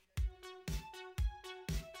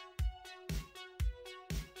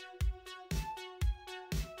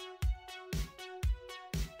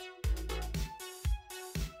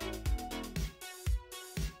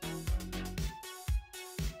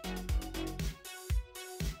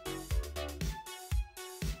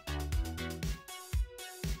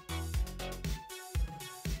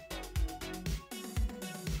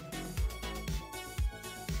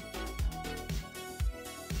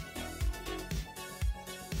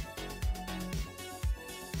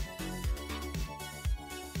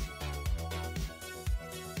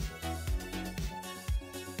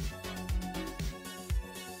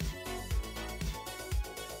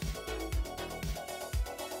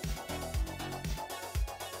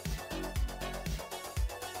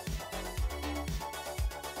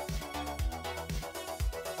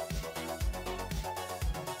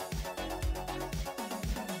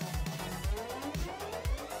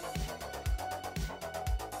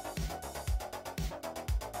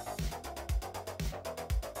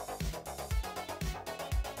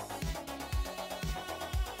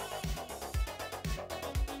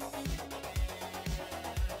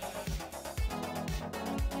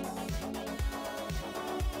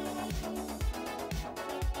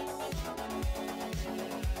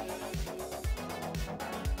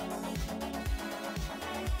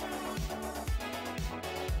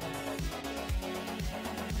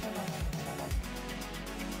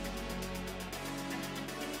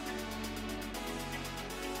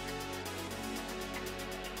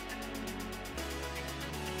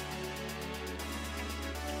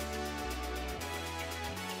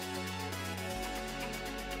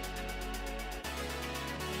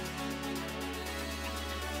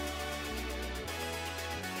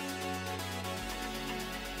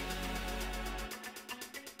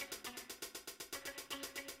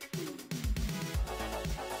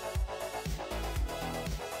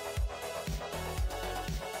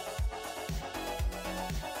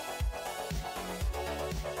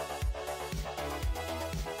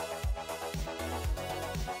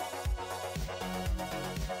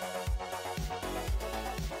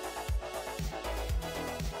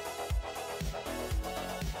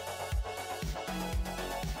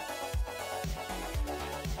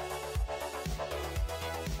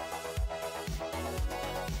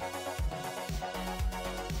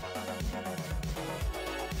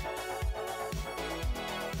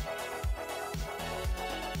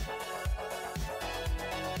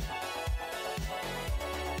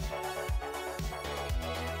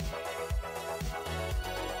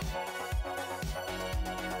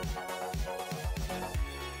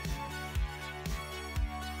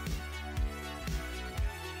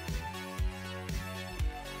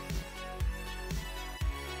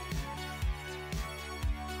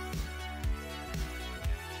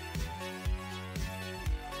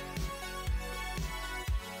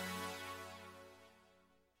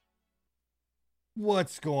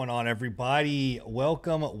What's going on, everybody?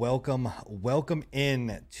 Welcome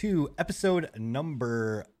in to episode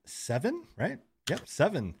number 7, right? Yep,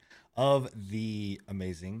 7 of the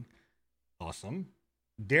amazing, awesome,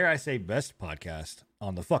 dare I say, best podcast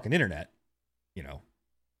on the fucking internet. You know,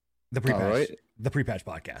 the pre-patch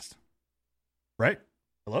podcast, right?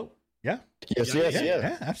 Hello? Yeah. Yes.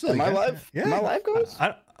 Absolutely. Am I live? Yeah. Am I live, guys?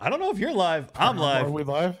 I don't know if you're live. I'm live. Are we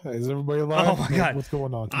live? Is everybody live? Oh my God. What's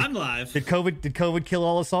going on? I'm live. Did COVID kill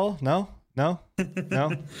all us all? No.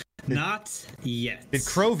 Not yet. Did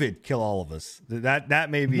Crovid kill all of us? That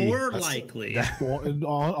may be More likely. Well, and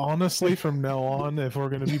honestly, from now on, if we're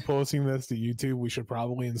going to be posting this to YouTube, we should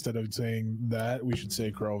probably, instead of saying that, we should say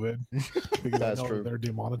Crovid, because That's I know true. they're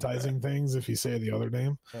demonetizing things if you say the other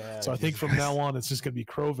name. So I think from now on, it's just going to be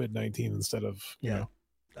COVID-19 instead of you know.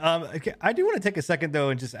 Okay, I do want to take a second though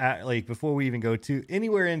and just before we even go to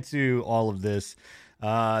anywhere into all of this,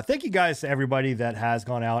 thank you guys to everybody that has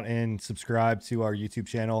gone out and subscribed to our YouTube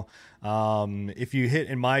channel. If you hit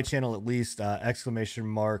in my channel at least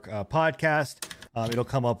 !podcast, it'll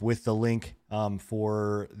come up with the link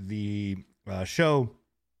for the show.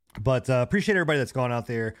 But appreciate everybody that's gone out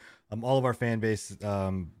there, all of our fan base,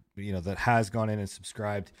 that has gone in and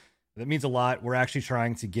subscribed. That means a lot. We're actually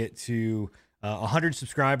trying to get to 100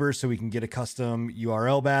 subscribers so we can get a custom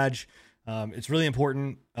URL badge. It's really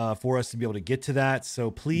important for us to be able to get to that.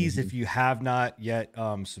 So please, if you have not yet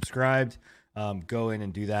subscribed, go in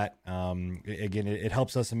and do that. Again, it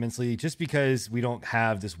helps us immensely just because we don't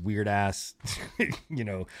have this weird ass,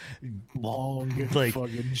 Long like,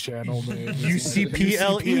 fucking channel name.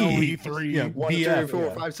 UCPLE 3. Yeah, 1, 2, BF.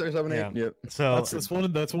 4, 5, 6, 7, 8. Yeah. Yep. So That's one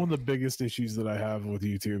of the biggest issues that I have with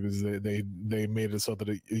YouTube is that they made it so that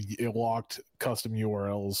it locked custom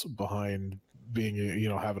URLs behind being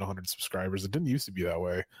having 100 subscribers. It didn't used to be that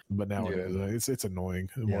way, but now it is. It's annoying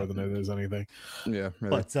more than it is anything. Yeah.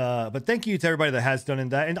 Really. But thank you to everybody that has done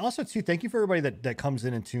that, and also too thank you for everybody that comes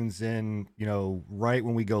in and tunes in right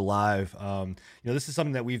when we go live. This is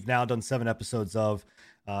something that we've now done 7 episodes of.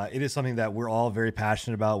 It is something that we're all very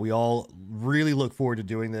passionate about. We all really look forward to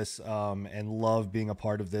doing this and love being a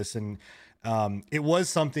part of this. And it was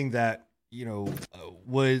something that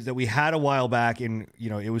was that we had a while back, and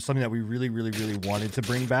it was something that we really wanted to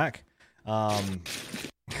bring back.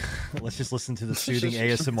 Let's just listen to the soothing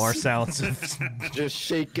ASMR sounds of just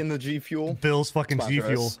shaking the G Fuel. Bill's fucking G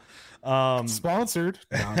Fuel. Sponsored.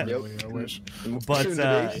 Not really, I wish. But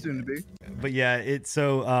Soon to be. But yeah,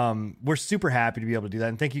 we're super happy to be able to do that,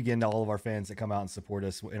 and thank you again to all of our fans that come out and support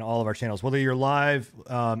us in all of our channels. Whether you're live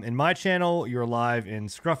in my channel, you're live in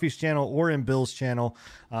Scruffy's channel, or in Bill's channel,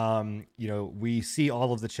 we see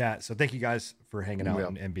all of the chat. So thank you guys for hanging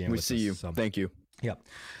out and being with us. We see you. So. Thank you. Yep.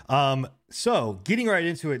 So getting right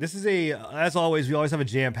into it, this is as always, we always have a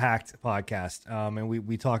jam-packed podcast. And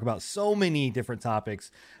we talk about so many different topics.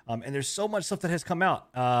 And there's so much stuff that has come out.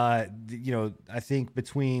 I think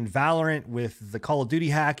between Valorant with the Call of Duty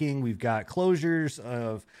hacking, we've got closures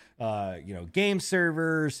of, game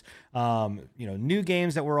servers, new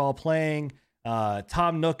games that we're all playing.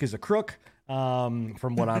 Tom Nook is a crook. From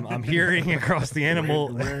what I'm hearing across the animal,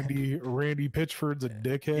 Randy Pitchford's a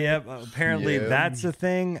dickhead. Yep, apparently that's a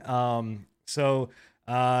thing.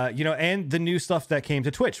 And the new stuff that came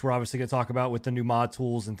to Twitch, we're obviously going to talk about with the new mod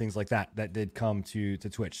tools and things like that did come to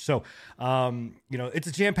Twitch. So, it's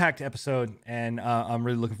a jam-packed episode, and I'm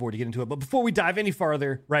really looking forward to getting into it. But before we dive any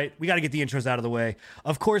farther, right, we got to get the intros out of the way.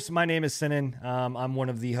 Of course, my name is Sinan. I'm one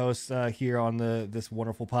of the hosts here on this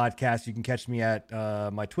wonderful podcast. You can catch me at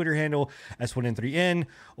my Twitter handle, S1N3N,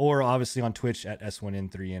 or obviously on Twitch at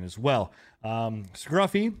S1N3N as well.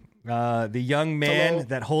 Scruffy, the young man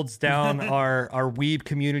that holds down our weeb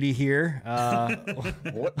community here.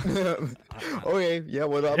 What? Okay, yeah,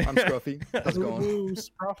 what up? I'm Scruffy. How's it going? Ooh,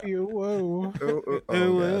 Scruffy, whoa.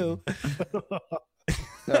 Ooh.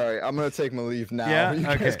 All right, I'm gonna take my leave now. Yeah? You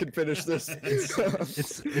Okay. guys can finish this.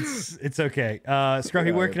 It's okay.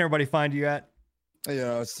 Scruffy, where can everybody find you at?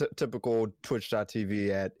 It's typical twitch.tv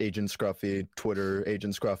at Agent Scruffy, Twitter,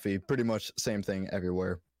 Agent Scruffy, pretty much same thing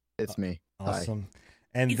everywhere. It's me. Awesome.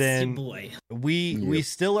 And It's then your boy. we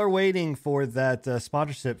still are waiting for that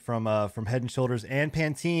sponsorship from Head and Shoulders and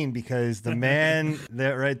Pantene, because the man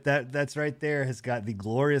that's right there has got the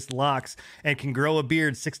glorious locks and can grow a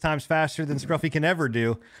beard 6 times faster than Scruffy can ever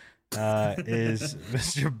do. Is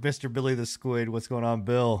Mr. Billy the Squid? What's going on,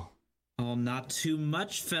 Bill? Oh, not too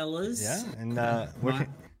much, fellas. Yeah, and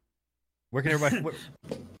where can everybody?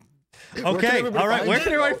 Okay, everybody all right. find Where you?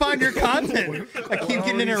 can everybody find your content? I keep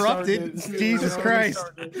getting interrupted. Jesus Christ.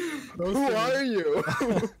 Who are you?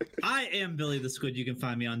 I am Billy the Squid. You can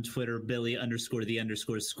find me on Twitter,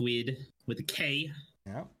 Billy_the_squid with a K.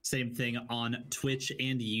 Yeah. Same thing on Twitch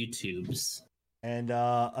and YouTube's. And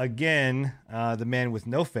again, the man with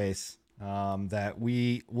no face, that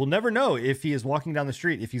we will never know if he is walking down the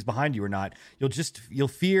street, if he's behind you or not. You'll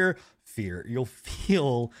feel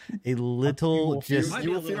a little just.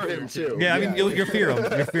 You will fear him too. Yeah, I mean, you'll fear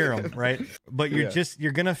him. You fear him, right? But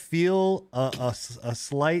you're gonna feel a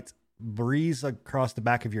slight breeze across the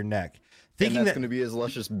back of your neck, thinking and that's that going to be his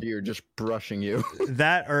luscious beard just brushing you.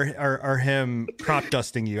 that or him crop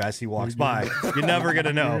dusting you as he walks by. You're never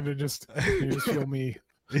gonna know. You just feel me,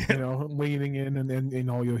 leaning in,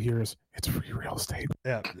 and all you'll hear is it's free real estate.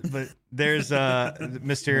 Yeah, but there's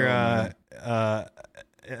Mr.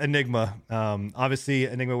 Enigma. Obviously,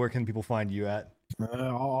 Enigma. Where can people find you at?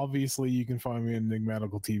 Obviously, you can find me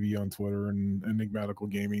Enigmatical TV on Twitter and Enigmatical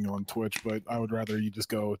Gaming on Twitch, but I would rather you just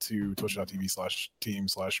go to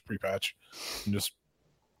twitch.tv/team/prepatch and just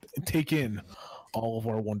take in all of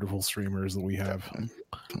our wonderful streamers that we have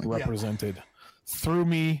represented through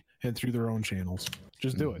me and through their own channels.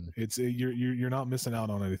 Just do it. It's you're not missing out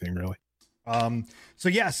on anything, really. So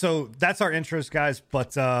that's our intros, guys,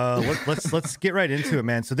 but let's get right into it,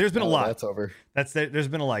 man. So there's been a lot. That's over. There's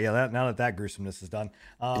been a lot. Yeah, now that gruesomeness is done.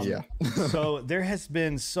 So there has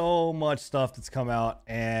been so much stuff that's come out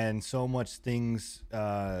and so much things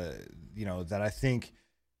that I think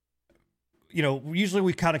usually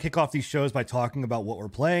we kind of kick off these shows by talking about what we're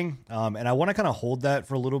playing. And I want to kind of hold that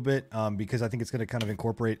for a little bit because I think it's going to kind of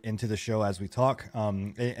incorporate into the show as we talk.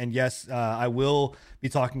 And yes, I will be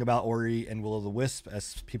talking about Ori and Will of the Wisp,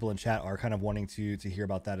 as people in chat are kind of wanting to hear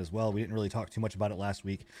about that as well. We didn't really talk too much about it last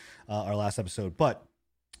week, our last episode, but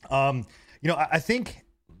I think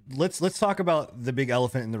let's talk about the big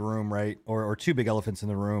elephant in the room, right? Or two big elephants in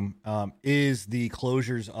the room, is the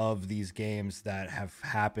closures of these games that have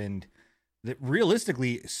happened that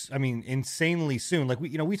realistically, I mean, insanely soon. Like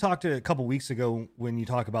we talked a couple weeks ago when you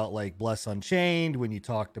talk about like Bless Unchained, when you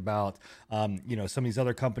talked about, some of these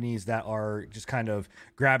other companies that are just kind of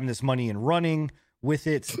grabbing this money and running with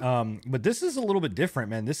it. But this is a little bit different,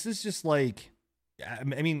 man. This is just like, I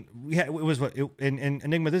mean, and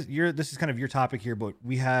Enigma, this is kind of your topic here, but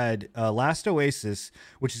we had Last Oasis,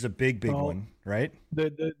 which is a big one, right?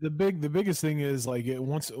 The biggest thing is like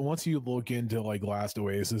once you look into like Last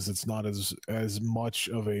Oasis, it's not as much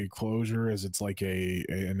of a closure as it's like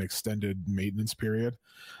an extended maintenance period.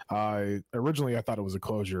 Originally I thought it was a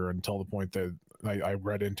closure until the point that I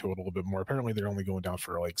read into it a little bit more. Apparently they're only going down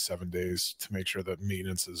for like 7 days to make sure that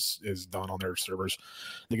maintenance is done on their servers.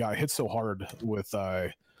 They got hit so hard with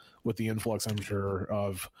the influx, I'm sure,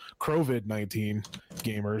 of COVID-19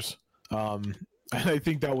 gamers. And I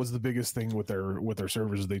think that was the biggest thing with their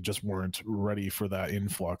servers. They just weren't ready for that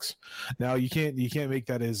influx. Now you can't make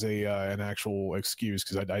that as an actual excuse,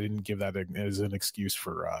 because I didn't give that as an excuse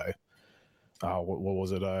for what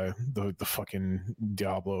was it? The fucking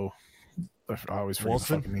Diablo. I always forget the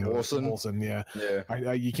fucking name. Wilson, yeah.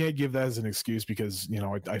 You can't give that as an excuse, because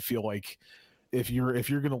I feel like if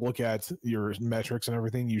you're gonna look at your metrics and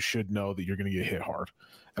everything, you should know that you're gonna get hit hard.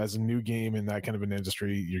 As a new game in that kind of an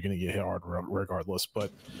industry, you're gonna get hit hard regardless.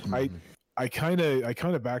 But I kind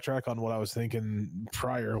of backtrack on what I was thinking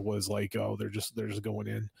prior. Was like, oh, they're just going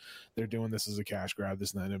in, they're doing this as a cash grab,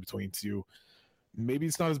 this and that in between too. Maybe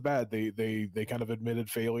it's not as bad. They kind of admitted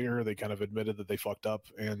failure. They kind of admitted that they fucked up,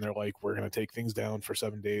 and they're like, we're going to take things down for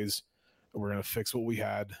 7 days. We're going to fix what we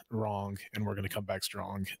had wrong, and we're going to come back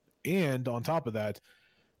strong. And on top of that,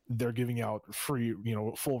 they're giving out free,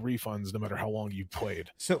 full refunds no matter how long you played.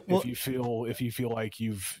 So if you feel like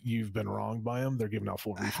you've been wronged by them, they're giving out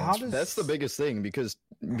full refunds. That's the biggest thing, because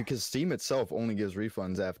Steam itself only gives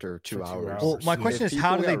refunds after 2 hours. Well, my question is,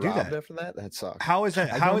 how do they do that? After that sucks. How is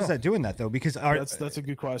that doing that though? Because that's a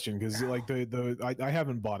good question, because like I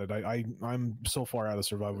haven't bought it. I'm so far out of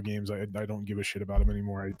survival games. I don't give a shit about them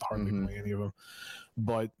anymore. I hardly play any of them.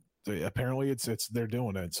 But apparently they're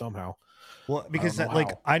doing it somehow. Well, because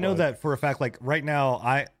I know that for a fact. Like right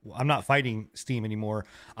now, I'm not fighting Steam anymore.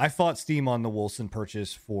 I fought Steam on the Wilson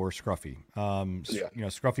purchase for Scruffy.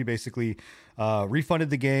 Scruffy basically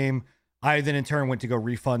refunded the game. I then in turn went to go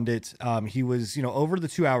refund it. He was over the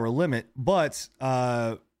 2-hour limit, but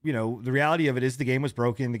the reality of it is the game was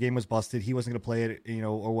broken, the game was busted. He wasn't going to play it,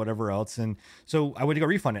 or whatever else. And so I went to go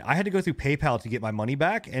refund it. I had to go through PayPal to get my money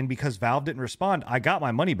back. And because Valve didn't respond, I got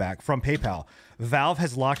my money back from PayPal. Valve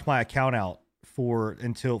has locked my account out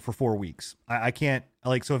for 4 weeks. I can't,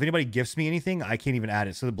 like, so if anybody gifts me anything, I can't even add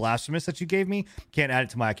it. So the Blasphemous that you gave me, can't add it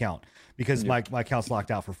to my account because my account's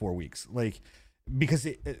locked out for 4 weeks. Like, because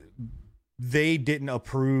they didn't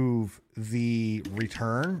approve the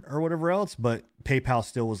return or whatever else, but PayPal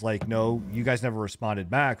still was like, no, you guys never responded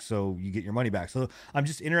back, so you get your money back. So I'm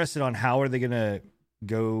just interested on how are they going to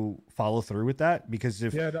go follow through with that, because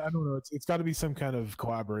if I don't know, it's got to be some kind of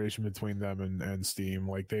collaboration between them and Steam.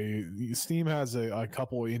 Like Steam has a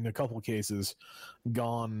couple cases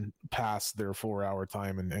gone past their 4-hour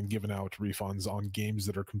time and given out refunds on games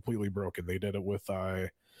that are completely broken. They did it with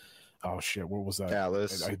oh shit, what was that?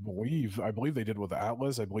 Atlas. I believe they did it with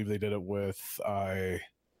Atlas. I believe they did it with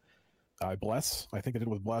Bless. I think they did it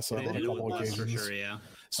with Bless on a couple occasions. For sure, yeah.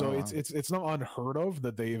 So it's not unheard of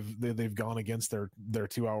that they've gone against their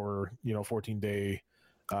 2-hour 14-day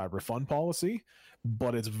refund policy,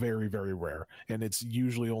 but it's very, very rare, and it's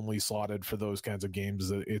usually only slotted for those kinds of games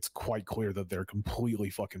that it's quite clear that they're completely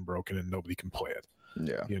fucking broken and nobody can play it.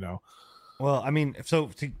 Yeah, Well, I mean, so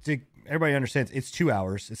to everybody understands, it's 2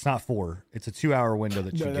 hours. It's not 4. It's a 2-hour window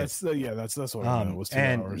that you get. That's what I meant, was 2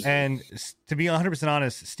 hours. And to be 100%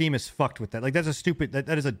 honest, Steam is fucked with that. Like, that's a stupid.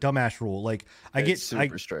 That is a dumbass rule. Like, I get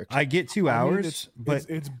 2 hours, but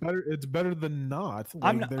it's better. It's better than not. Like,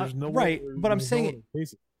 I'm not, there's no right. other, But I'm saying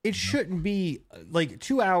it Mm-hmm. shouldn't be like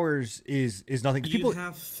 2 hours is nothing. People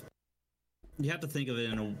you have to think of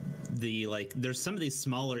it in there's some of these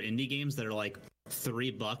smaller indie games that are like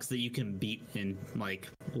 $3 that you can beat in like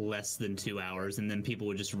less than 2 hours, and then people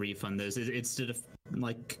would just refund those. It's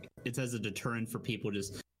as a deterrent for people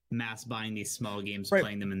just mass buying these small games, right,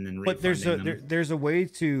 playing them, and then refunding but there's a way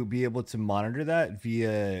to be able to monitor that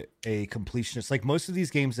via a completionist. Like, most of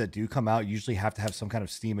these games that do come out usually have to have some kind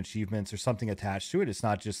of Steam achievements or something attached to it. It's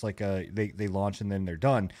not just like they launch and then they're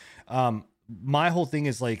done. My whole thing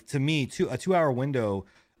is, like, to me, a 2-hour window.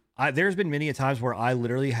 There's been many a times where I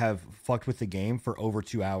literally have fucked with the game for over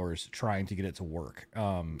 2 hours trying to get it to work.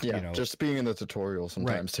 Just being in the tutorial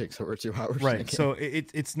sometimes takes over 2 hours. Right. So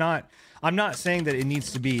it's not. I'm not saying that it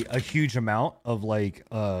needs to be a huge amount of like,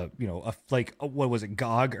 what was it,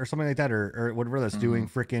 GOG or something like that, or whatever that's doing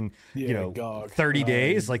freaking, GOG. 30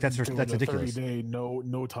 days. Like, that's ridiculous. 30-day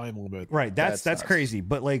no time limit. Right. That's crazy.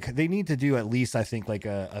 But like, they need to do at least, I think, like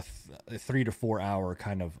a 3 to 4 hour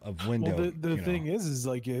kind of window. Well, the thing is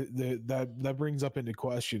like that brings up into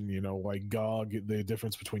question, like GOG, the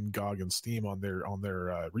difference between GOG and Steam on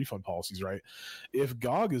their refund policies, right? If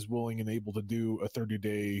GOG is willing and able to do a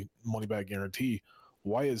 30-day money back guarantee,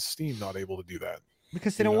 why is Steam not able to do that?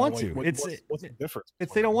 Because they don't want to. What's the difference?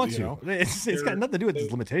 They don't want to. It's got nothing to do with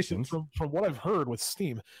these limitations. From what I've heard with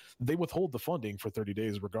Steam, they withhold the funding for 30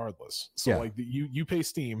 days regardless. So like you pay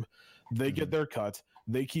Steam, they get their cut,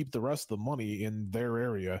 they keep the rest of the money in their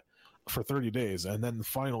area for 30 days, and then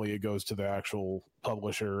finally it goes to the actual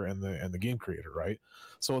publisher and the game creator, right?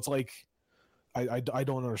 So it's like, I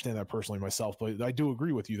don't understand that personally myself, but I do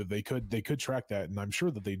agree with you that they could track that, and I'm sure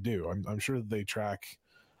that they do. I'm sure that they track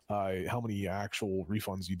how many actual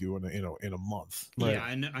refunds you do in a month. Right?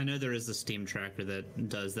 Yeah, I know there is a Steam tracker that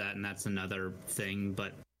does that, and that's another thing.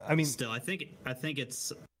 But I mean, still, I think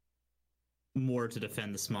it's more to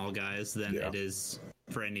defend the small guys than it is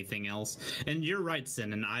for anything else. And you're right,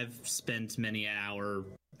 Sin, and I've spent many an hour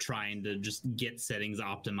trying to just get settings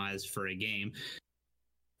optimized for a game.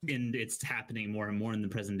 And it's happening more and more in the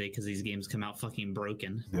present day because these games come out fucking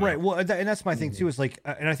broken. Right. Well, and that's my thing too, is like,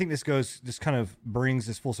 and I think this kind of brings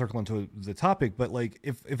this full circle into the topic, but like,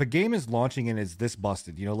 if a game is launching and is this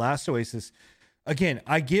busted, Last Oasis, again,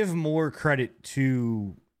 I give more credit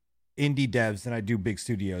to indie devs than I do big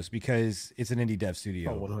studios because it's an indie dev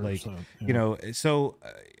studio. 100%, so,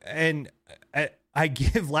 and I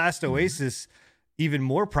give Last Oasis even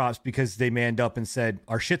more props because they manned up and said,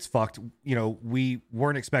 our shit's fucked. We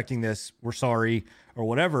weren't expecting this. We're sorry, or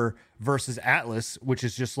whatever, versus Atlas, which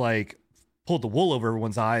is just like pulled the wool over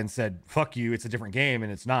everyone's eye and said, fuck you. It's a different game.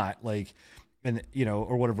 And it's not like, and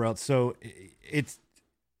or whatever else. So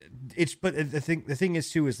but the thing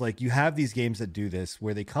is too, is like, you have these games that do this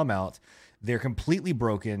where they come out, they're completely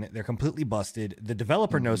broken, they're completely busted. The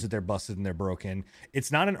developer knows that they're busted and they're broken.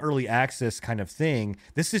 It's not an early access kind of thing.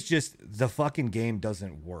 This is just the fucking game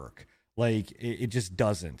doesn't work. Like, it just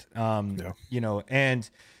doesn't. And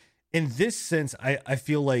in this sense, I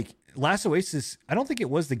feel like Last Oasis, I don't think it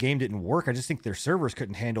was the game didn't work. I just think their servers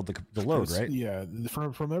couldn't handle the load, right? Yeah,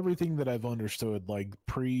 from everything that I've understood, like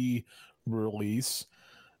pre-release,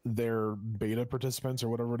 their beta participants or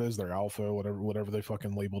whatever it is, their alpha, whatever they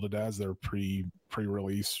fucking labeled it as, their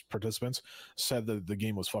pre-release participants said that the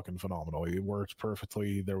game was fucking phenomenal. It worked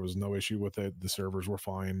perfectly. There was no issue with it. The servers were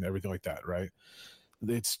fine, everything like that, right?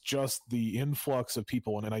 It's just the influx of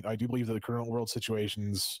people, and I do believe that the current world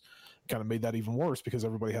situations kind of made that even worse because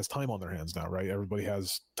everybody has time on their hands now, right? Everybody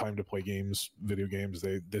has time to play games, video games.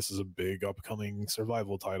 This is a big upcoming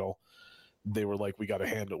survival title. They were like, we got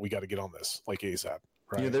to get on this like ASAP.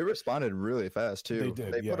 Right. Yeah, they responded really fast too. They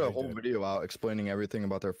did. They put a whole video out explaining everything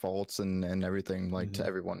about their faults and everything, like to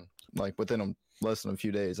everyone, like within less than a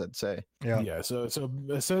few days, I'd say. Yeah. So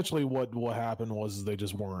essentially, what happened was they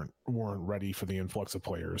just weren't ready for the influx of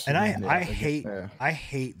players. And I hate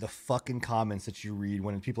the fucking comments that you read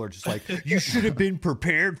when people are just like, you should have been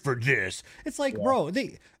prepared for this. It's like, bro,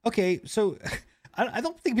 so. I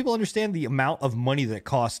don't think people understand the amount of money that it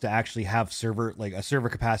costs to actually have a server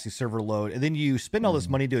capacity, server load. And then you spend all this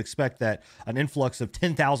money to expect that an influx of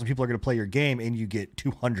 10,000 people are going to play your game and you get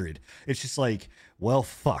 200. It's just like, well,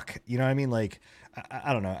 fuck. You know what I mean? Like,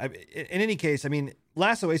 I don't know. In any case, I mean,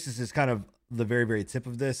 Last Oasis is kind of the very, very tip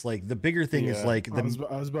of this. Like the bigger thing is like I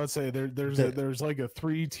was about to say there's like a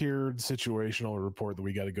 3-tiered situational report that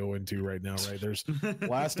we got to go into right now, right? There's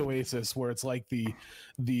Last Oasis, where it's like the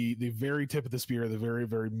very tip of the spear, the very,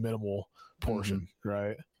 very minimal portion,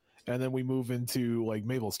 right? And then we move into like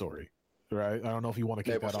MapleStory, right? I don't know if you want to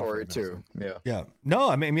kick that off. MapleStory 2, yeah. No,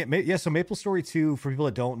 I mean, yeah. So MapleStory 2, for people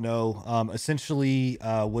that don't know, essentially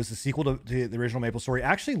was the sequel to the original MapleStory.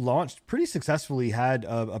 Actually launched pretty successfully, had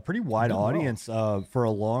a pretty wide audience for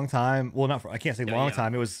a long time. Well, I can't say long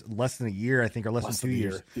time. It was less than a year, I think, or less than 2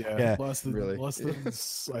 years. Yeah, less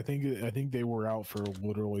than. I think they were out for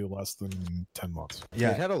literally less than 10 months.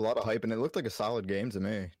 Yeah, it had a lot of hype, and it looked like a solid game to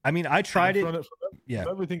me. I mean, I tried it. Yeah,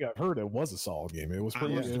 everything I've heard, it was a solid game. It was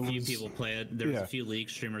pretty. A few people play it. There was a few league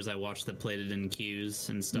streamers I watched that played it in queues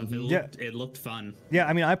and stuff. It looked fun. Yeah,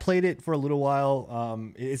 I mean, I played it for a little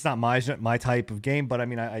while. It's not my type of game, but I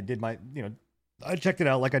mean, I did I checked it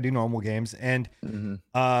out like I do normal games, and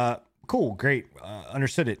cool, great,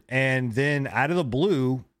 understood it. And then out of the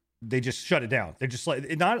blue, they just shut it down. They're just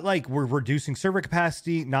like, not like we're reducing server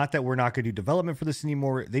capacity, not that we're not going to do development for this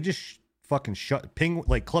anymore. They just fucking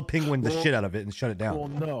Club Penguin the shit out of it and shut it down.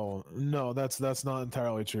 Well, no, that's not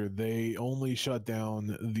entirely true. They only shut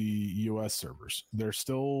down the US servers. They're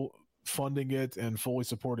still funding it and fully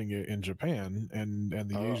supporting it in Japan and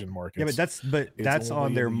the Asian markets. Yeah, but that's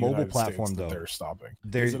on their mobile platform though. They're stopping.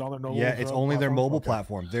 Is it on their mobile? Yeah, it's only their mobile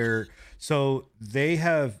platform. So they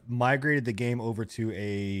have migrated the game over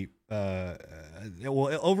to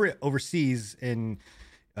overseas in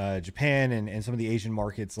Japan and some of the Asian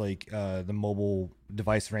markets, like the mobile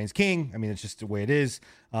device reigns king. I mean, it's just the way it is.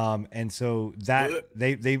 And so that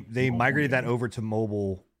they migrated that over to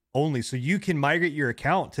mobile only, so you can migrate your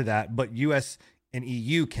account to that, but US and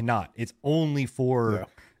EU cannot. It's only for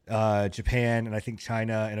Japan and I think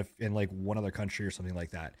China and like one other country or something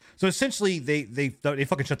like that. So essentially, they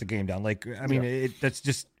fucking shut the game down. Like, I mean, that's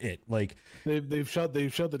just it. Like they've shut the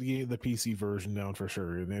PC version down for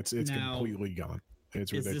sure, and it's completely gone.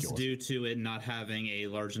 It's ridiculous. Is this due to it not having a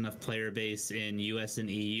large enough player base in US and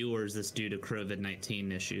EU, or is this due to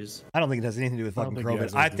COVID-19 issues? I don't think it has anything to do with fucking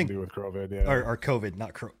COVID. I think to do with COVID, yeah. or COVID,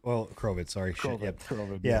 not COVID. Sorry,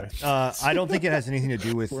 COVID, yeah. I don't think it has anything to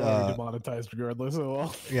do with. We're demonetized regardless.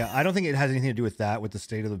 Yeah, I don't think it has anything to do with that. With the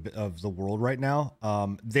state of the world right now,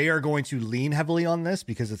 they are going to lean heavily on this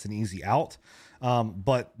because it's an easy out.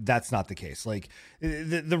 But that's not the case. Like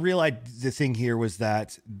the thing here was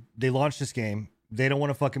that they launched this game. They don't want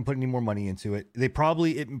to fucking put any more money into it. It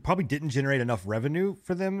probably didn't generate enough revenue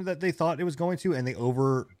for them that they thought it was going to, and they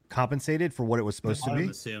overcompensated for what it was supposed to be. I'm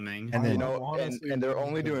assuming, and then and they're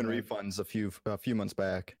only doing refunds a few months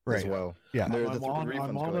back as well. Yeah,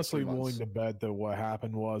 I'm honestly willing to bet that what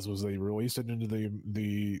happened was they released it into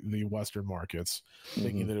the Western markets,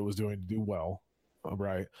 thinking that it was going to do well.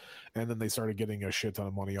 Right, and then they started getting a shit ton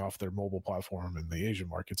of money off their mobile platform in the Asian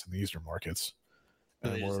markets and the Eastern markets.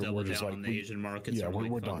 And they just double down on the Asian markets. Yeah,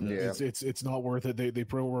 we're done. Yeah. It's not worth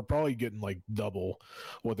it. We're probably getting like double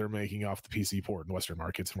what they're making off the PC port in Western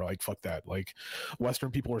markets, and we're like, fuck that. Like, Western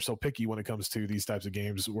people are so picky when it comes to these types of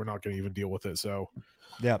games. We're not going to even deal with it. So,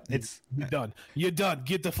 yeah, you're done. You're done.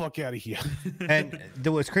 Get the fuck out of here. And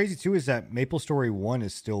what's crazy too is that MapleStory 1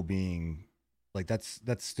 is still being like that's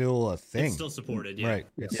still a thing. It's still supported. Yeah, right.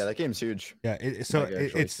 Yeah, that game's huge. Yeah,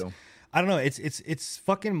 it's. I don't know. It's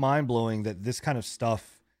fucking mind blowing that this kind of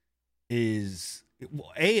stuff is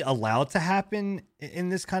allowed to happen in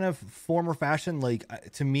this kind of form or fashion.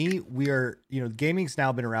 Like to me, we are, gaming's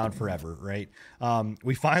now been around forever, right?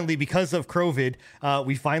 We finally, because of COVID,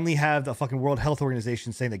 we finally have the fucking World Health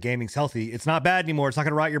Organization saying that gaming's healthy. It's not bad anymore. It's not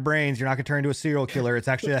going to rot your brains. You're not going to turn into a serial killer. It's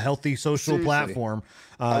actually a healthy social platform.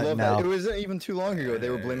 I love now. that. It wasn't even too long ago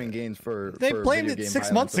they were blaming games for. They for blamed video it game 6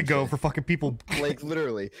 violence months and ago shit. for fucking people. Like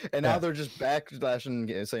literally, and now they're just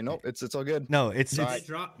backlashing and saying, "Nope, it's all good." No, it's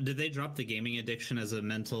Did they drop the gaming addiction as a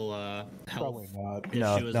mental health not.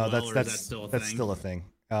 issue as well, or is that still a thing? That's still a thing.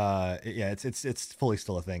 Yeah, it's fully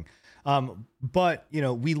still a thing. But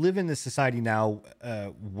we live in this society now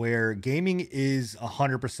where gaming is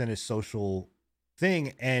 100% a social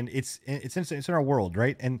thing, and it's in our world,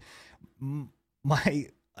 right? And my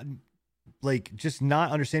like just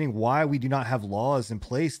not understanding why we do not have laws in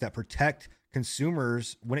place that protect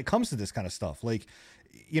consumers when it comes to this kind of stuff. Like,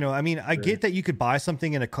 I mean, I get that you could buy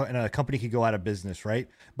something and a company could go out of business, right?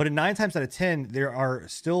 But in 9 times out of 10, there are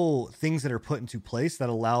still things that are put into place that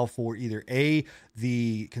allow for either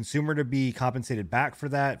the consumer to be compensated back for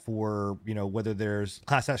that, for, whether there's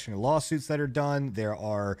class action lawsuits that are done, there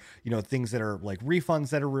are, things that are like refunds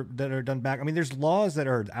that are done back. I mean, there's laws that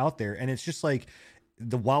are out there, and it's just like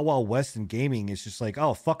the Wild Wild West in gaming is just like,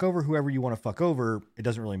 oh, fuck over whoever you want to fuck over. It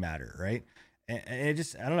doesn't really matter, right? And it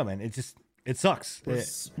just, I don't know, man. It sucks.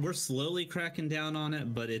 We're slowly cracking down on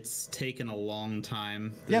it, but it's taken a long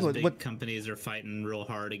time. But big companies are fighting real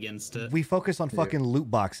hard against it. We focus on fucking loot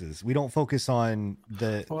boxes. We don't focus on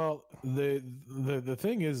the. Well, the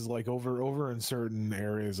thing is, like over in certain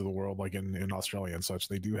areas of the world, like in Australia and such,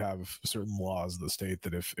 they do have certain laws that state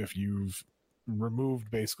that if you've removed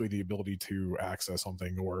basically the ability to access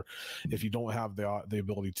something, or if you don't have the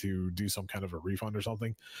ability to do some kind of a refund or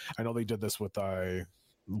something. I know they did this with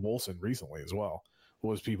Wolcen recently as well.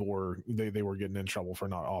 Was people were they were getting in trouble for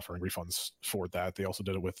not offering refunds for that. They also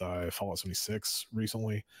did it with Fallout 76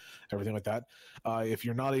 recently, everything like that. If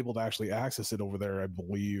you're not able to actually access it over there, I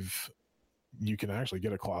believe you can actually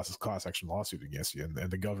get a class action lawsuit against you,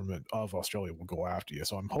 and the government of Australia will go after you.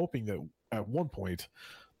 So I'm hoping that at one point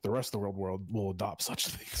the rest of the world will adopt such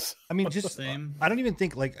things. I mean, just Same. I don't even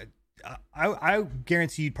think like. I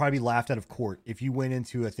guarantee you'd probably be laughed out of court if you went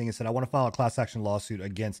into a thing and said, I want to file a class action lawsuit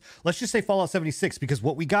against, let's just say, Fallout 76, because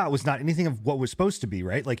what we got was not anything of what was supposed to be,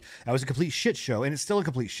 right? Like, that was a complete shit show, and it's still a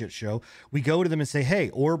complete shit show. We go to them and say, hey,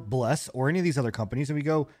 or Bless, or any of these other companies, and we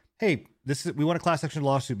go, hey, we want a class action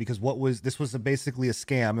lawsuit because this was basically a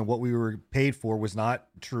scam, and what we were paid for was not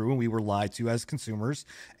true, and we were lied to as consumers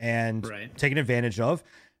and taken advantage of.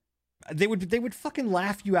 They would fucking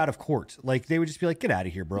laugh you out of court. Like, they would just be like, get out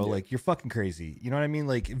of here, bro. Yeah. Like, you're fucking crazy. You know what I mean?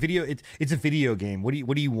 Like, it's a video game. What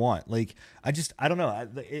do you want? Like, I don't know.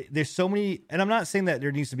 There's so many, and I'm not saying that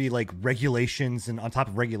there needs to be like regulations and on top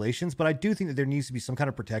of regulations, but I do think that there needs to be some kind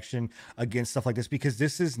of protection against stuff like this, because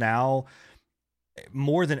this is now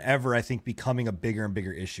more than ever, I think, becoming a bigger and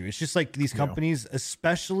bigger issue. It's just like these companies,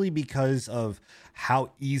 especially because of how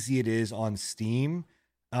easy it is on Steam.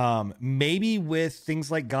 Maybe with things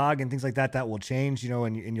like GOG and things like that will change,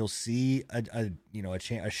 and you'll see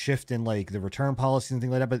a shift in like the return policy and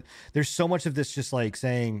things like that. But there's so much of this just like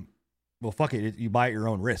saying, well, fuck it, you buy at your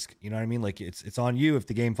own risk. You know what I mean? Like it's on you if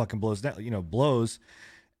the game fucking blows down, blows.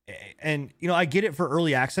 And I get it for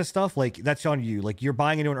early access stuff. Like, that's on you. Like, you're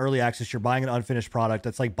buying into an early access, you're buying an unfinished product.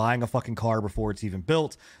 That's like buying a fucking car before it's even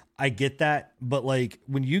built. I get that, but like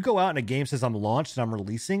when you go out and a game says I'm launched and I'm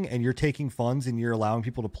releasing, and you're taking funds and you're allowing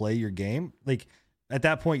people to play your game, like at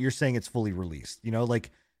that point you're saying it's fully released.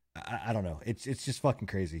 Like I don't know, it's just fucking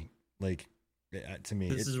crazy. Like to me,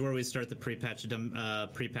 this is where we start the pre-patch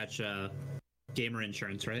gamer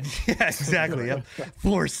insurance, right? Yeah, exactly. Yep.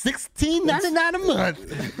 For $16.99 a month.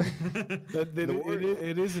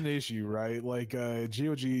 It is an issue, right? Like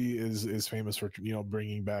GOG is famous for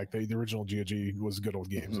bringing back the original GOG was Good Old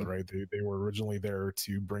Games, right? They were originally there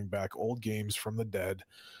to bring back old games from the dead,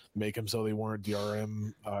 make them so they weren't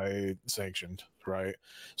DRM sanctioned, right?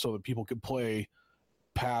 So that people could play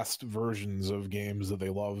past versions of games that they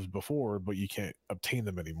loved before, but you can't obtain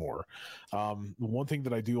them anymore. One thing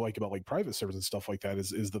that I do like about like private servers and stuff like that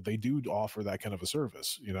is that they do offer that kind of a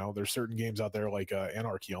service. There's certain games out there like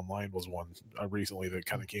Anarchy Online was one recently that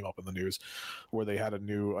kind of came up in the news, where they had a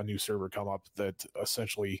new server come up that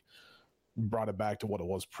essentially brought it back to what it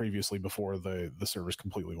was previously before the servers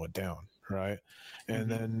completely went down, right? And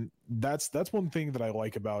then that's one thing that I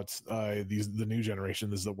like about the new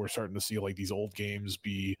generation, is that we're starting to see like these old games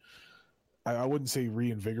be, I wouldn't say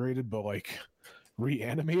reinvigorated, but like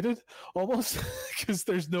reanimated almost, because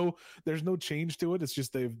there's no change to it. It's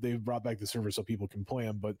just they've brought back the server so people can play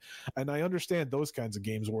them. But and I understand those kinds of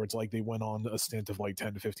games where it's like they went on a stint of like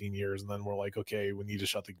 10 to 15 years and then we're like, okay, we need to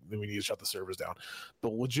shut the servers down.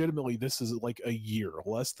 But legitimately, this is like a year,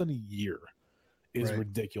 less than a year, is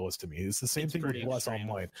ridiculous to me. It's the same thing with Bless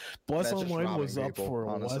Online. Bless Online was up for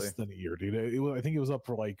less than a year, dude. I think it was up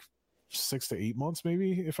for like 6 to 8 months,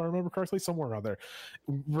 maybe, if I remember correctly, somewhere around there.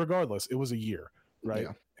 Regardless, it was a year, right?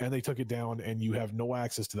 Yeah. And they took it down, and you have no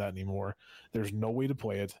access to that anymore. There's no way to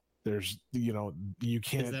play it. There's, you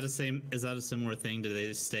can't. Is that a similar thing? Do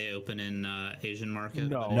they stay open in Asian market?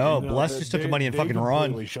 No. Bless just took the money and fucking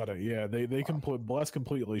run. Shut it. Yeah, Bless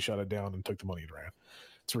completely shut it down and took the money and ran.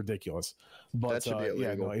 It's ridiculous. But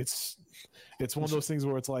it's one of those things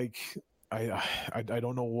where it's like, I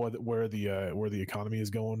don't know where the economy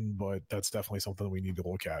is going, but that's definitely something we need to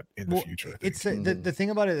look at in the future. It's the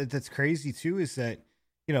thing about it that's crazy too is that,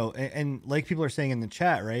 and like people are saying in the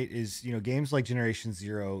chat, right, is, games like Generation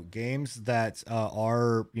Zero, games that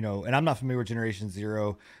are, and I'm not familiar with Generation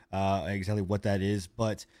Zero, exactly what that is,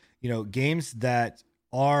 but, games that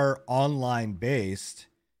are online based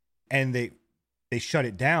and they shut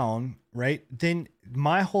it down, right? Then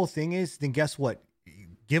my whole thing is, then guess what?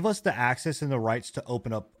 Give us the access and the rights to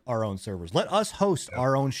open up our own servers. Let us host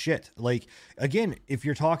our own shit. Like, again, if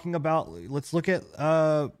you're talking about, let's look at,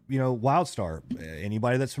 WildStar.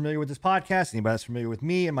 Anybody that's familiar with this podcast, anybody that's familiar with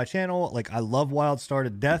me and my channel, like, I love WildStar to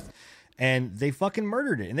death, and they fucking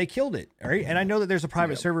murdered it and they killed it. All right. And I know that there's a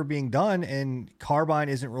private server being done, and Carbine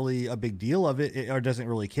isn't really a big deal of it, or doesn't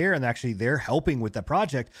really care. And actually they're helping with that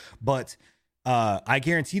project, but I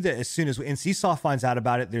guarantee that as soon as NCSoft finds out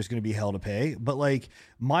about it, there's going to be hell to pay. But like,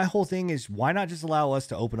 my whole thing is, why not just allow us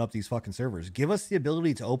to open up these fucking servers? Give us the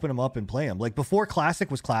ability to open them up and play them. Like, before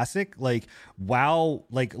Classic was Classic, like, WoW,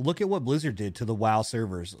 like, look at what Blizzard did to the WoW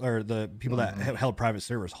servers, or the people that held private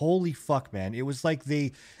servers. Holy fuck, man. It was like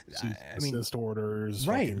assist orders,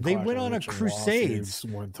 right? They went on a crusade,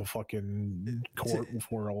 went to fucking court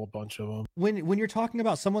for a whole bunch of them. When you're talking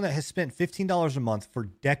about someone that has spent $15 a month for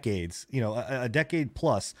decades, a decade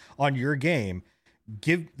plus on your game,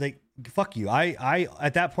 fuck you. I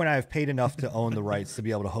at that point I have paid enough to own the rights to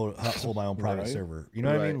be able to hold my own private server. You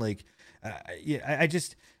know what I mean? Like, I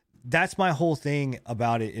just, that's my whole thing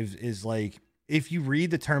about it is like, if you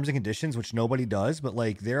read the terms and conditions, which nobody does, but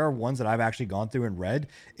like, there are ones that I've actually gone through and read,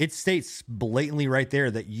 it states blatantly right there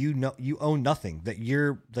that you own nothing, that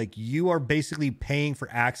you are basically paying for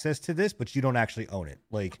access to this, but you don't actually own it.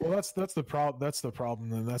 Like, well, that's the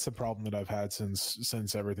problem, and that's the problem that I've had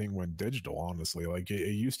since everything went digital, honestly. Like,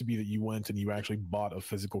 it used to be that you went and you actually bought a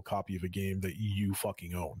physical copy of a game that you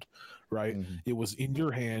fucking owned, right? Mm-hmm. It was in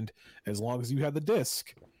your hand. As long as you had the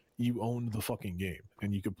disc, you owned the fucking game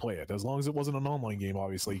and you could play it, as long as it wasn't an online game,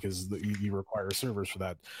 obviously, because you require servers for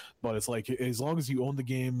that. But it's like, as long as you own the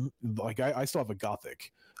game, like I still have a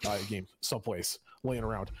Gothic game someplace laying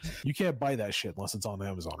around. You can't buy that shit unless it's on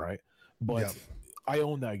Amazon, right? But I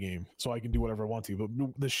own that game, so I can do whatever I want to. But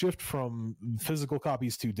the shift from physical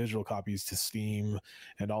copies to digital copies to Steam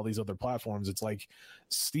and all these other platforms, it's like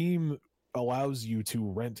Steam allows you to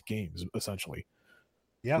rent games, essentially.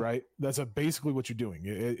 Yeah. Right. That's basically what you're doing.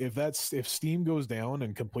 If Steam goes down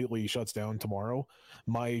and completely shuts down tomorrow,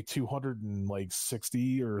 my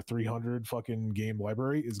 260 or 300 fucking game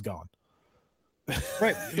library is gone.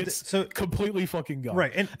 Right. It's so completely fucking gone.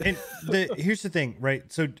 Right. And here's the thing, right?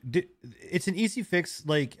 So it's an easy fix,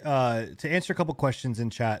 like, to answer a couple questions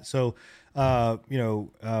in chat. So, COVID,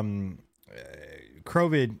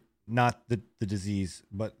 not the disease,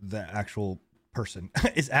 but the actual person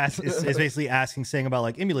is basically asking, saying about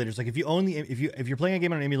like emulators. Like, if you're playing a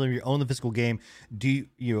game on an emulator, you own the physical game.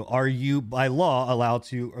 Are you by law allowed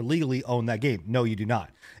to, or legally own that game? No, you do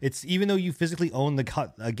not. It's, even though you physically own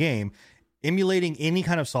a game, emulating any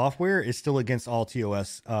kind of software is still against all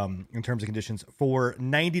TOS in terms of conditions for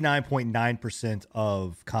 99.9%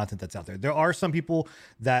 of content that's out there. There are some people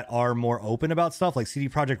that are more open about stuff. Like CD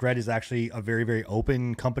Projekt Red is actually a very, very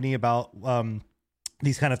open company about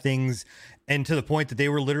these kind of things, and to the point that they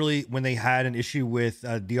were literally, when they had an issue with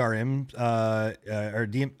DRM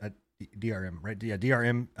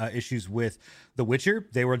issues with The Witcher,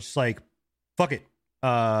 they were just like, fuck it.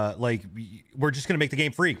 Like, we're just gonna make the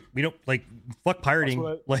game free. We don't, like, fuck pirating.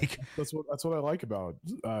 That's what I like about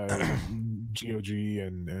GOG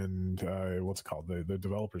and what's it called, the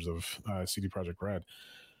developers of CD Projekt Red,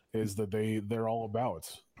 is that they're all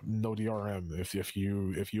about no DRM. If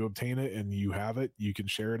you obtain it and you have it, you can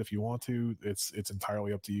share it if you want to. It's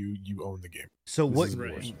entirely up to you. You own the game. So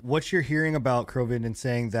This what you're hearing about Crovid and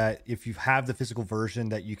saying that if you have the physical version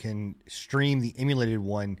that you can stream the emulated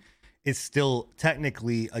one is still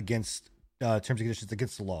technically against terms and conditions,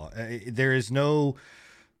 against the law. There is no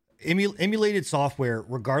emulated software,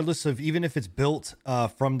 regardless of even if it's built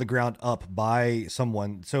from the ground up by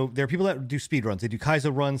someone. So there are people that do speed runs. They do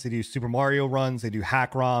Kaizo runs. They do Super Mario runs. They do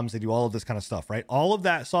hack ROMs. They do all of this kind of stuff, right? All of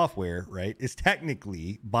that software, right, is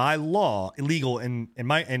technically by law illegal, and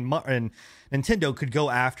Nintendo could go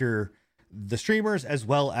after the streamers as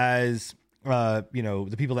well as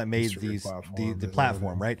the people that made the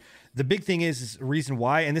platform, right? The big thing is the reason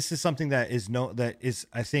why, and this is something that is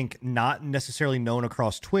I think not necessarily known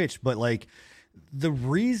across Twitch, but like the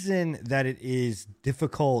reason that it is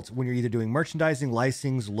difficult when you're either doing merchandising,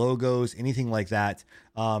 licensing, logos, anything like that,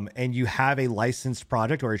 and you have a licensed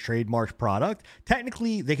product or a trademarked product,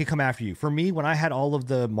 technically they could come after you. For me, when I had all of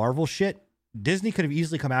the Marvel shit, Disney could have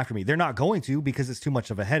easily come after me. They're not going to, because it's too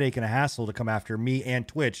much of a headache and a hassle to come after me and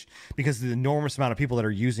Twitch because of the enormous amount of people that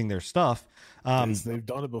are using their stuff. They've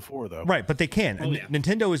done it before, though. Right, but they can. Oh, yeah.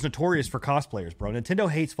 Nintendo is notorious for cosplayers, bro.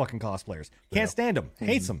 Nintendo hates fucking cosplayers. Can't stand them.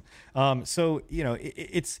 Hates them. So,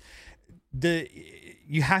 it's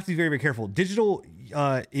you have to be very, very careful. Digital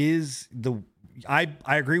is the... I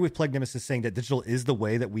agree with Plague Nemesis saying that digital is the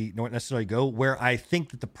way that we don't necessarily go, where I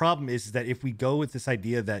think that the problem is that if we go with this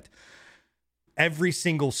idea that every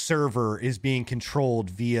single server is being controlled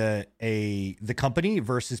via the company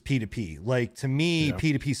versus P2P. Like, to me,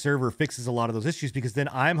 P2P server fixes a lot of those issues, because then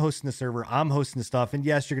I'm hosting the server, I'm hosting the stuff, and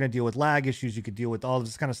yes, you're going to deal with lag issues, you could deal with all of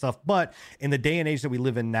this kind of stuff, but in the day and age that we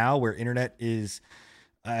live in now, where internet is,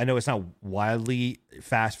 I know it's not wildly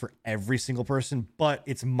fast for every single person, but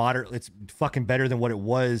it's moderate, it's fucking better than what it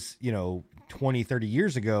was, 20, 30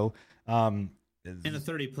 years ago. In a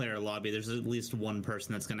 30-player lobby, there's at least one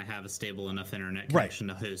person that's going to have a stable enough internet connection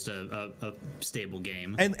to host a stable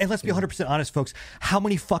game. And let's be 100% honest, folks. How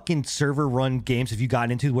many fucking server-run games have you gotten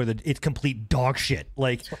into where it's complete dog shit?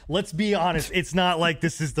 Like, let's be honest. It's not like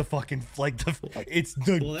this is the fucking it's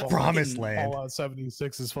the promised land. Fallout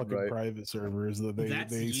 76 is fucking private servers that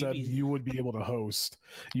they said you would be able to host.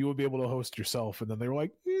 You would be able to host yourself, and then they were like,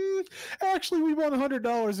 actually, we won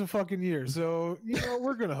 $100 a fucking year, so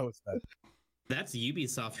we're gonna host that. That's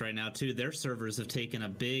Ubisoft right now too. Their servers have taken a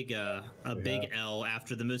big L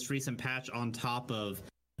after the most recent patch. On top of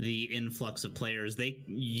the influx of players,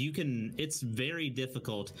 it's very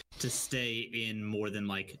difficult to stay in more than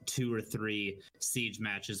like 2 or 3 siege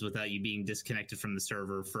matches without you being disconnected from the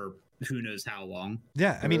server for who knows how long.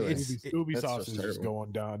 Yeah, I mean, Ubisoft is just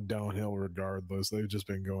going downhill regardless. They've just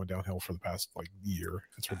been going downhill for the past year.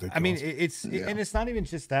 It's ridiculous. I mean, and it's not even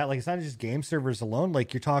just that. Like, it's not just game servers alone.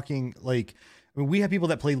 Like, you're talking like, I mean, we have people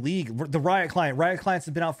that play League. The Riot Client. Riot Clients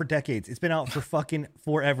have been out for decades. It's been out for fucking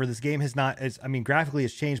forever. This game has not, graphically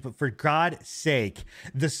it's changed, but for God's sake,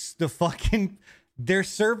 their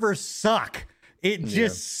servers suck. It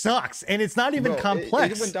just sucks, and it's not even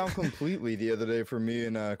complex. It went down completely the other day for me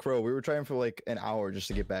and Crow. We were trying for like an hour just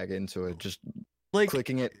to get back into it. Just like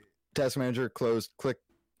clicking it, task manager closed, click.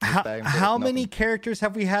 How many characters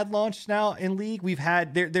have we had launched now in League? We've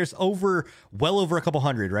had there's well over a couple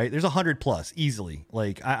hundred, right? There's 100 plus easily.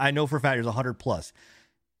 Like, I know for a fact there's 100 plus.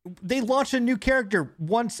 They launch a new character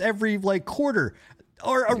once every quarter.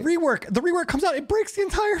 Or a rework. The rework comes out, it breaks the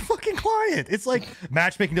entire fucking client. It's like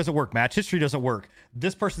matchmaking doesn't work, match history doesn't work.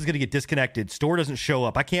 This person's gonna get disconnected. Store doesn't show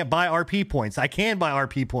up. I can't buy RP points. I can buy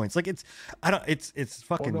RP points. Like, it's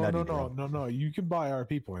fucking nutty. No. You can buy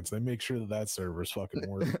RP points. They make sure that server's fucking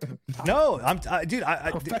working. No, it's I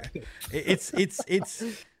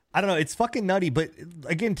don't know. It's fucking nutty. But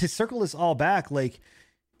again, to circle this all back, like.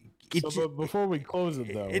 But before we close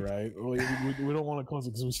it, though, right? We don't want to close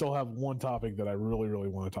it because we still have one topic that I really, really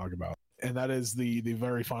want to talk about, and that is the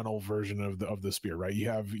very final version of the spear, right? You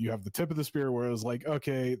have the tip of the spear where it was like,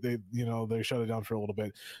 okay, they shut it down for a little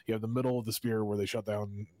bit. You have the middle of the spear where they shut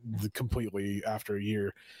down completely after a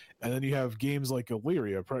year, and then you have games like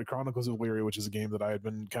Illyria, Chronicles of Illyria, which is a game that I had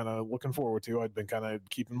been kind of looking forward to. I'd been kind of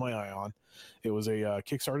keeping my eye on. It was a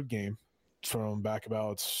Kickstarted game from back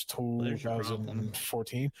about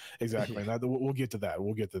 2014. Exactly. We'll get to that.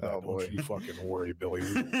 Oh, boy. Don't you fucking worry, Billy.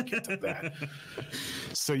 We'll get to that.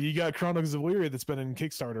 So you got Chronicles of Illyria that's been in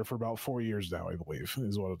Kickstarter for about 4 years now, I believe,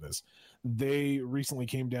 is what it is. They recently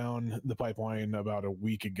came down the pipeline about a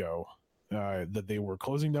week ago that they were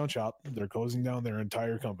closing down shop. They're closing down their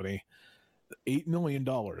entire company. $8 million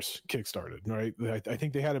kickstarted, right? I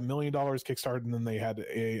think they had $1 million kickstarted, and then they had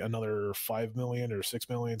another 5 million or 6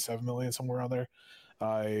 million, 7 million, somewhere on there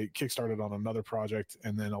I kickstarted on another project,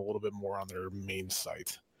 and then a little bit more on their main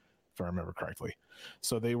site, if I remember correctly.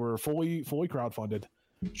 So they were fully crowdfunded,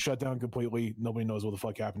 shut down completely. Nobody knows what the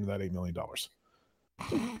fuck happened to that $8 million.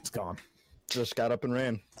 It's gone. Just got up and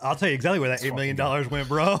ran. I'll tell you exactly where that $8 million went,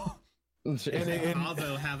 bro.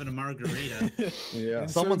 Bravo having a margarita. Yeah.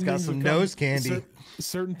 Someone's got some nose candy.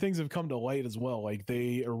 Certain things have come to light as well. Like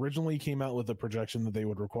they originally came out with a projection that they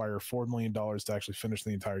would require $4 million to actually finish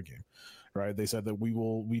the entire game. Right? They said that we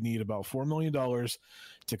need about $4 million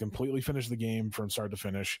to completely finish the game from start to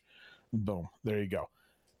finish. Boom. There you go.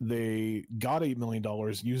 They got $8 million,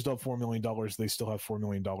 used up $4 million. They still have $4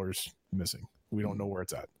 million missing. We don't know where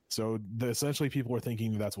it's at. So essentially people are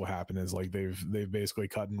thinking that's what happened, is like they've basically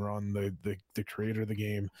cut and run the creator of the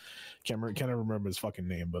game. Can't remember his fucking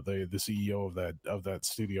name, but the CEO of that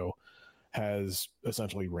studio has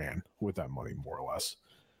essentially ran with that money, more or less.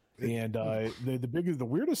 And the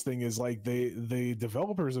weirdest thing is, like, the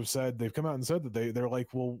developers have said, they've come out and said that they're like,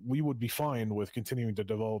 well, we would be fine with continuing to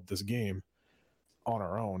develop this game on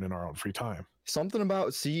our own in our own free time. Something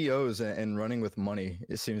about CEOs and running with money,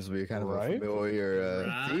 it seems to be kind of a familiar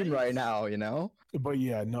theme right now, you know? But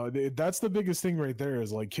yeah, no, that's the biggest thing right there,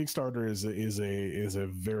 is like Kickstarter is a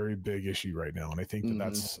very big issue right now. And I think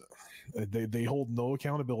that's they hold no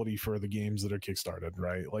accountability for the games that are kickstarted,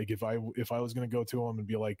 right? Like if I was going to go to them and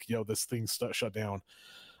be like, yo, this thing's shut down,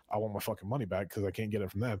 I want my fucking money back because I can't get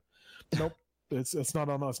it from them. Nope. It's not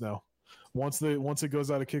on us now. Once it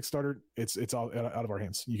goes out of Kickstarter, it's out of our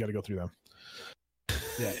hands. You got to go through them.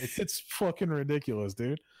 Yeah, it's fucking ridiculous,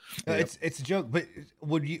 dude. It's a joke, but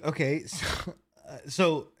would you? Okay,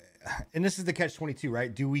 so and this is the catch-22,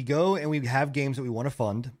 right? Do we go and we have games that we want to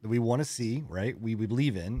fund, that we want to see, right? We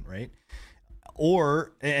believe in, right?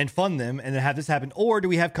 Or and fund them and then have this happen, or do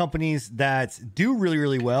we have companies that do really,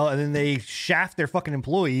 really well and then they shaft their fucking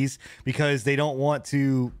employees because they don't want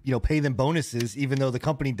to, pay them bonuses, even though the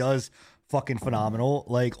company does fucking phenomenal?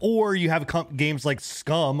 Like, or you have games like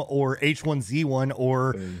Scum or H1Z1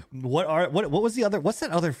 or what was the other? What's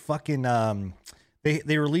that other fucking?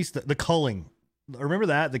 They released the Culling. Remember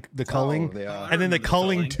that the Culling, and then the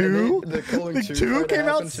Culling 2. The Culling 2 came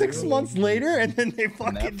out 6 months later, and then they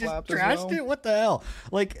fucking just trashed it. What the hell?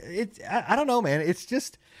 Like, I don't know, man. It's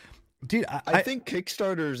just, dude. I think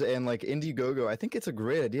Kickstarters and like Indiegogo, I think it's a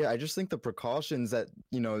great idea. I just think the precautions that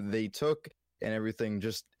they took and everything,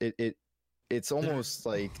 just it's almost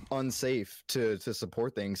like unsafe to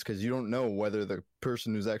support things because you don't know whether the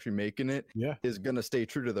person who's actually making it is gonna stay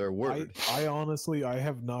true to their word. I honestly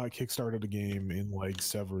have not kickstarted a game in like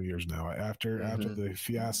several years now. After some of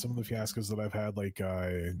the fiascos that I've had, like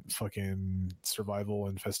fucking Survival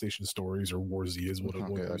Infestation Stories, or War Z is what it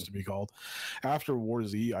used to be called. After War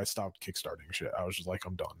Z, I stopped kickstarting shit. I was just like,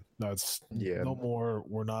 I'm done. That's no more.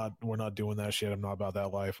 We're not doing that shit. I'm not about that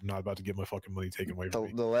life. I'm not about to get my fucking money taken away from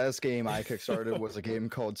me. The last game I kickstarted was a game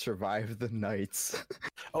called Survive the Nights.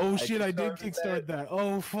 Oh shit! I did kickstart that.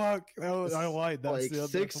 Oh fuck! I lied. That's like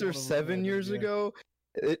 6 or 7 years ago.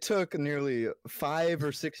 It took nearly 5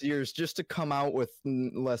 or 6 years just to come out with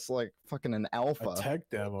less like fucking an alpha. A tech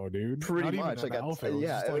demo, dude. Pretty much like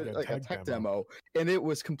a tech demo, and it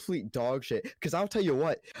was complete dog shit. Because I'll tell you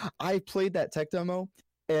what, I played that tech demo.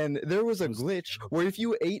 And there was a glitch where if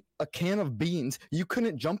you ate a can of beans, you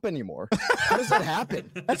couldn't jump anymore. How does that happen?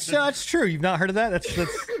 That's true. You've not heard of that? That's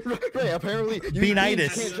right. Apparently,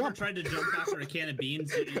 beanitis. If you ever tried to jump after a can of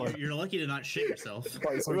beans, you're lucky to not shit yourself.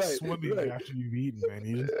 It's like swimming after you've eaten, man.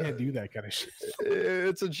 You just can't do that kind of shit.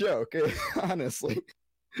 It's a joke, honestly.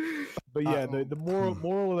 But yeah, the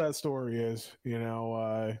moral of that story is,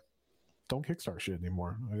 don't kickstart shit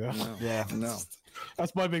anymore. No.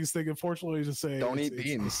 That's my biggest thing. Unfortunately, to say, don't eat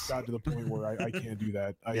beans. It's got to the point where I can't do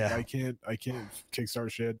that. I can't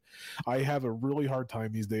kickstart shit. I have a really hard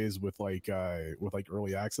time these days with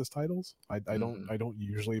early access titles. I don't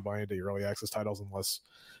usually buy into early access titles unless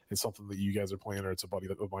it's something that you guys are playing or it's a buddy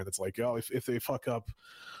of mine that's like, oh, if they fuck up,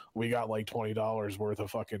 we got like $20 worth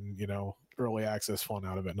of fucking early access fun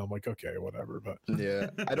out of it, and I'm like, okay, whatever. But yeah,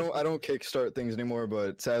 I don't kickstart things anymore,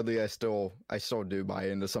 but sadly I still do buy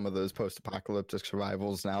into some of those post-apocalyptic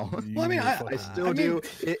survivals now. Well, I mean, I still do.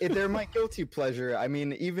 They're my guilty pleasure. I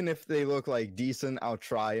mean, even if they look like decent, I'll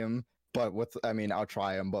try them. But I'll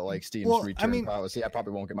try them. But like Steam's return policy, I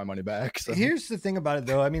probably won't get my money back. So. Here's the thing about it,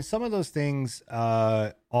 though. I mean, some of those things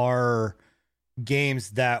are games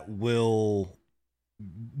that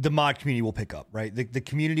the mod community will pick up, right? The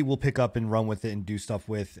community will pick up and run with it and do stuff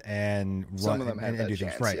with and run some of them and do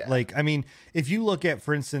chance, things, right? Yeah. Like, I mean, if you look at,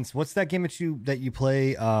 for instance, what's that game that you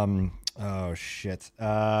play? Oh shit.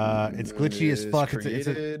 It's glitchy as fuck.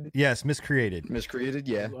 Miscreated? Yes, miscreated. Miscreated,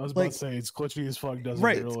 yeah. I was Like- about to say it's glitchy as fuck. Doesn't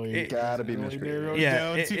Right, really it- Gotta be really miscreated. narrow it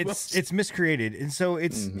Yeah, down too much. it's miscreated, and so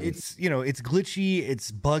it's Mhm. it's you know it's glitchy,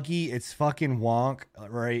 it's buggy, it's fucking wonk,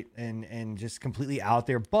 right, and just completely out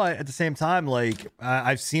there. But at the same time, like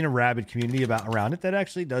I've seen a rabid community around it that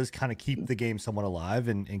actually does kind of keep the game somewhat alive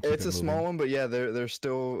and keep It's it a small moving. one, but yeah, there's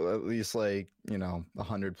still at least like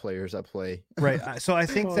 100 players that play. Right. So I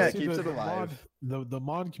think Well, that see, keeps the it alive. The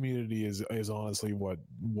mod community is honestly what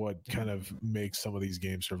kind of makes some of these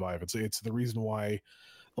games survive. It's the reason why,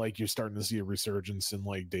 like, you're starting to see a resurgence in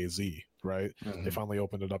like DayZ, right? Mhm. They finally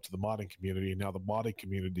opened it up to the modding community, and now the modding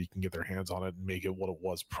community can get their hands on it and make it what it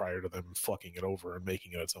was prior to them fucking it over and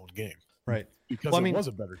making it its own game. right. Because Well, I it mean, was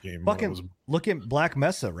a better game. when it Fucking was look at Black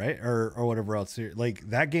Mesa, right, or whatever else. Like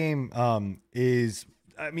that game is.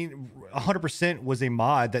 I mean, 100% was a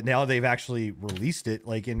mod that now they've actually released it,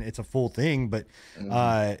 like, and it's a full thing. But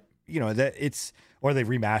Mhm. that it's or they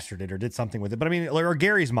remastered it or did something with it. But I mean, or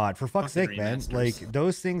Gary's mod, for fuck's Fucking sake, man. remasters. Like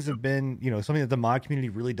those things have been, something that the mod community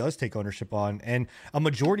really does take ownership on, and a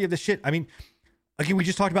majority of the shit. I mean. Again, we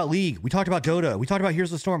just talked about League. We talked about Dota. We talked about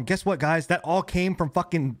Here's the Storm. Guess what, guys? That all came from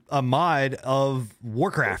fucking a mod of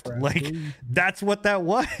Warcraft. Like, that's what that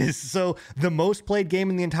was. So the most played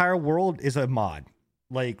game in the entire world is a mod,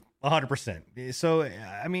 like 100%. So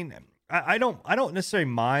I mean, I don't necessarily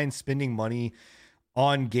mind spending money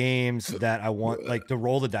on games that I want, like, to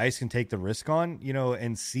roll the dice and take the risk on,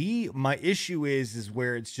 and see. My issue is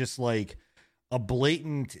where it's just like a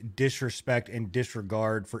blatant disrespect and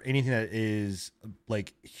disregard for anything that is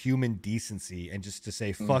like human decency, and just to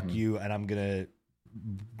say fuck Mhm. you, and I'm gonna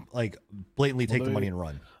like blatantly take the Well, money and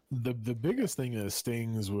run. the biggest thing that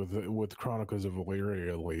stings with Chronicles of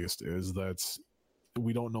Valeria, at least, is that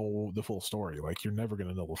we don't know the full story. Like, you're never going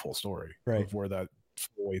to know the full story Right. of where that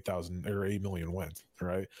full 8,000 or 8 million went,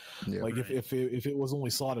 right? Yeah. Like, Right. if it was only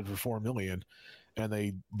slotted for 4 million and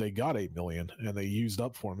they got 8 million and they used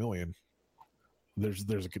up 4 million, there's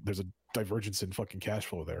a divergence in fucking cash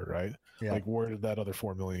flow there, right? Yeah. Like, where did that other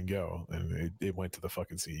 4 million go? And it went to the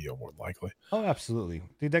fucking CEO more than likely. Oh, absolutely,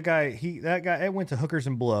 dude. That guy, it went to hookers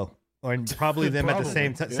and blow, and probably them at the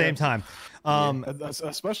same Probably, same time.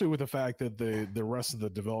 Especially with the fact that the rest of the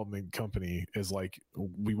development company is like,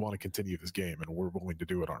 we want to continue this game and we're willing to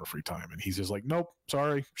do it on our free time, and he's just like, nope,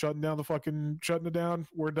 sorry, shutting it down,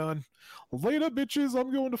 we're done. Later, bitches,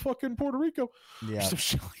 I'm going to fucking Puerto Rico. Yeah. Some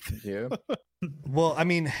shit like that. Yeah. Well, I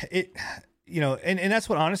mean, it, and that's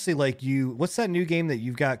what, honestly, like, what's that new game that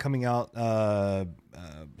you've got coming out,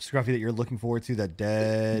 Scruffy, that you're looking forward to? That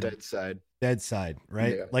Dead Side.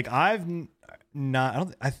 right? Yeah. Like, I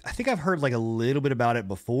think I've heard like a little bit about it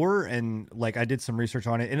before, and like I did some research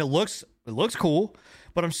on it, and it looks cool,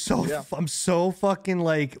 but I'm so fucking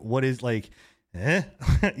like, what is, like, you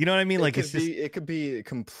know what I mean? Like, It could be a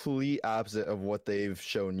complete opposite of what they've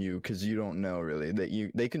shown you, because you don't know really.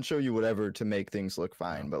 They can show you whatever to make things look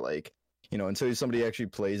fine, but like, until somebody actually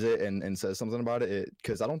plays it and says something about it,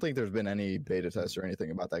 because I don't think there's been any beta tests or anything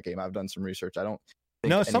about that game. I've done some research. I don't think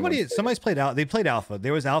No, anyone's somebody's played out. They played alpha.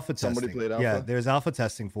 There was alpha testing. Somebody played Yeah, alpha? there's alpha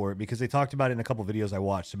testing for it, because they talked about it in a couple videos I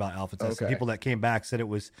watched about alpha testing. Okay. People that came back said it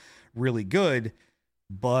was really good,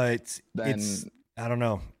 but Then- I don't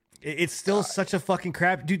know. It's still such a fucking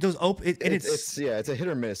crap, dude. Those open it's a hit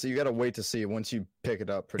or miss. So you got to wait to see once you pick it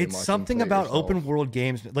up. Pretty much. it's and something play it about yourself. open world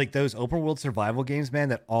games, like those open world survival games, man,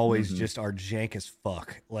 that always Mhm. just are jank as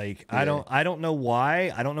fuck. Like, Yeah. I don't know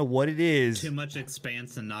why. I don't know what it is. Too much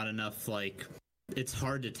expanse and not enough, like, it's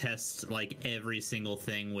hard to test like every single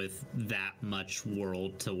thing with that much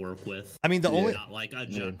world to work with. I mean, the Yeah. only Not like a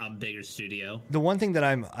bigger studio. the one thing that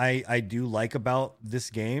I do like about this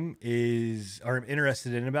game or I'm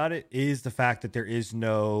interested in about it, is the fact that there is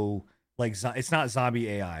no, like, it's not zombie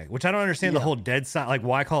AI, which I don't understand. The Yeah. whole dead side, like,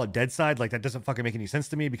 why call it dead side? Like, that doesn't fucking make any sense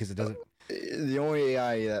to me, because it doesn't. The only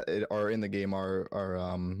AI that are in the game are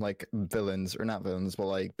like villains, or not villains, but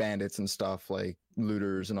like bandits and stuff, like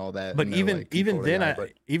looters and all that. But and they're, even like, even controlled then,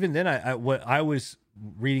 AI, but what I was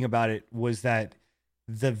reading about it was that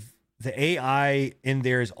the AI in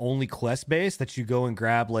there is only quest based, that you go and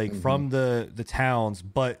grab, like, Mhm. from the towns,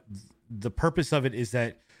 but the purpose of it is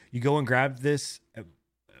that you go and grab this,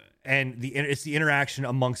 and it's the interaction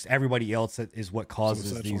amongst everybody else that is what So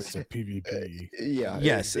causes essentially, these. it's a PvP. yeah,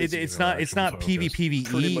 Yes, it's it's not interaction focused. PvPvE.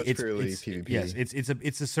 Pretty much It's purely it's PvP. yes,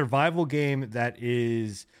 it's a survival game that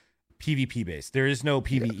is PvP based. There is no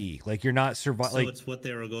PvE. Like, you're not So like it's what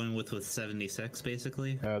they were going with 76,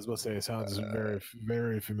 basically. I was about to say, it sounds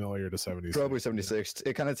very familiar to 76. probably 76.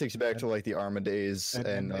 It kind of takes you back to like the Arma days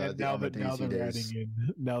and, the now Arma they're DayZ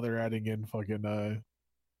days. adding in fucking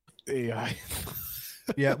AI.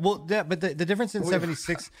 Yeah, well, but the difference in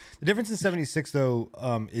 76, the difference in 76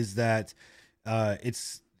 though, is that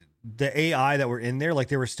it's the AI that were in there. Like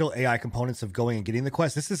there were still AI components of going and getting the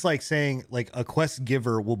quest. This is like saying like a quest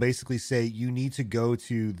giver will basically say you need to go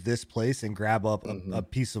to this place and grab up a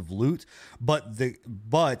piece of loot, but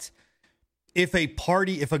if a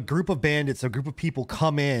group of bandits, a group of people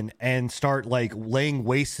come in and start like laying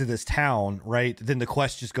waste to this town, right, then the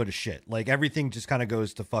quests just go to shit. Like everything just kind of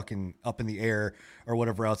goes to fucking up in the air or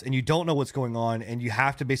whatever else. And you don't know what's going on. And you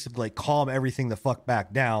have to basically like calm everything the fuck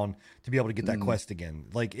back down to be able to get that quest again.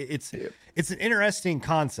 Like it's an interesting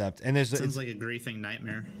concept. And sounds like a griefing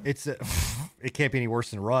nightmare. It can't be any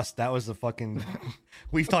worse than Rust. That was a fucking,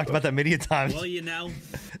 we've talked about that many times. Well, you know,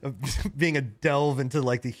 being a delve into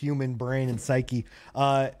like the human brain and psyche.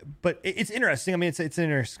 But it's interesting. I mean, it's an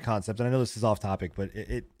interesting concept, and I know this is off topic, but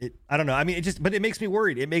it I don't know. I mean, but it makes me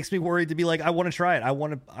worried. It makes me worried to be like, I want to try it. I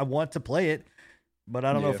want to play it, but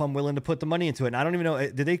I don't know if I'm willing to put the money into it. And I don't even know.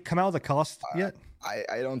 Did they come out with a cost yet?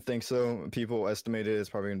 I don't think so. People estimated it's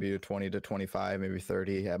probably going to be 20 to 25, maybe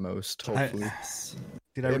 30 at most, hopefully.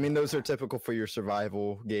 I mean, those are typical for your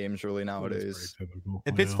survival games really nowadays.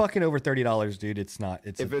 If it's fucking over $30, dude, it's not.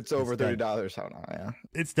 If it's over $30, how not? Yeah,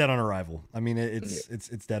 it's dead on arrival. I mean, it's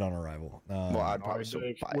dead on arrival. Well, I'd probably still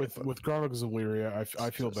buy with Chronicles of Lyria.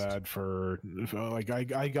 I feel bad for like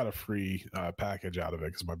I got a free package out of it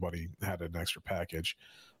because my buddy had an extra package,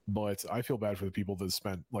 but I feel bad for the people that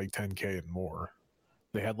spent like 10K and more.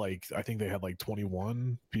 They had I think they had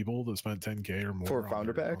 21 people that spent 10K or more for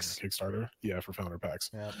founder packs. Kickstarter, yeah, for founder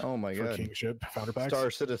packs. Yeah. Oh my god, Kingship founder packs.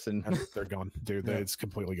 Star Citizen, they're gone, dude. It's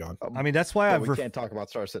completely gone. I mean, that's why we can't talk about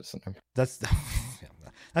Star Citizen. That's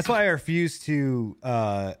why I refuse to.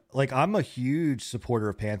 I'm a huge supporter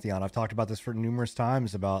of Pantheon. I've talked about this for numerous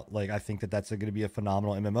times. About I think that's going to be a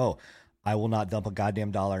phenomenal MMO. I will not dump a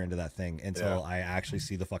goddamn dollar into that thing until I actually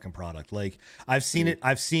see the fucking product. Like I've seen it.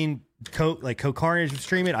 I've seen CodeCarnage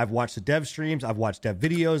stream it. I've watched the dev streams. I've watched dev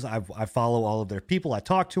videos. I follow all of their people. I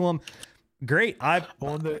talk to them. Great. I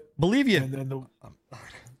believe you. And then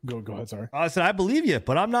go ahead. Sorry. I said, I believe you,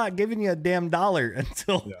 but I'm not giving you a damn dollar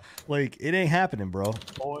until it ain't happening, bro.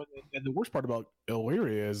 Oh, and the worst part about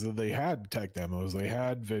Illyria is that they had tech demos, they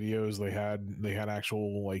had videos, they had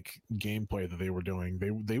actual gameplay that they were doing.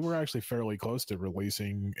 They were actually fairly close to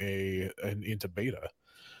releasing into beta.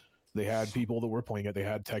 They had people that were playing it. They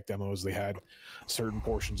had tech demos. They had certain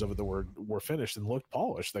portions of it that were finished and looked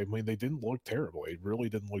polished. They didn't look terrible. It really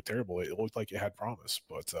didn't look terrible. It looked like it had promise.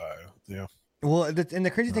 But yeah. Well, and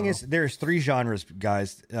the crazy thing is, there's 3 genres,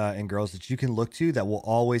 guys and girls, that you can look to that will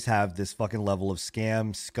always have this fucking level of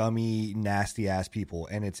scam, scummy, nasty ass people,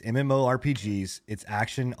 and it's MMORPGs, it's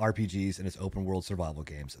action RPGs, and it's open world survival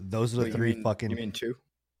games. Those are the 3 fucking. You mean 2?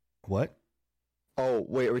 What? Oh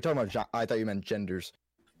wait, are we talking about? I thought you meant genders.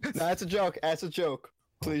 No, that's a joke. That's a joke.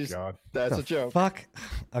 Please, that's a joke. Fuck.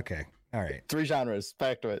 Okay. All right. 3 genres.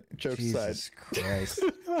 Back to it. Joke aside. Jesus Christ.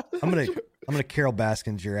 I'm gonna Carol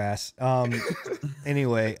Baskins your ass.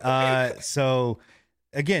 Anyway, so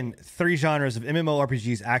again, 3 genres of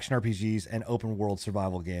MMORPGs, action RPGs, and open world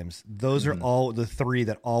survival games. Those are all the 3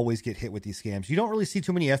 that always get hit with these scams. You don't really see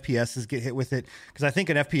too many FPSs get hit with it, because I think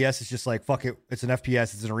an FPS is just like, fuck it, it's an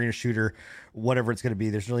FPS, it's an arena shooter, whatever it's gonna be.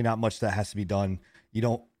 There's really not much that has to be done.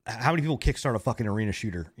 How many people kickstart a fucking arena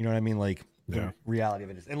shooter? You know what I mean? The reality of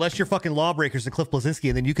it is, unless you're fucking Lawbreakers and Cliff Bleszinski,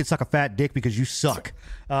 and then you can suck a fat dick because you suck.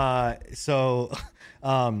 But I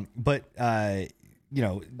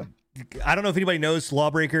don't know if anybody knows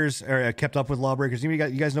Lawbreakers or kept up with Lawbreakers. You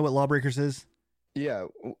guys know what Lawbreakers is? Yeah.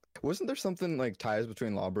 Wasn't there something like ties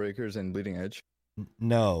between Lawbreakers and Bleeding Edge?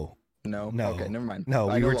 No. Okay, never mind. No,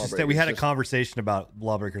 we had a conversation about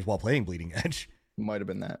Lawbreakers while playing Bleeding Edge. Might have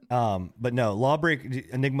been that. But no,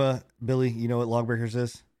 Enigma, Billy, you know what Lawbreakers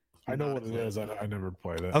is? I know what it is. I never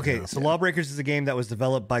played it. Okay, so Lawbreakers is a game that was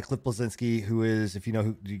developed by Cliff Bleszinski, who is,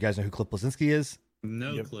 do you guys know who Cliff Bleszinski is?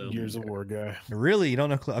 No clue. Gears of War guy. Really? You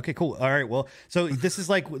don't know? Okay, cool. All right. Well, so this is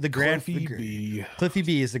like the Cliffy B. Cliffy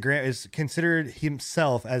B is considered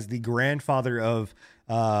himself as the grandfather of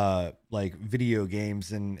video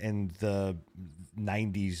games in the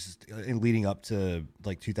 90s and leading up to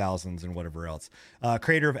 2000s and whatever else.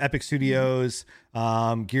 Creator of Epic Studios,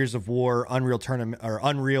 Gears of War, Unreal Tournament,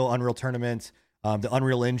 the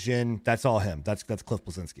Unreal Engine. That's all him. That's Cliff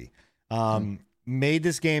Bleszinski. Made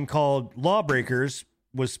this game called Lawbreakers.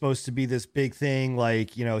 Was supposed to be this big thing.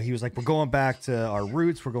 He was like, we're going back to our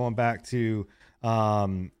roots. We're going back to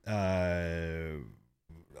having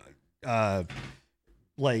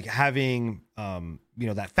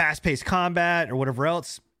that fast-paced combat or whatever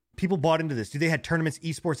else. people bought into this. Dude, they had tournaments,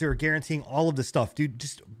 esports. They were guaranteeing all of this stuff, dude.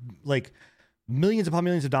 Just like millions upon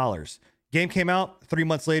millions of dollars. Game came out 3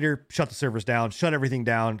 months later, shut the servers down, shut everything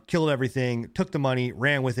down, killed everything, took the money,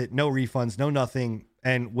 ran with it, no refunds, no nothing,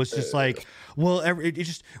 and was just like, well, it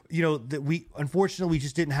just, you know, that we unfortunately we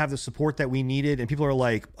just didn't have the support that we needed. And people are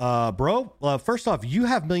like, bro, first off, you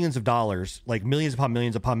have millions of dollars, like millions upon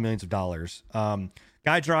millions of dollars.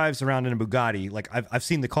 Guy drives around in a Bugatti. Like I've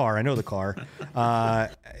seen the car. I know the car.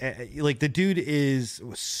 Like the dude is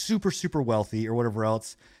super, super wealthy or whatever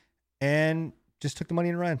else. And just took the money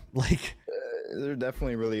and ran. Like there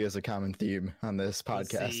definitely really is a common theme on this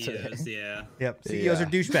podcast CEOs, today. yeah. Yep. CEOs are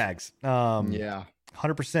douchebags. Yeah.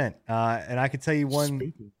 100%. And I could tell you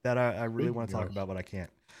one that I really want to talk about, but I can't.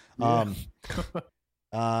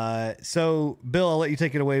 So Bill, I'll let you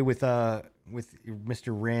take it away with Mr.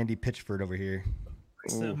 Randy Pitchford over here.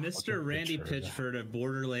 So Mr. Randy Pitchford of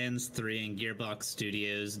Borderlands 3 and Gearbox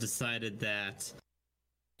Studios decided that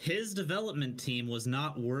his development team was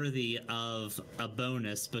not worthy of a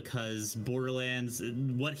bonus because Borderlands,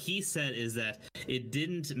 what he said is that it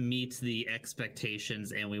didn't meet the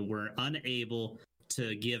expectations and we were unable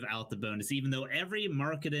to give out the bonus, even though every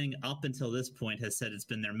marketing up until this point has said it's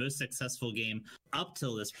been their most successful game up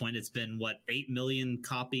till this point. It's been, 8 million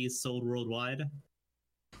copies sold worldwide?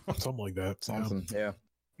 Something like that. Awesome. Yeah.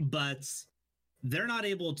 But they're not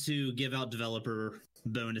able to give out developer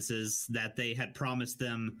bonuses that they had promised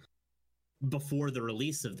them before the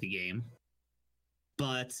release of the game.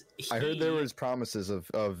 But I heard there was promises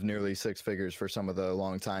of nearly 6 figures for some of the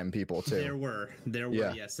longtime people too. There were,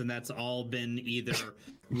 Yeah. yes, and that's all been either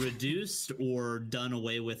reduced or done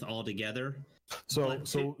away with altogether. But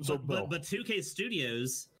 2K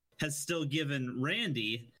Studios has still given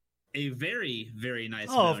Randy a very, very nice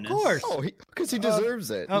bonus. Of course. Oh, because he deserves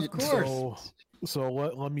it. Of course. So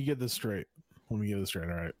let me get this straight. All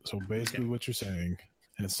right. So basically, what you're saying,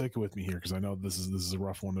 and stick with me here because I know this is a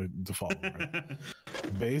rough one to follow. Right?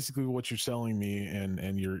 Basically, what you're telling me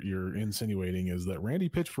and you're insinuating is that Randy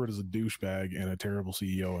Pitchford is a douchebag and a terrible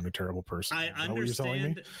CEO and a terrible person. I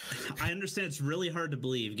understand. I understand it's really hard to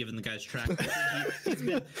believe given the guy's track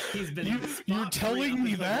record. He's been. You're telling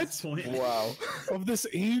me that? Wow. Of this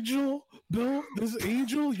angel, Bill,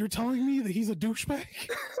 you're telling me that he's a douchebag?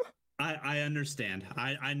 I understand.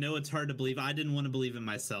 I know it's hard to believe. I didn't want to believe it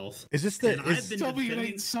myself. Is this Is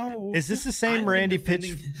this the same Randy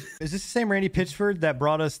Pitchford that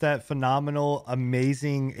brought us that phenomenal,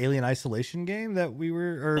 amazing Alien Isolation game that we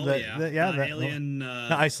were, Alien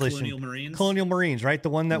Isolation, Colonial Marines, right? The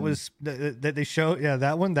one that was that they showed,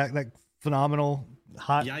 that one, that phenomenal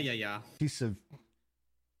hot, piece of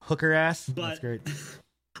hooker ass. That's great.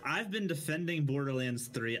 I've been defending Borderlands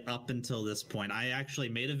 3 up until this point. I actually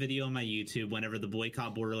made a video on my YouTube whenever the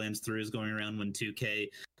boycott Borderlands 3 was going around when 2K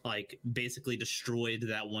basically destroyed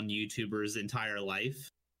that one YouTuber's entire life.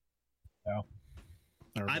 Yeah.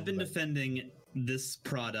 I've been defending this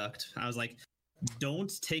product. I was like,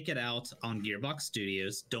 don't take it out on Gearbox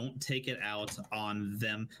Studios. Don't take it out on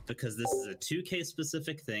them because this is a 2K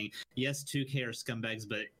specific thing. Yes, 2K are scumbags,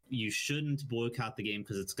 but you shouldn't boycott the game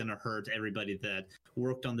because it's going to hurt everybody that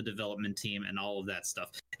worked on the development team and all of that stuff.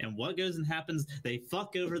 And what goes and happens, they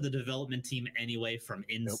fuck over the development team anyway from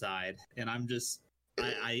inside. Nope. And I'm just...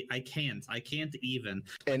 I can't even.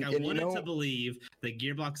 I wanted to believe that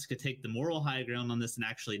Gearbox could take the moral high ground on this and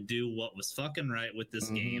actually do what was fucking right with this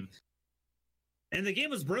game. And the game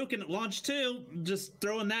was broken at launch too. Just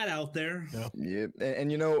throwing that out there. Yeah.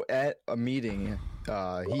 And at a meeting,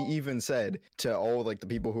 he even said to all the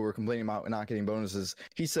people who were complaining about not getting bonuses,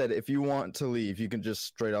 he said, if you want to leave, you can just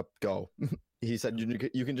straight up go. He said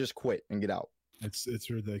you can just quit and get out. It's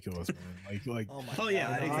ridiculous, man.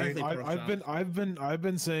 I've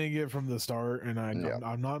been saying it from the start, and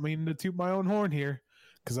I'm not meaning to toot my own horn here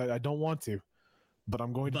because I don't want to, but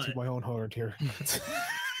I'm going to toot my own horn here.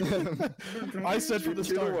 I said from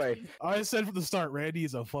the start, Randy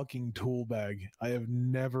is a fucking tool bag. I have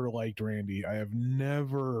never liked Randy. I have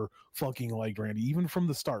never fucking liked Randy, even from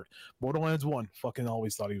the start. Borderlands 1, fucking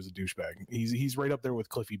always thought he was a douchebag. He's right up there with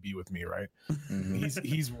Cliffy B with me, right?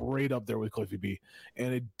 He's right up there with Cliffy B.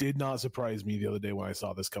 And it did not surprise me the other day when I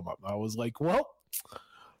saw this come up. I was like, well,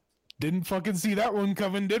 didn't fucking see that one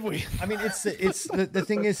coming, did we? I mean, the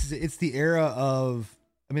thing is, it's the era of.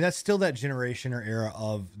 I mean, that's still that generation or era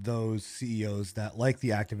of those CEOs that like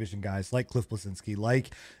the Activision guys, like Cliff Bleszinski,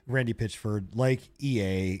 like Randy Pitchford, like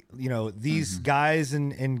EA, these guys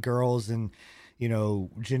and girls and,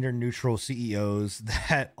 gender neutral CEOs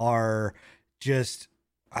that are just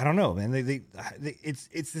I don't know, man. It's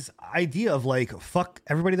this idea of like, fuck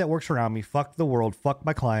everybody that works around me, fuck the world, fuck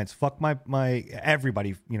my clients, fuck my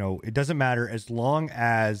everybody. You know, it doesn't matter as long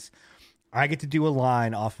as I get to do a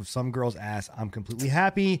line off of some girl's ass. I'm completely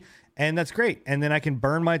happy, and that's great. And then I can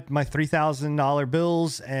burn my $3,000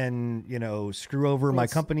 bills and, you know, screw over my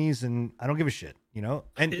companies, and I don't give a shit. You know,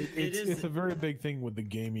 and it's a very big thing with the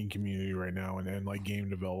gaming community right now, and like game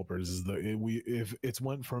developers is if it's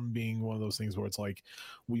went from being one of those things where it's like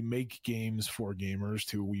we make games for gamers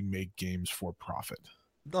to we make games for profit.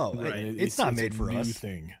 Oh, right. It's not made for us.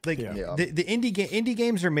 Thing. Like the indie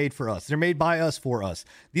games are made for us. They're made by us for us.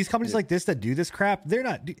 These companies like this that do this crap, they're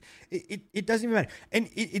not. It doesn't even matter, and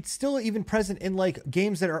it's still even present in like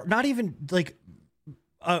games that are not even like.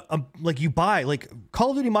 Like you buy like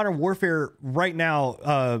Call of Duty Modern Warfare right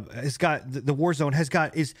now has got the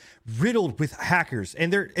Warzone is riddled with hackers,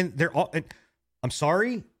 and they're all. And I'm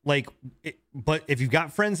sorry, like, but if you've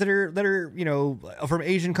got friends that are you know from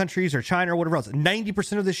Asian countries or China or whatever else,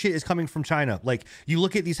 90% of this shit is coming from China. Like you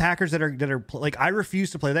look at these hackers that are like, I refuse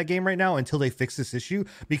to play that game right now until they fix this issue,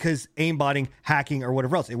 because aimbotting, hacking, or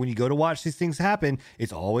whatever else. And when you go to watch these things happen,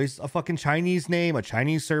 it's always a fucking Chinese name, a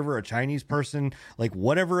Chinese server, a Chinese person, like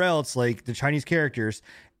whatever else, like the Chinese characters.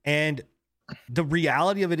 And the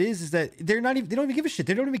reality of it is that they don't even give a shit.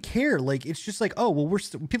 They don't even care. Like it's just like, oh well,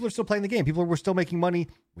 people are still playing the game. We're still making money.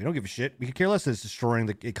 We don't give a shit. We could care less that it's destroying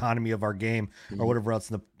the economy of our game or whatever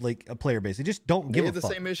else in the like a player base. They just don't give a fuck. They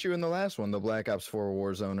had the same issue in the last one, the Black Ops 4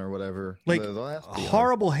 Warzone or whatever. Like the last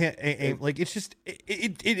horrible aim. Like it's just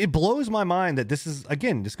it blows my mind that this is,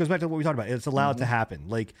 again, this goes back to what we talked about. It's allowed to happen.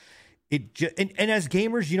 Like and as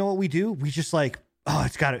gamers, you know what we do? We just like, oh,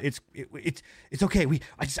 it's okay.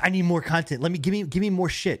 I need more content. Give me more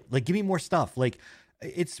shit. Like give me more stuff. Like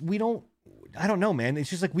I don't know, man. It's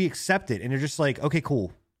just like we accept it, and they're just like, okay,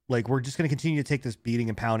 cool. Like we're just gonna continue to take this beating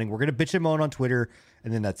and pounding. We're gonna bitch and moan on Twitter,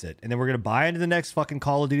 and then that's it. And then we're gonna buy into the next fucking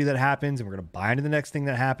Call of Duty that happens, and we're gonna buy into the next thing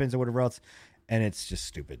that happens or whatever else. And it's just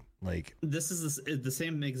stupid. Like this is the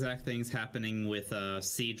same exact things happening with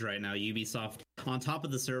Siege right now. Ubisoft, on top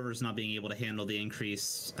of the servers not being able to handle the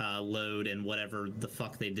increased load and whatever the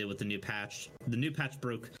fuck they did with the new patch. The new patch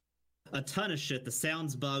broke a ton of shit. The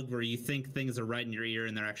sounds bugged where you think things are right in your ear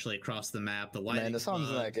and they're actually across the map. The lighting, man, the sounds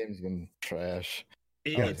in that game's been trash.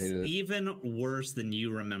 It's even worse than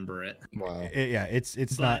you remember it. Wow.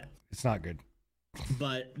 It's not good.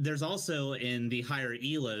 But there's also in the higher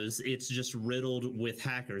elos, it's just riddled with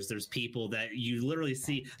hackers. There's people that you literally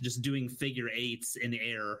see just doing figure eights in the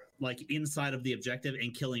air, like inside of the objective,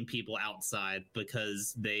 and killing people outside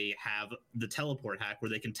because they have the teleport hack where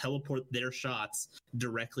they can teleport their shots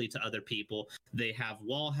directly to other people. They have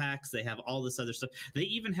wall hacks. They have all this other stuff. They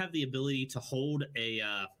even have the ability to hold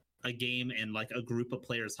a game and like a group of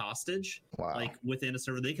players hostage. Wow. Like within a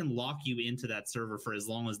server. They can lock you into that server for as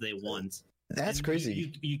long as they want. That's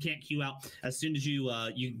crazy. You can't queue out. As soon as you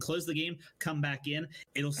close the game, come back in,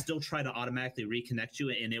 it'll still try to automatically reconnect you,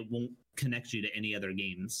 and it won't connect you to any other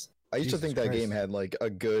games. I used to think that game had like a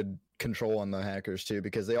good control on the hackers too,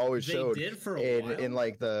 because they always showed in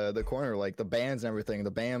like the corner, like the bans and everything,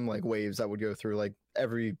 the ban like waves that would go through like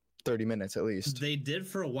every 30 minutes at least. They did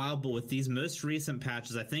for a while, but with these most recent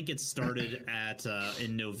patches, I think it started at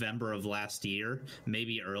in November of last year,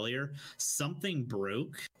 maybe earlier, something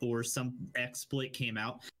broke or some exploit came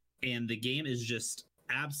out, and the game is just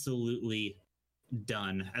absolutely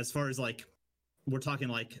done. As far as like, we're talking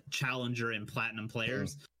like challenger and platinum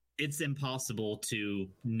players, it's impossible to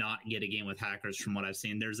not get a game with hackers from what I've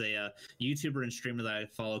seen. There's a YouTuber and streamer that I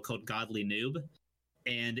follow called Godly Noob,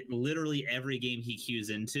 and literally every game he queues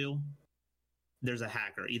into, there's a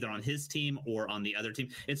hacker either on his team or on the other team.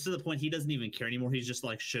 It's to the point he doesn't even care anymore. He's just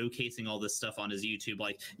like showcasing all this stuff on his YouTube.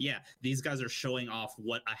 Like, yeah, these guys are showing off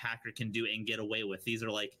what a hacker can do and get away with. These are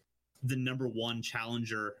like the number one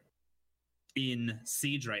challenger in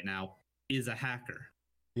Siege right now is a hacker.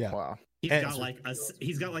 Yeah. Wow. He's got like a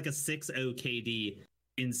 6.0 KD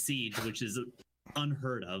in Siege, which is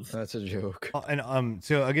unheard of. That's a joke. And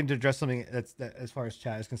so again, to address something that as far as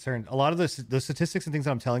chat is concerned, a lot of the statistics and things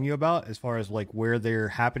that I'm telling you about as far as like where they're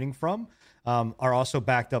happening from are also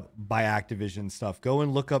backed up by Activision stuff. Go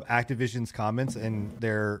and look up Activision's comments and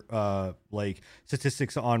their like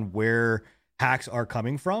statistics on where hacks are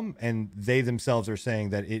coming from, and they themselves are saying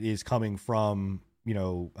that it is coming from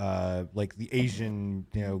like the Asian,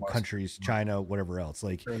 countries, China, whatever else.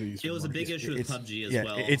 Like it was a big issue with PUBG as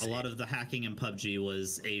well. A lot of the hacking in PUBG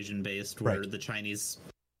was Asian based, where the Chinese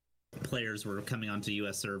players were coming onto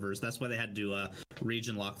U.S. servers. That's why they had to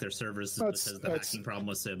region lock their servers because the hacking problem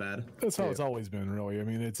was so bad. That's how it's always been, really. I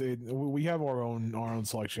mean, we have our own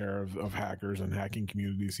select share of hackers and hacking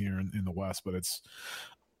communities here in the West, but it's,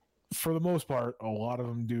 for the most part, a lot of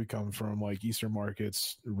them do come from like Eastern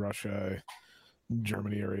markets, Russia,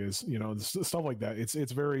 Germany areas, stuff like that.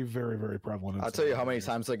 It's very, very, very prevalent. I'll tell you how many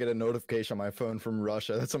times I get a notification on my phone from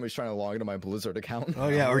Russia that somebody's trying to log into my Blizzard account. Oh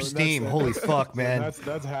yeah, or Steam. Holy fuck, man.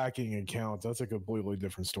 That's hacking accounts. That's a completely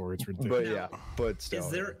different story. It's ridiculous. But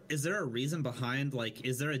still. Is there a reason behind, like,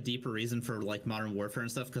 is there a deeper reason for like Modern Warfare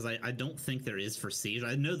and stuff? Because I don't think there is for Siege.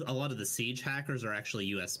 I know a lot of the Siege hackers are actually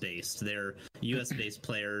US based. They're US based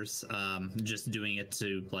players, just doing it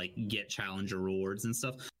to like get challenger rewards and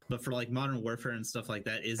stuff. But for like Modern Warfare and stuff like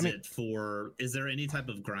that, is there any type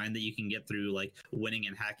of grind that you can get through like winning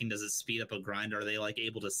and hacking? Does it speed up a grind? Are they like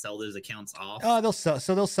able to sell those accounts off? They'll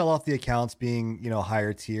sell off the accounts being,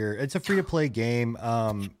 higher tier. It's a free to play game.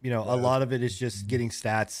 A lot of it is just getting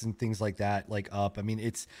stats and things like that, like up. I mean,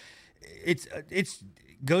 it's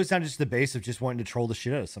goes down to just the base of just wanting to troll the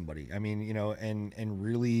shit out of somebody. I mean, and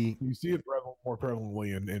really you see it more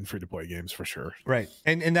prevalently in free to play games for sure. Right.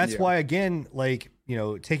 And that's why, again, like,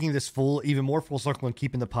 taking this even more full circle and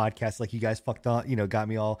keeping the podcast, like you guys fucked on, got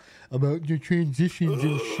me all about your transitions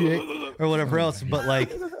and shit or whatever else. But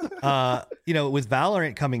like, with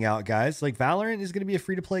Valorant coming out, guys, like Valorant is going to be a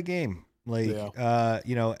free to play game. Like,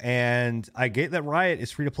 and I get that Riot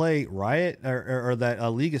is free to play. Riot or that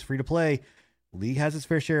League is free to play. League has its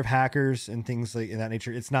fair share of hackers and things like in that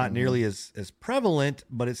nature. It's not nearly as prevalent,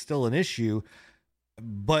 but it's still an issue.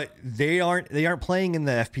 But they aren't playing in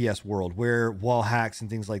the FPS world where wall hacks and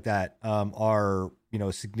things like that are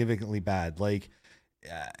significantly bad. Like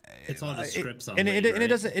it's all just scripts on and it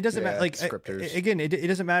doesn't matter. Like again, it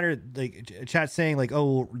doesn't matter. Like chat saying like,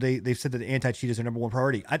 oh, they've said that the anti-cheat is their number one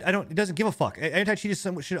priority. It doesn't give a fuck. Anti-cheat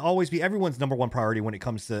should always be everyone's number one priority when it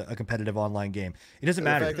comes to a competitive online game. It doesn't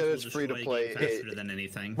matter. The fact that it's free to play faster than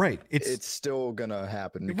anything. Right. It's still gonna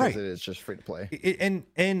happen because it is just free to play.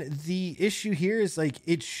 And the issue here is like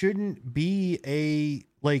it shouldn't be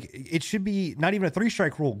it should be not even a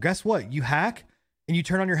 3-strike rule. Guess what? You hack. And you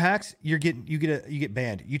turn on your hacks, you get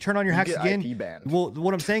banned. You turn on your hacks again. IP banned. Well,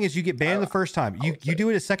 what I'm saying is you get banned the first time. You do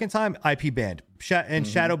it a second time, IP banned,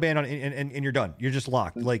 shadow banned on, and you're done. You're just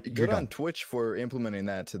locked. Like good you're on done. Twitch for implementing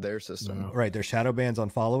that to their system. Right, there's shadow bans on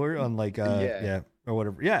follower on like or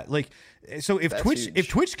whatever. Yeah, like so if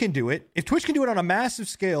Twitch can do it, on a massive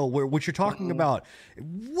scale, which you're talking about,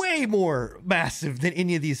 way more massive than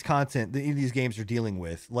any of these games are dealing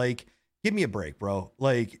with, like. Give me a break, bro.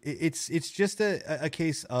 Like it's just a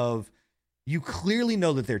case of you clearly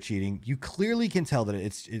know that they're cheating. You clearly can tell that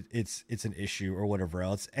it's an issue or whatever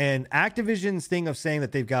else. And Activision's thing of saying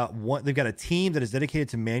that they've got a team that is dedicated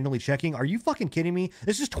to manually checking. Are you fucking kidding me?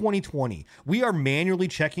 This is 2020. We are manually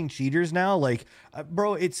checking cheaters now. Like,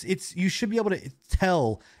 bro, it's you should be able to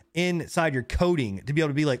tell inside your coding to be able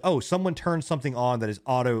to be like, oh, someone turned something on that is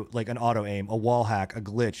like an auto aim, a wall hack, a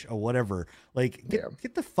glitch, or whatever. Like,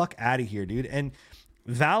 get the fuck out of here, dude. And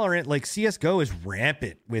Valorant, like CSGO, is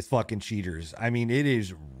rampant with fucking cheaters. I mean, it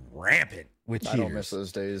is rampant with cheaters. I don't miss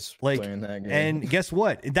those days like, playing that game. And guess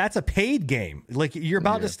what? That's a paid game. Like, you're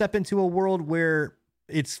about to step into a world where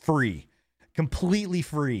it's free, completely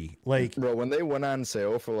free. Like, bro, when they went on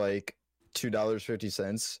sale for like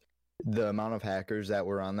 $2.50. The amount of hackers that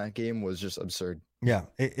were on that game was just absurd. Yeah,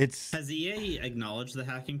 it's. Has EA acknowledged the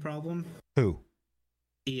hacking problem? Who?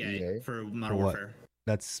 EA for Modern Warfare.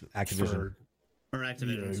 That's Activision. Or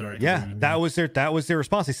Activision, sorry. Yeah, that was their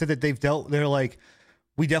response. They said that they're like,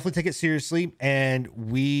 we definitely take it seriously, and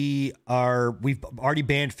we've already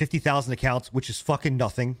banned 50,000 accounts, which is fucking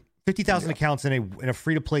nothing. 50,000 accounts in a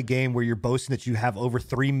free-to-play game where you're boasting that you have over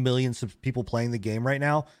 3 million people playing the game right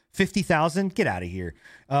now. 50,000? Get out of here.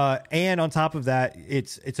 And on top of that,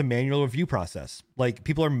 it's a manual review process. Like,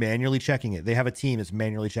 people are manually checking it. They have a team that's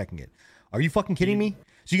manually checking it. Are you fucking kidding me?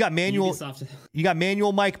 So you got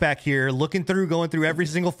manual Mike back here going through every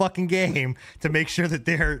single fucking game to make sure that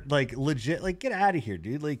they're like legit. Like, get out of here,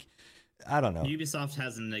 dude. Like, I don't know. Ubisoft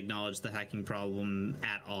hasn't acknowledged the hacking problem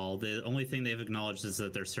at all. The only thing they've acknowledged is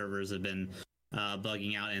that their servers have been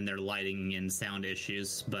bugging out and their lighting and sound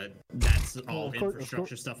issues, but that's all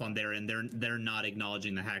infrastructure stuff on their end. They're not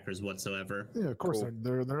acknowledging the hackers whatsoever. Yeah, of course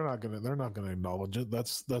they're not gonna acknowledge it.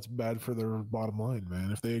 That's bad for their bottom line,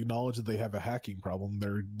 man. If they acknowledge that they have a hacking problem,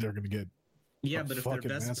 they're gonna get but if their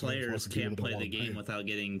best players can't play the game without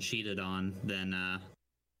getting cheated on, then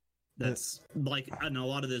that's like, I know a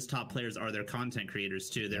lot of those top players are their content creators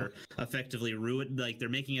too. They're effectively ruined. Like, they're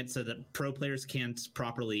making it so that pro players can't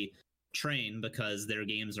properly train because their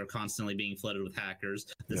games are constantly being flooded with hackers.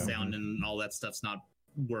 The sound and all that stuff's not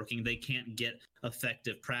working. They can't get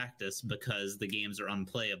effective practice because the games are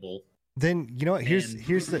unplayable. Then you know what? Here's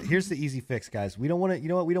the easy fix, guys. We don't want to. You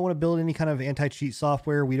know what? We don't want to build any kind of anti-cheat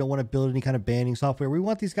software. We don't want to build any kind of banning software. We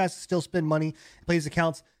want these guys to still spend money, play these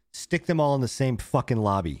accounts. Stick them all in the same fucking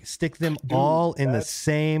lobby. Stick them all in the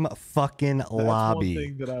same fucking lobby. One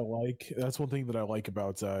thing that I like. That's one thing that I like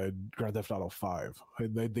about Grand Theft Auto 5.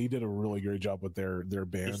 They did a really great job with their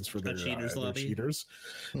bans for their cheaters.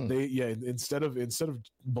 They instead of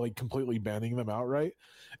like completely banning them outright,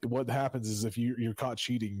 what happens is if you're caught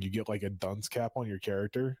cheating, you get like a dunce cap on your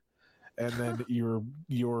character. And then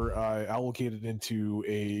you're allocated into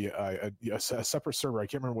a separate server. I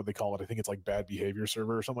can't remember what they call it. I think it's like bad behavior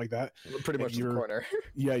server or something like that. Pretty much the corner.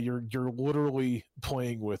 Yeah, you're literally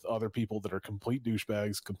playing with other people that are complete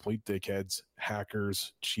douchebags, complete dickheads,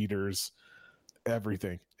 hackers, cheaters,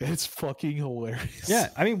 everything. It's fucking hilarious. Yeah,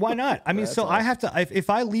 I mean, why not? I mean, so awesome. I have to if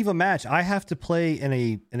I leave a match, I have to play in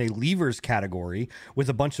a leavers category with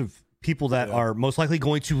a bunch of people that are most likely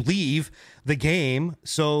going to leave the game.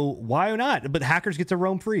 So why not? But hackers get to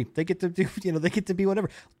roam free. They get to do, they get to be whatever.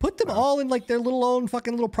 Put them all in like their little own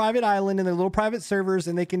fucking little private island and their little private servers,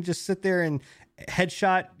 and they can just sit there and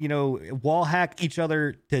headshot, wall hack each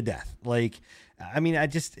other to death. Like, I mean,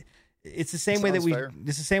 it's the same way that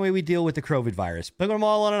it's the same way we deal with the COVID virus. Put them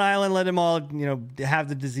all on an island, let them all, have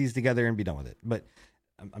the disease together and be done with it. But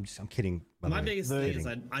I'm kidding. My biggest thing is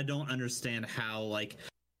I don't understand how, like,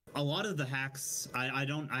 a lot of the hacks, I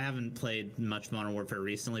haven't played much Modern Warfare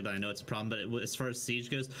recently, but I know it's a problem. But as far as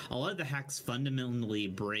Siege goes, a lot of the hacks fundamentally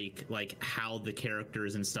break like how the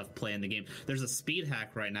characters and stuff play in the game. There's a speed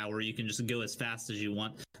hack right now where you can just go as fast as you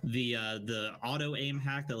want. The auto aim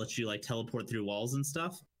hack that lets you like teleport through walls and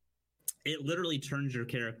stuff. It literally turns your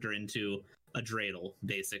character into a dreidel,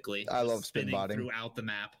 basically. I love spinning spin botting throughout the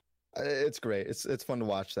map. It's great. It's fun to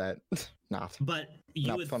watch that. But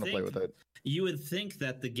not fun to play with it. You would think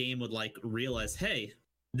that the game would like realize, hey,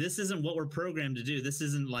 this isn't what we're programmed to do. This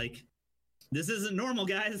isn't normal,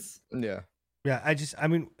 guys. Yeah. Yeah.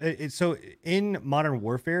 So in Modern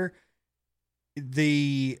Warfare,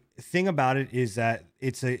 the thing about it is that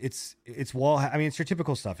it's it's your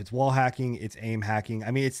typical stuff. It's wall hacking, it's aim hacking. I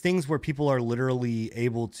mean, it's things where people are literally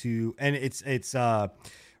able to, and it's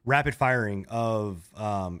rapid firing of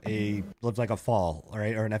looks like a fall,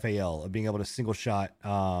 right, or an FAL, of being able to single shot,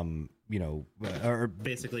 or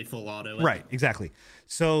basically full auto. Right, exactly.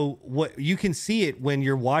 So what you can see it when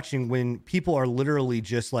you're watching, when people are literally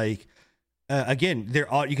just like, again,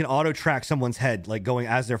 you can auto track someone's head, like going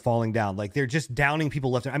as they're falling down, like they're just downing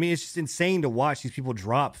people left. I mean, it's just insane to watch these people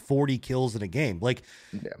drop 40 kills in a game. Like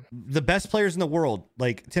the best players in the world,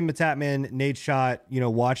 like Tim Matatman, Nadeshot,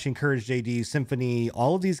 watching Courage JD, Symphony,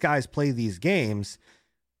 all of these guys play these games.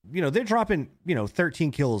 They're dropping,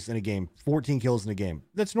 13 kills in a game, 14 kills in a game.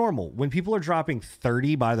 That's normal. When people are dropping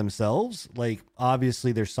 30 by themselves, like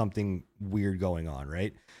obviously there's something weird going on,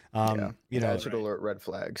 right? It should alert red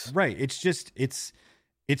flags. Right. It's just, it's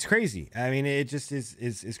crazy. I mean, it just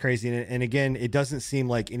is crazy. And again, it doesn't seem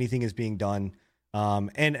like anything is being done.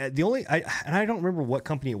 And I don't remember what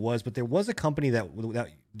company it was, but there was a company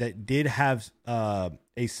that did have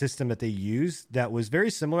a system that they used that was very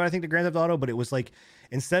similar, I think, to Grand Theft Auto, but it was like,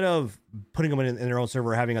 instead of putting them in their own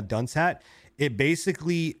server, having a dunce hat, it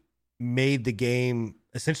basically made the game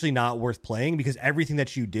essentially not worth playing because everything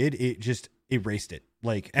that you did, it just erased it.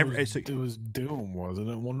 Like it was Doom, wasn't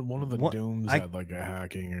it? One of the Dooms had like a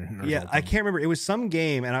hacking or yeah, something. I can't remember. It was some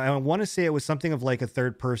game, and I want to say it was something of like a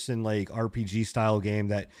third person like RPG style game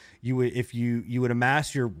that you would, if you would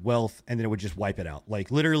amass your wealth and then it would just wipe it out.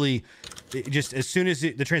 Like literally, it just as soon as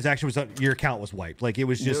the transaction was done, your account was wiped. Like it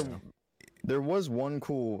was just. There was one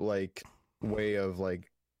cool like way of like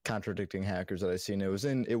contradicting hackers that I seen. It was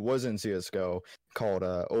in CS:GO called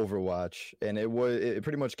Overwatch, and it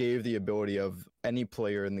pretty much gave the ability of any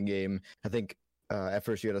player in the game. I think at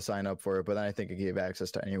first you had to sign up for it, but then I think it gave access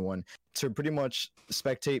to anyone to pretty much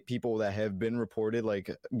spectate people that have been reported, like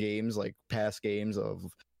games, like past games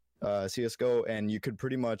of CS:GO, and you could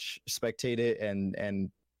pretty much spectate it and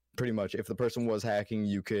pretty much if the person was hacking,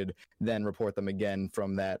 you could then report them again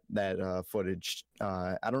from that footage.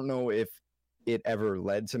 I don't know if it ever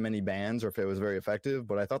led to many bans or if it was very effective,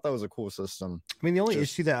 but I thought that was a cool system. I mean, the only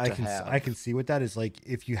issue that I can see with that is like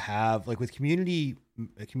if you have like with community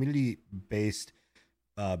based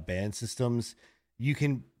ban systems, you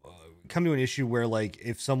can come to an issue where like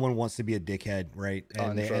if someone wants to be a dickhead, right,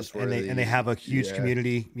 and they have a huge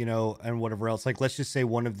community, and whatever else. Like let's just say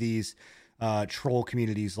one of these troll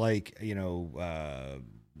communities, like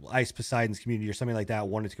Ice Poseidon's community or something like that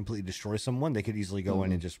wanted to completely destroy someone, they could easily go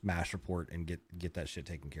in and just mass report and get that shit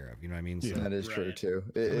taken care of. You know what I mean? Yeah, that is true too.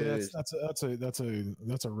 That's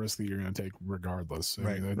a risk that you're going to take regardless. I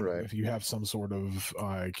Right. mean, Right. If you have some sort of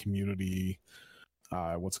community,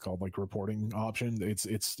 what's it called, like reporting option,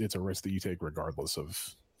 it's a risk that you take regardless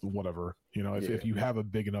of whatever. You know, if you have a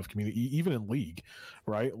big enough community, even in League,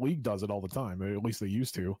 right? League does it all the time. At least they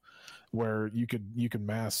used to, where you could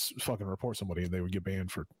mass fucking report somebody and they would get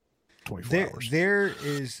banned for 24 hours.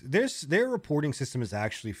 Their reporting system is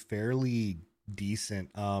actually fairly decent.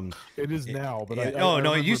 It is now, but yeah. I No, it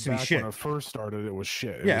remember used to be back shit. When I first started, it was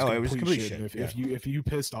shit. It was complete shit. And Yeah. if you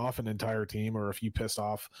pissed off an entire team, or if you pissed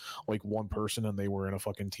off like one person and they were in a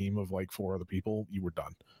fucking team of like 4 other people, you were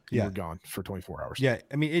done. You were gone for 24 hours. Yeah,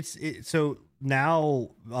 I mean so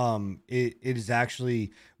now it is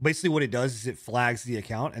actually basically what it does is it flags the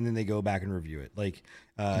account and then they go back and review it. Like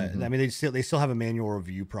I mean they still have a manual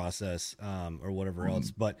review process or whatever else,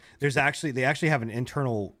 but they actually have an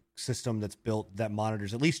internal system that's built that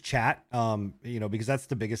monitors at least chat, because that's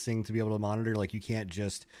the biggest thing to be able to monitor. Like you can't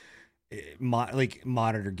just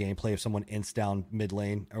monitor gameplay if someone ints down mid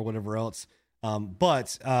lane or whatever else.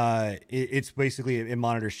 But it's basically, it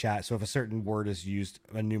monitors chat. So if a certain word is used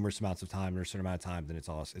a numerous amounts of time or a certain amount of time, then it's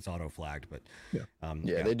auto flagged. But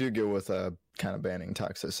they do go with kind of banning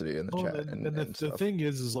toxicity in the chat. And the thing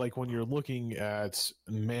is like when you're looking at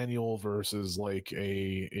manual versus like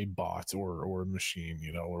a bot or a machine,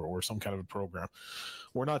 or some kind of a program,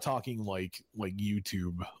 we're not talking like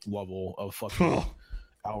YouTube level of fucking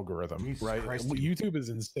algorithm, Jesus right? Christ. YouTube is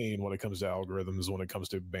insane when it comes to algorithms, when it comes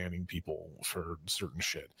to banning people for certain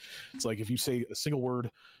shit. It's like if you say a single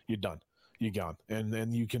word, you're done. You're gone. And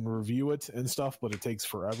then you can review it and stuff, but it takes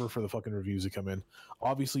forever for the fucking reviews to come in.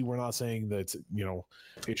 Obviously, we're not saying that,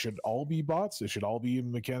 it should all be bots. It should all be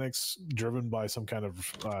mechanics driven by some kind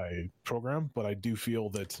of program. But I do feel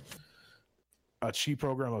that a cheat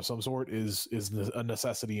program of some sort is a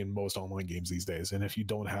necessity in most online games these days. And if you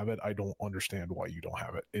don't have it, I don't understand why you don't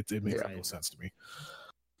have it. It makes no sense to me.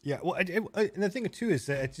 Yeah. Well, and the thing too is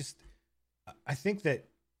that I think that,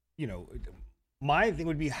 my thing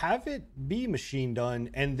would be have it be machine done,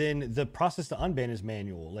 and then the process to unban is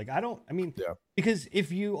manual. Like because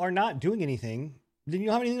if you are not doing anything, then you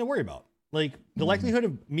don't have anything to worry about. Like the likelihood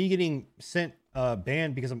of me getting sent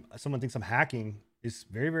banned because someone thinks I'm hacking is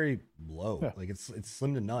very, very low. Yeah. Like it's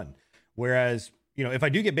slim to none. Whereas, if I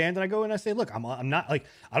do get banned and I go and I say, look, I'm not like,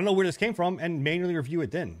 I don't know where this came from, and manually review it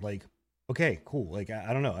then, like, okay, cool. Like,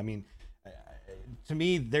 I don't know. I mean, to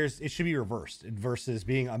me, it should be reversed versus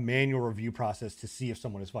being a manual review process to see if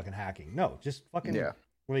someone is fucking hacking. No, just fucking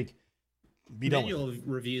like be done. Manual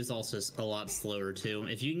review is also a lot slower too.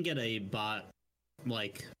 If you can get a bot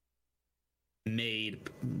like made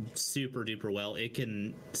super duper well, it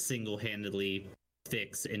can single-handedly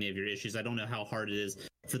fix any of your issues. I don't know how hard it is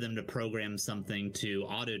for them to program something to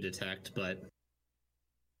auto detect, but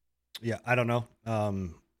yeah, I don't know.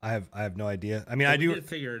 I have no idea. I mean, but I do need to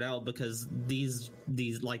figure it out because these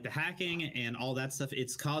like the hacking and all that stuff,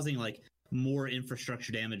 it's causing like more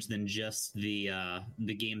infrastructure damage than just the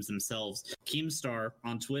games themselves. Keemstar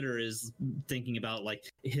on Twitter is thinking about like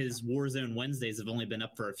his Warzone Wednesdays have only been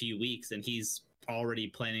up for a few weeks, and he's already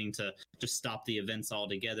planning to just stop the events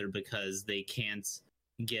altogether because they can't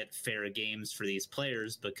get fair games for these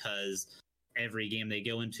players because every game they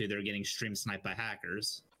go into, they're getting stream sniped by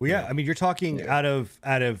hackers. Well, yeah, I mean, you're talking out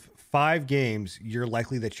of 5 games, you're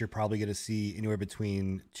likely that you're probably going to see anywhere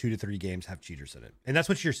between 2 to 3 games have cheaters in it, and that's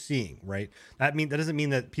what you're seeing, right? That doesn't mean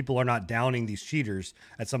that people are not downing these cheaters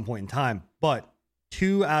at some point in time, but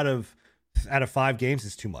 2 out of 5 games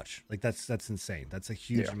is too much. Like that's insane. That's a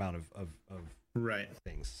huge amount of right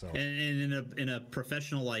things. So and in a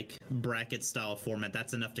professional like bracket style format,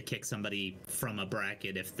 that's enough to kick somebody from a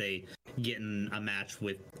bracket if they get in a match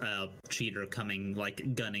with a cheater coming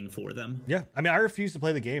like gunning for them. Yeah, I mean, I refuse to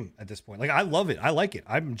play the game at this point. Like I love it, I like it,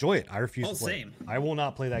 I enjoy it. I refuse to play. Same. I will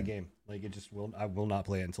not play that game. Like I will not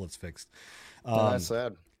play it until it's fixed. That's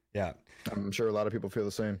sad. Yeah, I'm sure a lot of people feel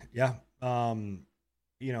the same. Yeah.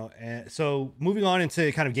 And so moving on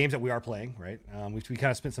into kind of games that we are playing, right? We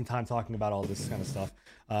kind of spent some time talking about all this kind of stuff.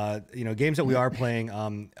 Games that we are playing.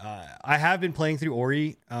 I have been playing through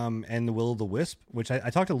Ori and the Will of the Wisp, which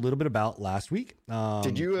I talked a little bit about last week.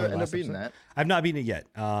 Did you end up beating that? I've not beaten it yet.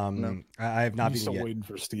 No. I have not beaten it still yet. waiting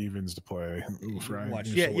for Stevens to play. Oof, right? Watch.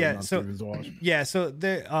 You're So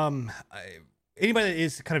anybody that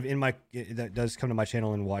is kind of that does come to my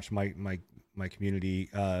channel and watch my community.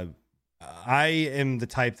 I am the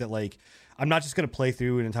type that like I'm not just going to play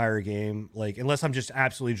through an entire game like unless I'm just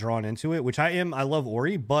absolutely drawn into it, which I am. I love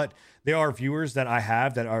Ori, but there are viewers that I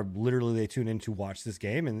have that are literally they tune in to watch this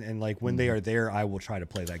game, and like when they are there, I will try to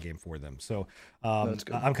play that game for them. So I'm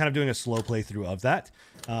kind of doing a slow playthrough of that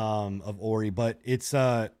of Ori, but it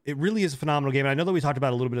really is a phenomenal game. And I know that we talked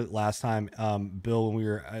about it a little bit last time, Bill, when we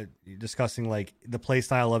were discussing like the play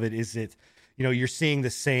style of it. Is it, you know, you're seeing the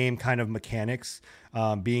same kind of mechanics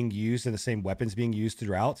being used and the same weapons being used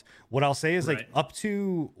throughout. What I'll say is like up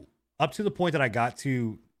to the point that I got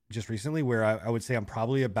to just recently, where I would say I'm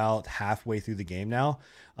probably about halfway through the game now.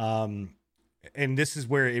 And this is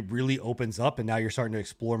where it really opens up, and now you're starting to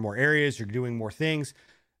explore more areas. You're doing more things.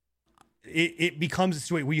 It becomes a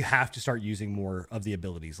situation where you have to start using more of the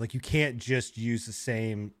abilities. Like you can't just use the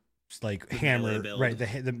same like the hammer, right?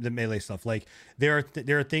 The melee stuff. Like there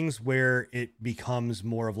are things where it becomes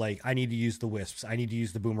more of like, I need to use the wisps, I need to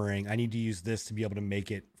use the boomerang, I need to use this to be able to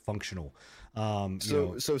make it functional.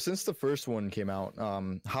 So since the first one came out,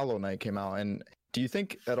 Hollow Knight came out, and do you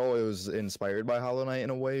think at all it was inspired by Hollow Knight in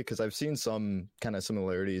a way? Because I've seen some kind of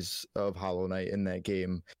similarities of Hollow Knight in that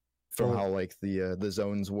game, from how like the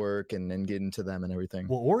zones work and get into them and everything.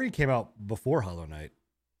 Well, Ori came out before Hollow Knight.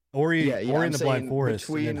 Ori in the Blind Forest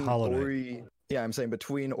and then Hollow Knight. Yeah, I'm saying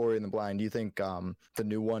between Ori and the Blind, do you think the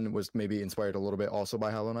new one was maybe inspired a little bit also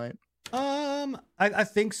by Hollow Knight? I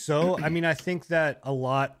think so. I mean, I think that a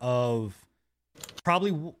lot of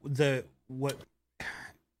probably what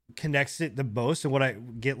connects it the most, and what I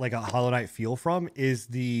get like a Hollow Knight feel from, is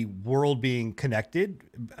the world being connected.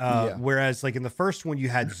 Whereas like in the first one, you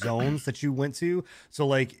had zones that you went to. So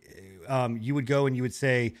like, you would go and you would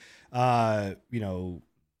say,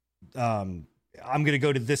 I'm going to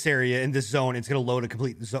go to this area in this zone. It's going to load a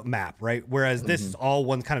complete map, right? Whereas this is all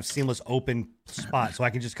one kind of seamless open spot. So I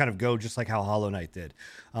can just kind of go just like how Hollow Knight did.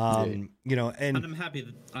 And I'm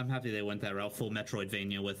happy they went that route, full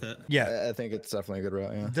Metroidvania with it. Yeah. I think it's definitely a good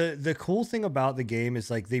route. Yeah. The cool thing about the game is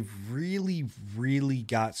like they've really, really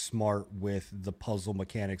got smart with the puzzle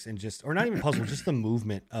mechanics and or not even puzzle, just the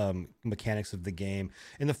movement mechanics of the game.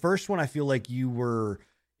 In the first one, I feel like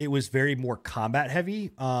it was very more combat heavy.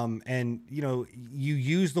 And you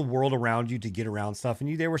use the world around you to get around stuff,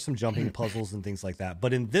 and there were some jumping puzzles and things like that.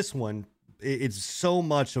 But in this one, it's so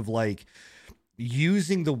much of like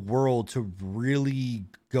using the world to really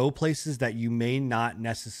go places that you may not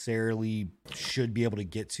necessarily should be able to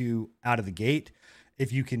get to out of the gate.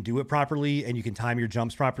 If you can do it properly and you can time your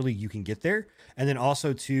jumps properly, you can get there. And then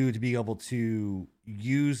also to be able to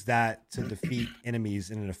use that to defeat enemies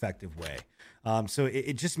in an effective way. So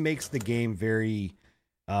it just makes the game very,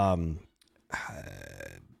 I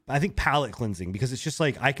think, palate cleansing, because it's just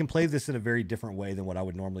like I can play this in a very different way than what I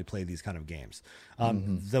would normally play these kind of games.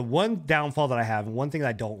 The one downfall that I have, and one thing that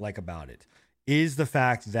I don't like about it, is the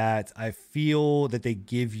fact that I feel that they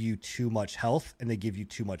give you too much health and they give you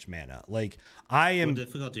too much mana. Like what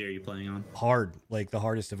difficulty are you playing on? Hard, like the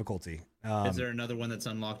hardest difficulty. Is there another one that's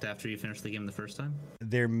unlocked after you finish the game the first time?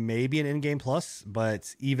 There may be an in-game plus,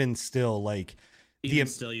 but even still, like you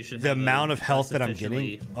should the amount of health that I'm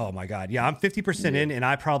getting. Oh my God. Yeah. I'm 50% in, and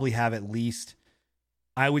I probably have at least,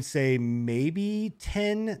 I would say maybe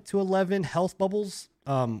 10 to 11 health bubbles,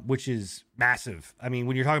 which is massive. I mean,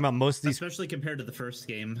 when you're talking about most of these, especially compared to the first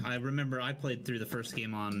game, I remember I played through the first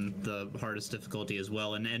game on the hardest difficulty as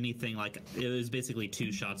well, and anything like it was basically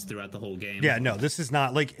 2 shots throughout the whole game. Yeah, no, this is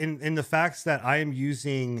not like in the facts that I am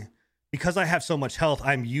using, because I have so much health,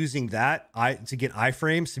 I'm using that to get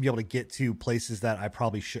iframes to be able to get to places that I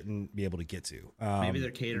probably shouldn't be able to get to. Maybe they're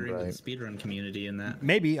catering to the speedrun community in that.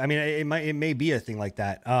 Maybe. I mean, it may be a thing like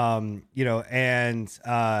that.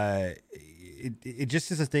 It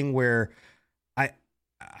just is a thing where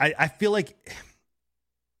I feel like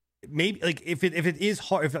maybe like if it is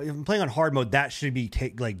hard, if I'm playing on hard mode, that should be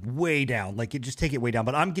way down. Like just take it way down.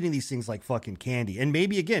 But I'm getting these things like fucking candy. And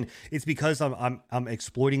maybe again, it's because I'm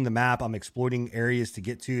exploiting the map. I'm exploiting areas to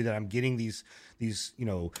get to, that I'm getting these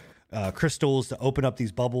crystals to open up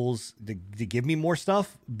these bubbles to give me more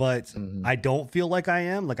stuff. But I don't feel like I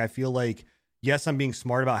am. Like I feel like, yes, I'm being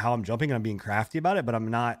smart about how I'm jumping and I'm being crafty about it, but I'm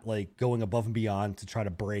not like going above and beyond to try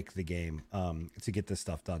to break the game to get this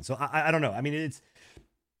stuff done. So I don't know. I mean,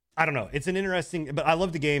 I don't know. It's an interesting, but I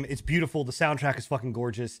love the game. It's beautiful. The soundtrack is fucking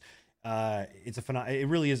gorgeous. It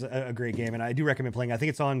really is a great game, and I do recommend playing. I think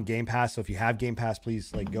it's on Game Pass. So if you have Game Pass,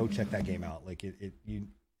 please go check that game out. Like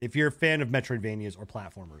if you're a fan of Metroidvanias or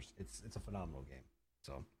platformers, it's a phenomenal game.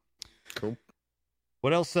 So cool.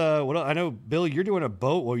 What else? I know, Bill, you're doing a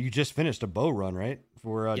bow. Well, you just finished a bow run, right?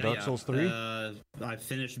 For Dark Souls 3? I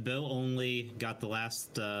finished bow only, got the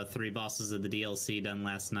last 3 bosses of the DLC done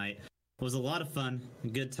last night. was a lot of fun,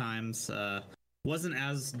 good times. Wasn't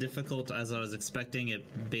as difficult as I was expecting.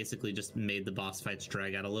 It basically just made the boss fights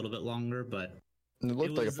drag out a little bit longer, but It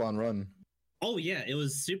looked like a fun run. oh yeah, it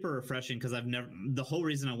was super refreshing because the whole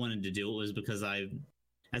reason I wanted to do it was because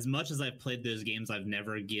as much as I've played those games, I've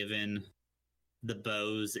never given the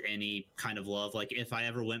bows any kind of love. Like if I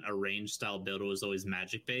ever went a range style build, it was always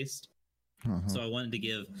magic based. So I wanted to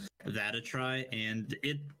give that a try, and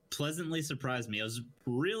it pleasantly surprised me. I was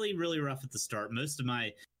really, really rough at the start. Most of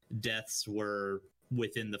my deaths were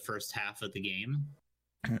within the first half of the game.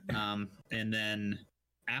 And then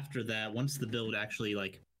after that, once the build actually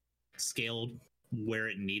like scaled where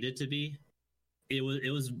it needed to be, it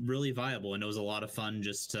was really viable, and it was a lot of fun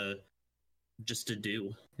just to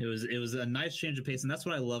do. It was a nice change of pace, and that's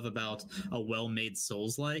what I love about a well-made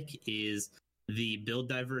Souls-like is the build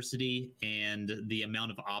diversity and the amount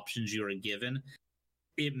of options you are given.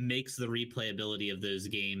 It makes the replayability of those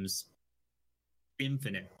games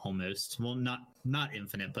infinite almost. Well, not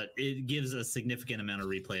infinite, but it gives a significant amount of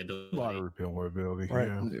replayability. A lot of replayability.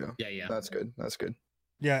 Right. Yeah. That's good.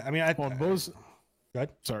 Yeah, I mean, On those. Go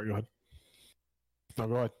ahead. Sorry, go ahead. No,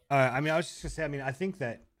 go ahead. I mean, I was just gonna say. I mean, I think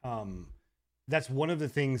that that's one of the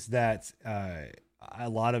things that a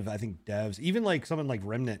lot of devs, even like someone like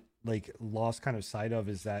Remnant, like lost kind of sight of,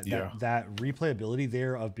 is that that replayability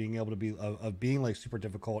there of being able to be of being like super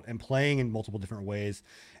difficult and playing in multiple different ways,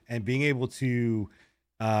 and being able to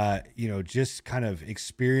just kind of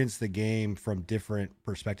experience the game from different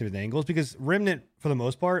perspectives and angles. Because Remnant, for the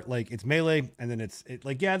most part, like it's melee, and then it's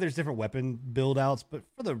there's different weapon build outs, but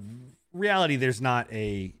for the reality, there's not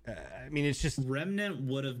a. I mean, it's just Remnant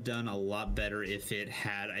would have done a lot better if it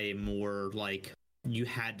had a more like you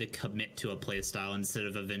had to commit to a play style instead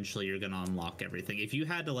of eventually you're going to unlock everything. If you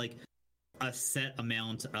had to like a set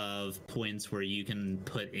amount of points where you can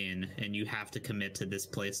put in and you have to commit to this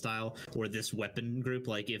play style or this weapon group,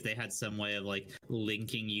 like if they had some way of like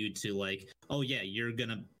linking you to like, oh yeah, you're going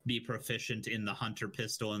to be proficient in the hunter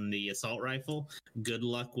pistol and the assault rifle, good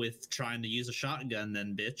luck with trying to use a shotgun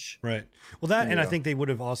then, bitch. Right. Well, that, and I think they would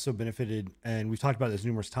have also benefited, and we've talked about this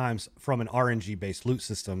numerous times, from an RNG based loot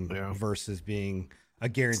system versus being a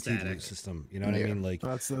guaranteed loot system. You know what I mean? Like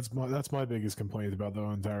that's my biggest complaint about the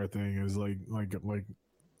entire thing is like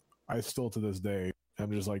I still to this day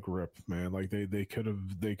I'm just like rip, man. Like they could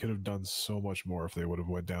have done so much more if they would have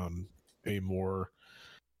went down a more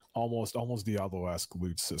almost Diablo-esque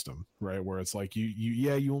loot system, right? Where it's like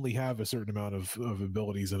you only have a certain amount of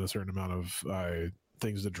abilities and a certain amount of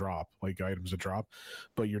things to drop, like items to drop,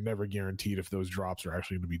 but you're never guaranteed if those drops are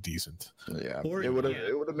actually going to be decent. Yeah, it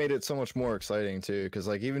would have made it so much more exciting too, because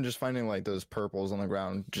like even just finding like those purples on the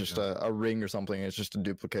ground, just a ring or something, it's just a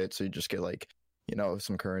duplicate, so you just get like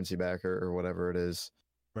some currency back or whatever it is.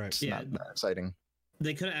 Right. It's not that exciting.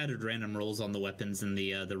 They could have added random rolls on the weapons and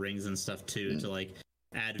the rings and stuff too, to like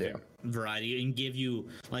add variety and give you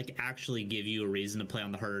a reason to play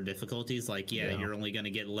on the harder difficulties. Like you're only going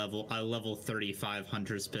to get a level 35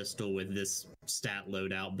 hunter's pistol with this stat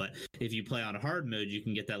loadout, but if you play on hard mode you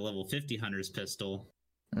can get that level 50 hunter's pistol.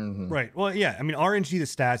 Right. Well, yeah, I mean, RNG the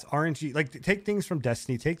stats, RNG, like take things from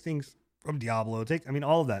Destiny, take things from Diablo,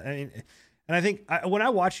 all of that. I mean, and I think when I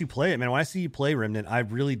watch you play it, man, when I see you play Remnant, I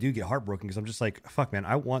really do get heartbroken, because I'm just like, fuck, man,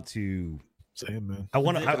 I want to. Same, man. I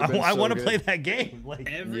want to play that game.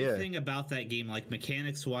 Like everything about that game, like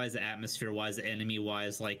mechanics wise, atmosphere wise, enemy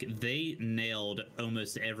wise, like they nailed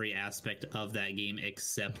almost every aspect of that game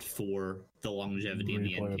except for the longevity and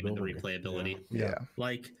the end game and the replayability. Yeah.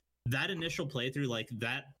 Like that initial playthrough, like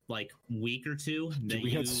that week or two,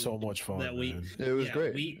 we had so much fun. It was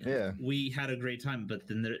great. We had a great time, but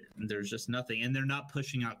then there's just nothing, and they're not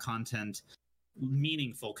pushing out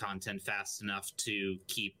meaningful content fast enough to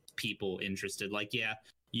keep people interested. Like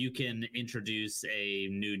you can introduce a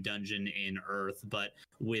new dungeon in Earth, but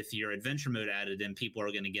with your adventure mode added in, people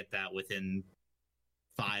are going to get that within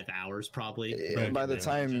 5 hours probably. And by the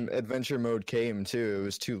time adventure mode came too, it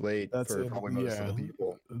was too late for probably most of the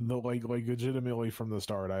people. Like legitimately from the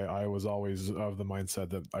start, I was always of the mindset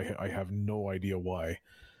that I have no idea why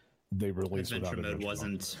they released adventure without mode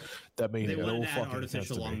wasn't. That made no fucking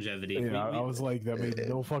artificial sense longevity. To me. I was like, that made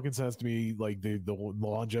no fucking sense to me. Like the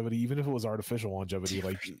longevity, even if it was artificial longevity,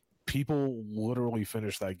 like people literally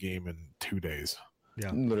finished that game in 2 days.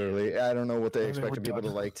 Yeah, literally. I don't know what they expected people to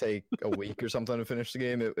like take a week or something to finish the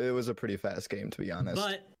game. It was a pretty fast game, to be honest.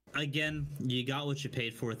 But again, you got what you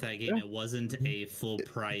paid for with that game. It wasn't a full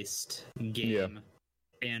priced game.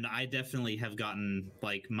 And I definitely have gotten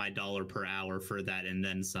like my $1 per hour for that and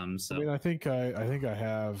then some. So I mean, I think I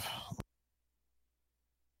have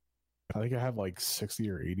I think I have like 60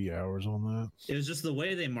 or 80 hours on that. It was just the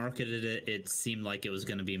way they marketed it. It seemed like it was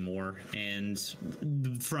going to be more, and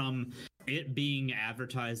from it being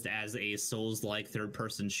advertised as a Souls-like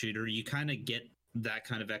third-person shooter, you kind of get that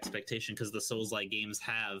kind of expectation because the Souls-like games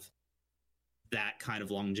have that kind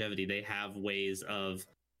of longevity. They have ways of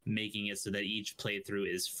making it so that each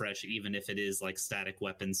playthrough is fresh, even if it is like static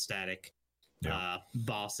weapons, static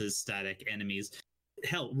bosses, static enemies.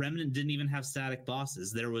 Hell, Remnant didn't even have static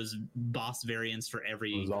bosses. There was boss variants for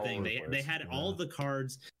everything. They had all the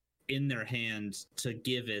cards in their hand to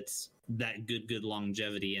give it that good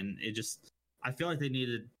longevity, and it just, I feel like they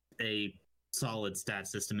needed a solid stat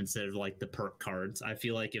system instead of like the perk cards. I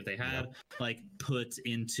feel like if they had like put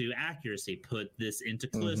into accuracy, put this into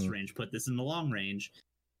close range, put this in the long range,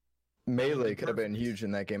 Melee could have been huge in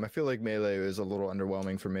that game. I feel like Melee was a little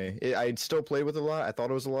underwhelming for me. I'd still played with it a lot. I thought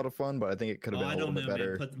it was a lot of fun, but I think it could have been a little bit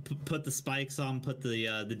better. Man. Put the spikes on, put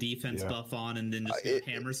the defense buff on, and then just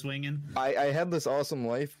hammer swinging. I had this awesome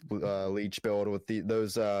life leech build with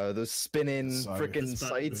those spinning freaking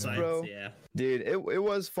sights, bro. Yeah, dude, it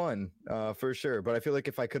was fun for sure. But I feel like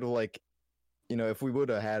if I could have if we would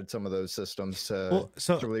have had some of those systems to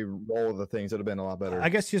really roll the things, it would have been a lot better. I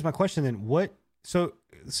guess here's my question then: So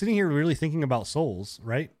sitting here really thinking about Souls,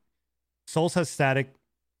 right? Souls has static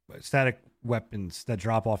weapons that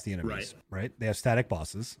drop off the enemies, right? They have static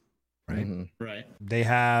bosses, right? Right. They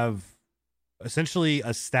have essentially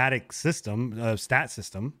a static system, a stat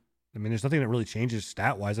system. I mean, there's nothing that really changes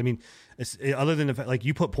stat wise. I mean, other than the fact, like,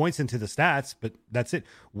 you put points into the stats, but that's it.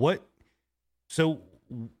 What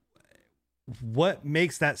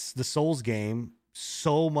makes the Souls game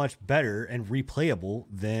so much better and replayable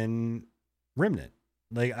than Remnant?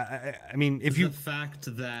 Like, I mean, if the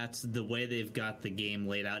fact that the way they've got the game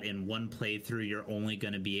laid out, in one playthrough you're only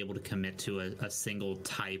going to be able to commit to a single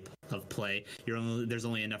type of play. There's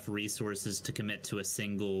only enough resources to commit to a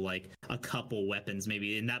single, like a couple weapons.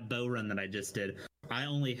 Maybe in that bow run that I just did, I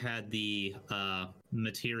only had the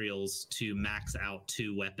materials to max out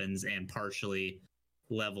 2 weapons and partially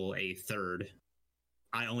level a third.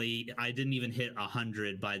 I didn't even hit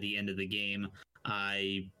 100 by the end of the game.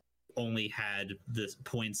 I only had the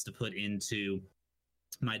points to put into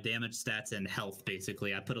my damage stats and health.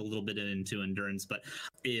 Basically, I put a little bit into endurance, but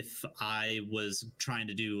if I was trying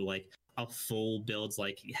to do like a full builds,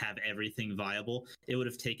 like have everything viable, it would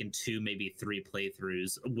have taken 2, maybe 3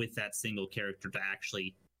 playthroughs with that single character to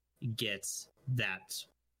actually get that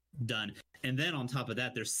done. And then on top of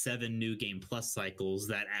that, there's 7 new game plus cycles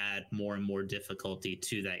that add more and more difficulty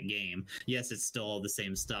to that game. Yes, it's still all the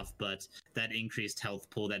same stuff, but that increased health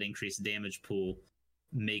pool, that increased damage pool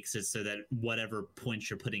makes it so that whatever points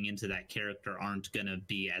you're putting into that character aren't going to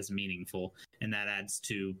be as meaningful. And that adds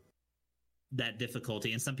to that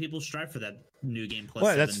difficulty. And some people strive for that new game plus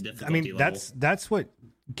 7 difficulty level. That's what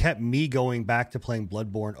kept me going back to playing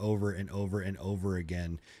Bloodborne over and over and over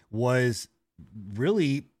again, was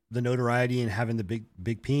really the notoriety and having the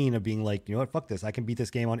big peen of being like, you know what, fuck this, I can beat this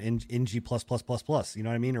game on NG plus, you know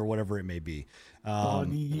what I mean, or whatever it may be.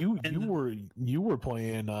 You were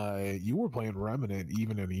playing Remnant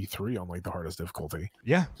even in E3 on like the hardest difficulty.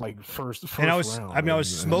 Yeah, like first and I was round, I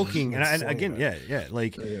was smoking, and again,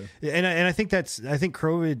 and I think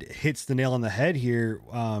Crovid hits the nail on the head here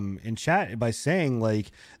in chat by saying,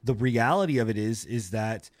 like, the reality of it is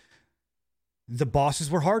that the bosses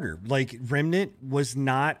were harder. Like, Remnant was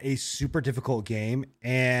not a super difficult game,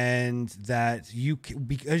 and that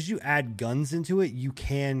because you add guns into it, you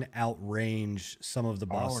can outrange some of the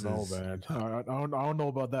bosses. I don't know, man. I don't know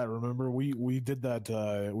about that. Remember, we did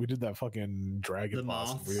that fucking dragon the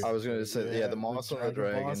boss. I was gonna say, the moss on the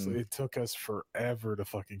dragon. Boss, it took us forever to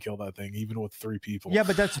fucking kill that thing, even with 3 people. Yeah,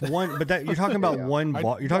 but that's one. But that you're talking about one.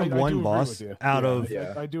 You're talking one boss out of.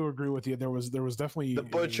 I do agree with you. There was definitely the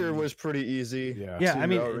butcher was pretty easy. Yeah, I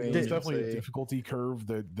mean, there's definitely a difficulty curve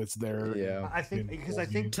that's there. Yeah, I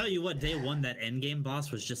think tell you what, day one, that end game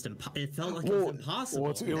boss was just it felt like it was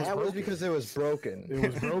impossible. That was because it was broken.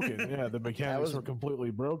 It was broken. Yeah, the mechanics were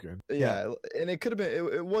completely broken. Yeah, and it could have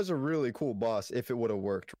been. It was a really cool boss if it would have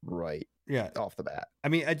worked right. Yeah, off the bat. I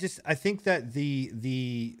mean, I think that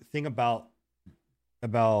the thing about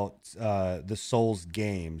the Souls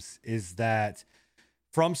games is that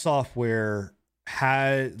From Software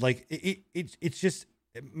had, like, it's just,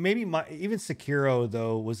 maybe even Sekiro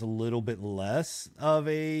though was a little bit less of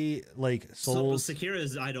a, like, Souls. Sekiro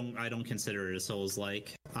is, I don't consider it a Souls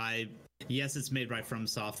like. Yes, it's made by From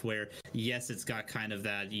Software. Yes, it's got kind of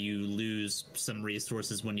that you lose some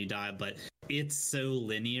resources when you die, but it's so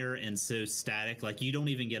linear and so static. Like, you don't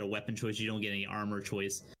even get a weapon choice. You don't get any armor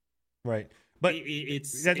choice. Right. But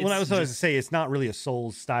it's what I was going to just- say, it's not really a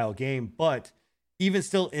Souls style game, but even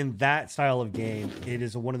still in that style of game, it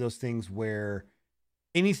is one of those things where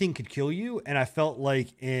anything could kill you. And I felt like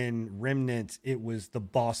in Remnant, it was the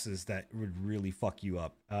bosses that would really fuck you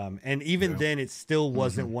up. And even then, it still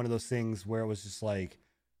wasn't one of those things where it was just like,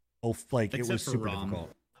 oh, like it Except was for super Rom.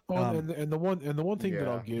 difficult. Well, and the one thing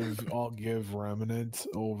that Yeah. I'll give Remnant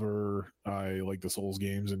over like the Souls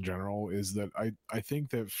games in general is that I think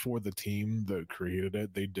that for the team that created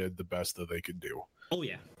it, they did the best that they could do. Oh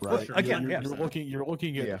yeah, Right. Sure. Again, you're, yeah. you're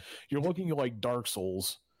looking at Yeah. you're looking at like Dark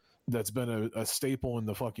Souls, that's been a staple in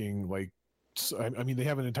the fucking like. I mean, they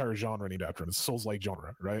have an entire genre named after it. It's Souls-like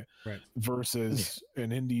genre, right? Right. Versus an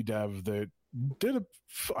indie dev that did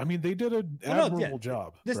they did an Well, no, admirable yeah.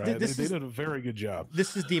 job. This- right? this they is- did a very good job.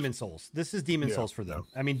 This is Demon Souls. This is Demon Yeah. Souls for them.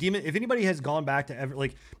 I mean, if anybody has gone back to ever,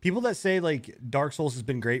 like people that say like Dark Souls has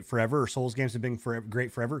been great forever or Souls games have been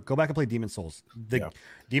great forever, go back and play Demon Souls. Demon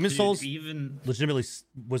Dude, Souls even legitimately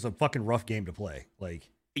was a fucking rough game to play. Like,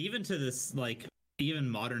 even to this, like, even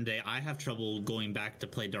modern day, I have trouble going back to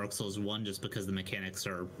play Dark Souls 1 just because the mechanics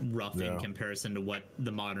are rough in comparison to what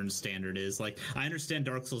the modern standard is. Like, I understand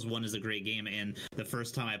Dark Souls 1 is a great game, and the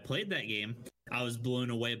first time I played that game, I was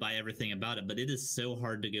blown away by everything about it, but it is so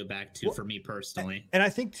hard to go back to for me personally. and I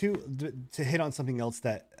think too, to hit on something else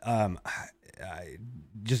that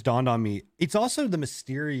just dawned on me, it's also the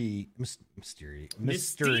mystery, the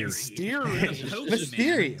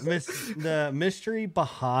mystery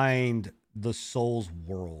behind the Souls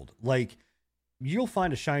world. Like, you'll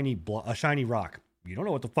find a shiny rock. You don't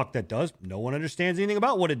know what the fuck that does. No one understands anything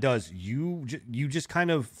about what it does. You just kind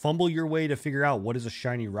of fumble your way to figure out what does a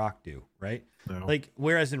shiny rock do, right? No. Like,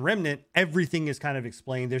 whereas in Remnant, everything is kind of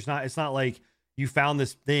explained. It's not like you found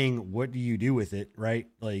this thing, what do you do with it, right?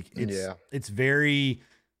 Like, it's very,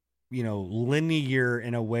 linear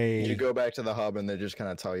in a way. You go back to the hub and they just kind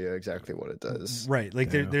of tell you exactly what it does. Right.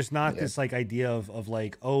 Like there's not this like idea of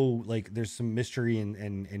like, oh, like there's some mystery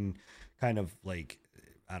and kind of like,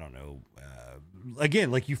 I don't know.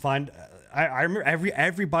 Again, like you find, I remember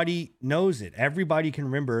everybody knows it. Everybody can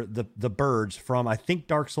remember the birds from, I think,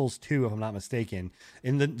 Dark Souls 2, if I'm not mistaken,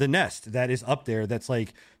 in the nest that is up there. That's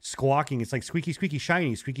like squawking. It's like squeaky, squeaky,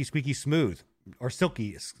 shiny, squeaky, squeaky, smooth, or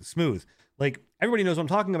silky, smooth. Like, everybody knows what I'm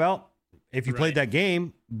talking about if you played that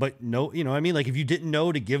game, but no, you know what I mean? Like, if you didn't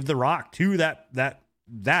know to give the rock to that,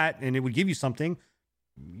 and it would give you something,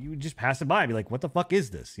 you would just pass it by and be like, what the fuck is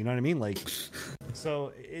this? You know what I mean? Like,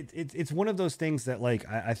 so it's one of those things that, like,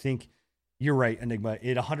 I think you're right, Enigma.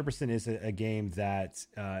 It 100% is a game that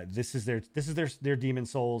this is their Demon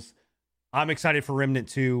Souls. I'm excited for Remnant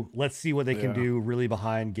 2. Let's see what they can do really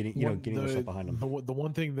behind getting their stuff behind them. The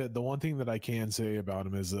one thing that I can say about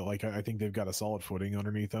them is that, like, I think they've got a solid footing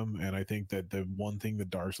underneath them, and I think that the one thing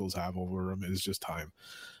that Dark Souls have over them is just time.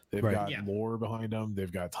 They've got more behind them. They've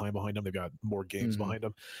got time behind them. They've got more games behind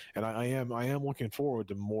them, and I am looking forward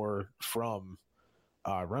to more from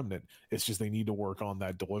Remnant. It's just they need to work on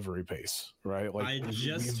that delivery pace, right? Like,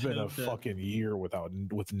 we've been a fucking year with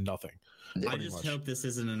nothing. I just hope this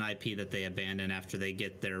isn't an IP that they abandon after they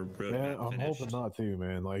get their roadmap Yeah, I'm finished. hoping not too,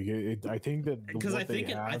 man. Like, I think that Because I think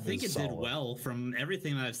it did solid. well from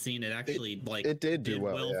everything that I've seen. It actually it did do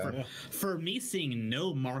well. For me, seeing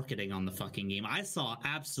no marketing on the fucking game. I saw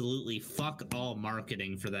absolutely fuck all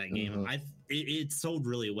marketing for that game. It sold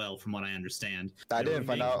really well from what I understand. I didn't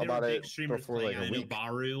find out about it before like a I know week.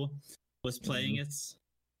 Baru was playing it.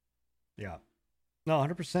 Yeah, no,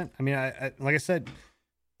 100%. I mean, I like I said,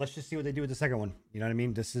 let's just see what they do with the second one. You know what I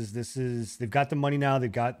mean? This is they've got the money now.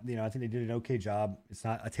 They've got, I think they did an okay job. It's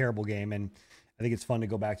not a terrible game, and I think it's fun to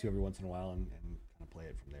go back to every once in a while and kind of play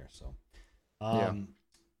it from there. So, and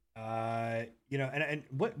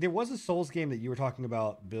what, there was a Souls game that you were talking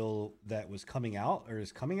about, Bill, that was coming out or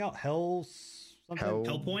is coming out. Hellpoint.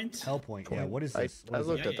 Yeah. What is this? I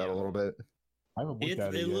looked at that a little bit. I haven't looked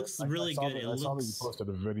at it. It looks really good. I saw that you posted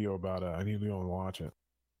a video about it. I need to go and watch it.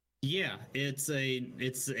 Yeah, it's a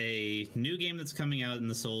new game that's coming out in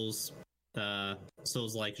the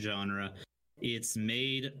Souls-like genre. It's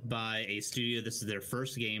made by a studio. This is their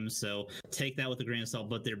first game, so take that with a grain of salt.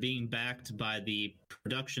 But they're being backed by the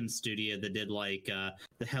production studio that did like the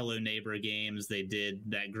Hello Neighbor games. They did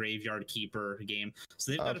that Graveyard Keeper game.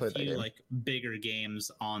 So they've got a few like bigger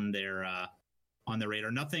games on their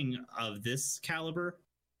radar. Nothing of this caliber,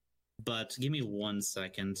 but give me 1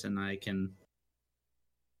 second and I can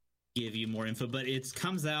give you more info. But it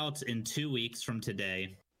comes out in 2 weeks from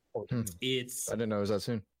today. I didn't know it was that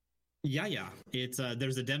soon. Yeah. It's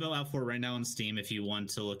there's a demo out for it right now on Steam if you want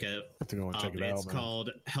to look at. I have to go and check it out. It's called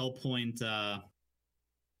Hellpoint.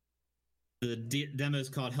 The demo is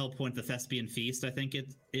called Hellpoint: The Thespian Feast, I think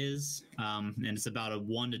it is, and it's about a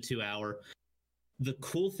 1 to 2 hour. The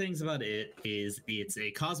cool things about it is it's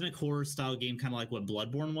a cosmic horror style game, kind of like what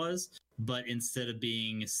Bloodborne was, but instead of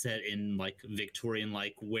being set in like Victorian,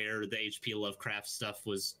 like where the H.P. Lovecraft stuff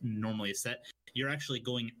was normally set, you're actually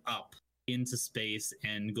going up into space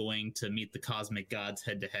and going to meet the cosmic gods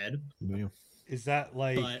head to head. Yeah. Is that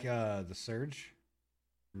like the Surge?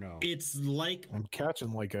 No. It's like I'm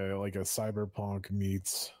catching like a Cyberpunk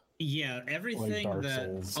meets. Yeah, everything Dark that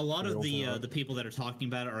Souls, a lot of real the people that are talking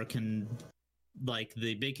about it are like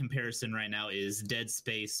the big comparison right now is Dead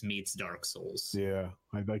Space meets Dark Souls. Yeah,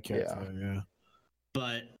 I catch that. Yeah,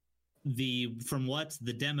 but from what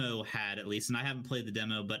the demo had, at least, and I haven't played the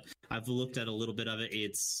demo, but I've looked at a little bit of it.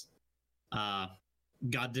 It's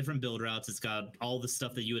got different build routes. It's got all the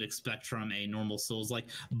stuff that you would expect from a normal Souls like,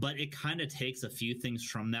 but it kind of takes a few things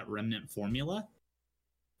from that Remnant formula.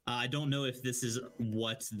 I don't know if this is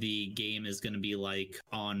what the game is going to be like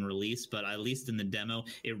on release, but at least in the demo,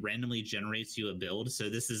 it randomly generates you a build. So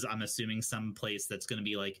this is, I'm assuming, some place that's going to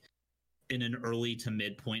be like in an early to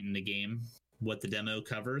mid point in the game, what the demo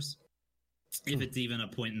covers, if it's even a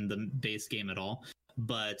point in the base game at all.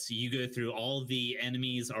 But you go through, all the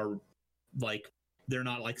enemies are like, they're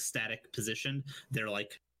not like static positioned. They're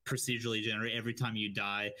like procedurally generated. Every time you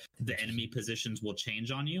die, the enemy positions will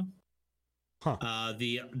change on you. Huh.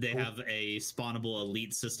 They have a spawnable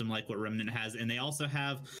elite system like what Remnant has, and they also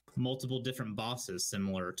have multiple different bosses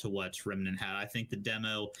similar to what Remnant had. I think the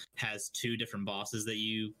demo has 2 different bosses that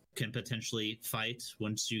you can potentially fight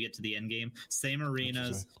once you get to the end game. Same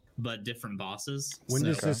arenas, but different bosses. When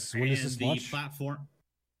does this launch? The platform.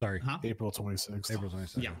 Sorry, April 26th. April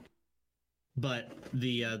 26th. Yeah. But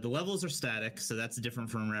the levels are static, so that's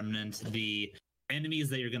different from Remnant. The enemies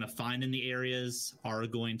that you're going to find in the areas are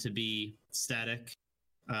going to be static.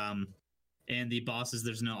 And the bosses,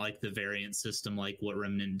 there's not like the variant system like what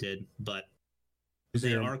Remnant did, but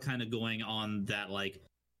they are kind of going on that like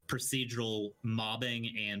procedural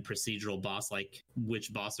mobbing and procedural boss, like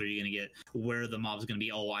which boss are you going to get, where the mob's going to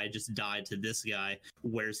be. Oh, I just died to this guy,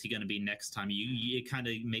 where's he going to be next time? It kind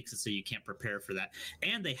of makes it so you can't prepare for that.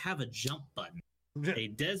 And they have a jump button, a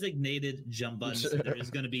designated jump button, so there is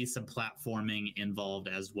going to be some platforming involved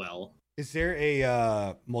as well. Is there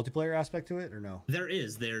a multiplayer aspect to it or no?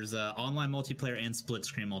 There's online multiplayer and split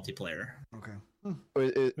screen multiplayer.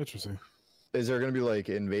 Okay. Interesting. Is there going to be like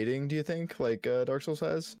invading, do you think, like Dark Souls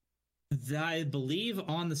has? I believe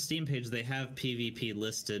on the Steam page they have PvP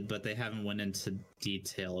listed, but they haven't went into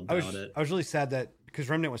detail about it. I was really sad that, because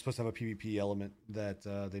Remnant was supposed to have a PvP element that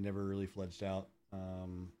they never really fledged out.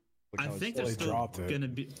 I think they're still going to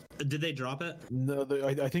be. Did they drop it? No,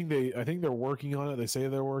 I think they're working on it. They say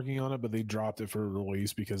they're working on it, but they dropped it for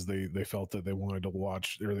release because they felt that they wanted to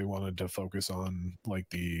watch, or they wanted to focus on like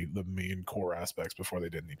the main core aspects before they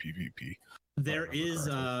did any PvP. There is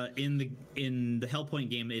in the Hellpoint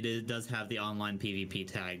game, it does have the online PvP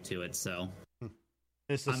tag to it. So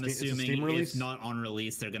I'm assuming if not on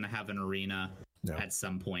release, they're going to have an arena at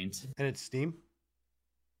some point. And it's Steam?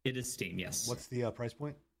 It is Steam, yes. What's the price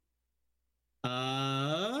point?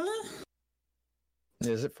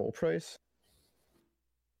 Is it full price?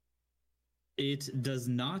 It does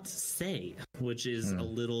not say, which is a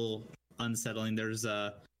little unsettling.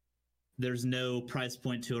 There's no price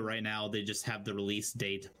point to it right now. They just have the release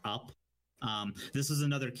date up. This is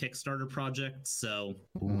another Kickstarter project, so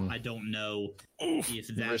I don't know if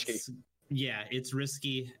that's risky. Yeah, it's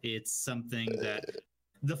risky. It's something that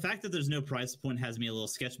the fact that there's no price point has me a little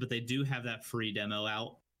sketched, but they do have that free demo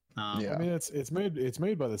out. I mean, it's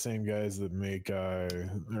made by the same guys that make,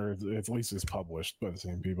 or at least it's published by the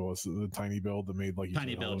same people. It's the Tiny Build that made like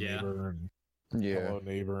Tiny Build, Neighbor and Hello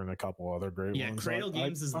Neighbor and a couple other great ones. Yeah, Cradle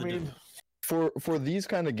Games is for these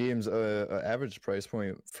kind of games, average price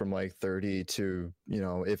point from like 30 to,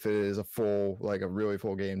 if it is a really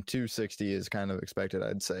full game, 260 is kind of expected,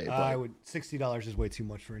 I'd say. $60 is way too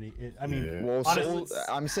much for any. Well, honestly,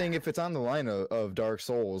 I'm saying if it's on the line of Dark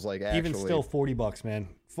Souls, like actually, even still $40, man.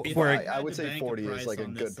 I would say 40 is like a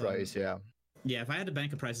good price. Yeah. Yeah, if I had to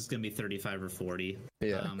bank a price, it's going to be 35 or 40.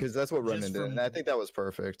 Yeah, because that's what Remnant did, and I think that was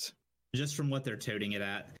perfect. Just from what they're toting it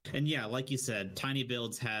at. And yeah, like you said, Tiny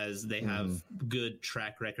Builds have good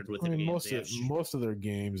track record with their games. Most of their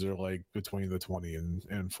games are like between the $20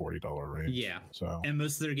 and $40 range. Yeah. And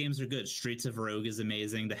most of their games are good. Streets of Rogue is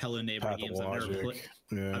amazing. The Hello Neighbor games,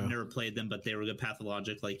 I've never played them, but they were good.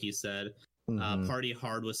 Pathologic, like you said. Party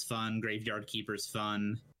Hard was fun. Graveyard Keeper's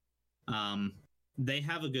fun. They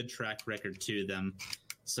have a good track record to them.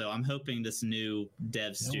 So I'm hoping this new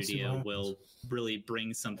dev studio will really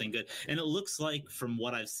bring something good. And it looks like, from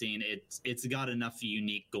what I've seen, it's got enough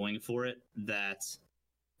unique going for it that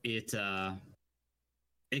it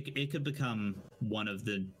could become one of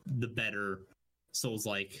the better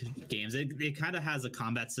Souls-like games. It kind of has a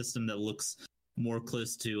combat system that looks more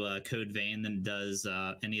close to Code Vein than it does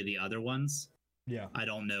any of the other ones. Yeah, I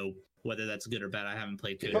don't know whether that's good or bad. I haven't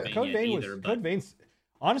played Code Vein yet either. Code Vein's,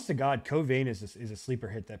 honest to God, Code Vein is a sleeper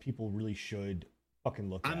hit that people really should fucking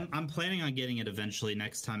look at. I'm planning on getting it eventually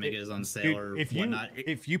next time it goes on sale, dude, or if whatnot.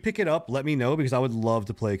 If you pick it up, let me know, because I would love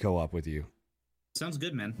to play co-op with you. Sounds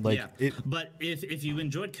good, man. Like, yeah. But if you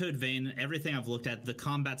enjoyed Code Vein, everything I've looked at, the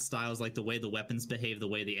combat styles, like the way the weapons behave, the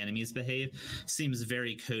way the enemies behave, seems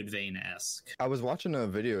very Code Vein-esque. I was watching a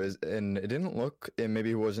video and it didn't look, and maybe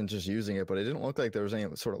he wasn't just using it, but it didn't look like there was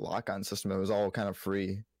any sort of lock-on system. It was all kind of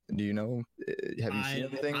free. Do you know? Have you seen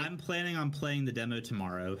anything? I'm planning on playing the demo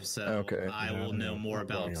tomorrow, so I will know more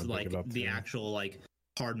about like the actual like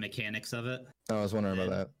hard mechanics of it. I was wondering about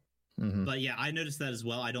that. Mm-hmm. But yeah, I noticed that as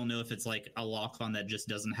well. I don't know if it's like a lock-on that just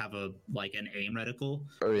doesn't have an aim reticle.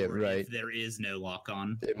 Oh yeah, or right. If there is no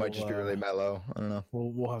lock-on. It might just be really mellow. I don't know.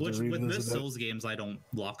 We'll have to revisit with most it. Souls games, I don't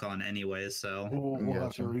lock on anyway, so We'll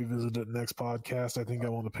have to revisit it next podcast. I think I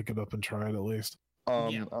want to pick it up and try it at least. yeah.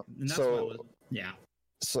 And that's yeah.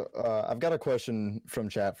 So I've got a question from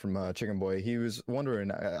chat from Chicken Boy. He was wondering.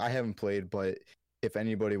 I haven't played, but if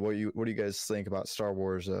anybody, what do you guys think about Star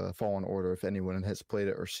Wars Fallen Order? If anyone has played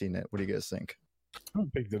it or seen it, what do you guys think? I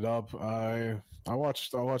picked it up. I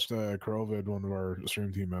watched Crovid, one of our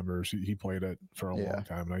stream team members. He played it for a long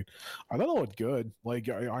time, and I thought it looked good. Like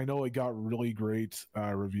I know it got really great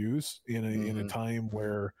reviews in a time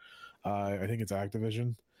where I think it's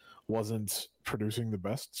Activision wasn't producing the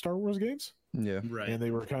best Star Wars games. Yeah, right. And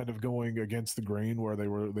they were kind of going against the grain, where they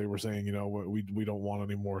were saying, you know, we don't want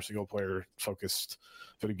any more single player focused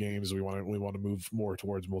video games. We want to move more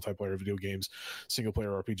towards multiplayer video games. Single player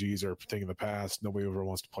RPGs are taking the past. Nobody ever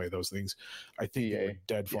wants to play those things. I think they were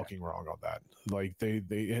dead fucking wrong on that. Like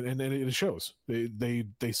and it shows.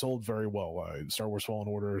 They sold very well. Star Wars Fallen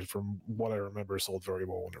Order, from what I remember, sold very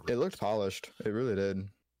well. It looked polished. It really did.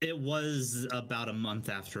 It was about a month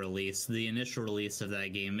after release. The initial release of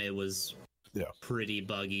that game, it was pretty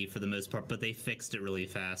buggy for the most part, but they fixed it really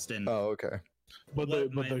fast. And okay. But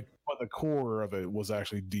the core of it was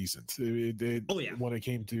actually decent. When it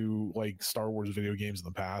came to like Star Wars video games in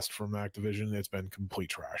the past from Activision, it's been complete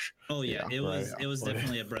trash. Oh yeah, it was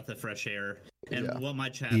definitely a breath of fresh air. And what my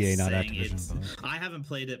chat's EA, not saying, Activision, I haven't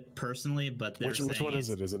played it personally, but which one is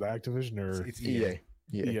it? Is it Activision or it's EA?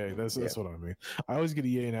 EA. That's what I mean. I always get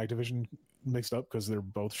EA and Activision mixed up because they're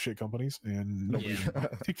both shit companies, and nobody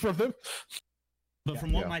take from them. But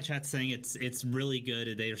from what my chat's saying, it's really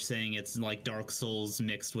good. They're saying it's like Dark Souls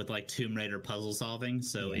mixed with like Tomb Raider puzzle solving.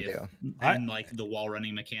 So and like the wall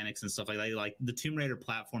running mechanics and stuff like that, like the Tomb Raider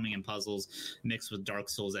platforming and puzzles mixed with Dark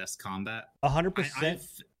Souls-esque combat.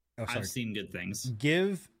 100%. I've seen good things.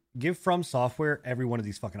 Give From Software every one of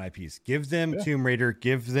these fucking IPs. Give them Tomb Raider.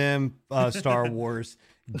 Give them Star Wars.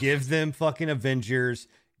 Give them fucking Avengers.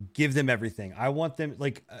 Give them everything. I want them,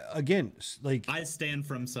 like, again, like, I stand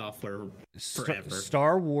From Software forever.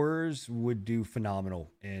 Star Wars would do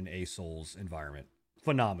phenomenal in a Souls environment.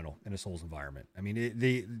 Phenomenal in a Souls environment. I mean,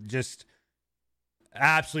 they just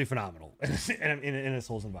absolutely phenomenal in a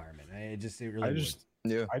Souls environment. It really would.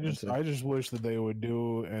 Yeah, I just wish that they would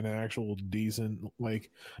do an actual decent, like,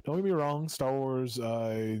 don't get me wrong, Star Wars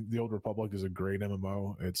The Old Republic is a great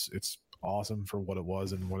MMO. It's awesome for what it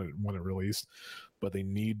was and when it released, but they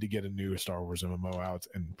need to get a new Star Wars MMO out,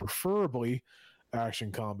 and preferably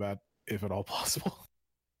action combat if at all possible.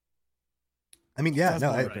 I mean, yeah, no,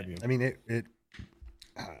 I mean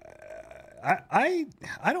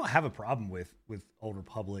I don't have a problem with Old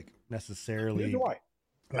Republic necessarily. Neither do I.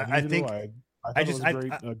 I think I just it was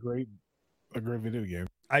a great video game.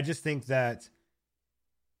 I just think that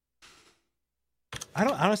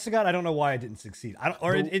honest to God, I don't know why it didn't succeed.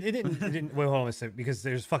 It didn't. Wait, hold on a second, because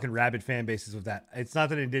there's fucking rabid fan bases with that. It's not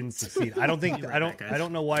that it didn't succeed. I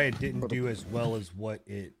don't know why it didn't do as well as what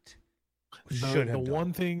it should have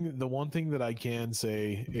done. The one thing that I can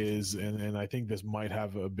say is, and I think this might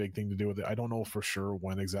have a big thing to do with it. I don't know for sure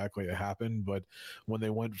when exactly it happened, but when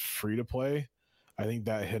they went free to play, I think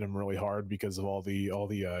that hit them really hard because of all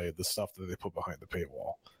the stuff that they put behind the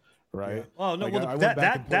paywall. Right. Yeah. Oh no, like,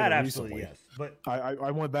 that absolutely yes. But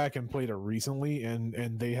I went back and played it recently,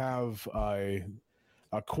 and they have a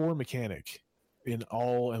core mechanic in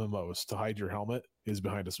all MMOs to hide your helmet is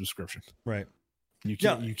behind a subscription. Right. You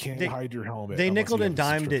can't hide your helmet. They nickel and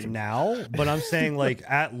dimed it now, but I'm saying like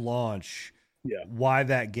at launch, why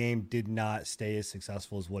that game did not stay as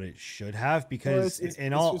successful as what it should have, because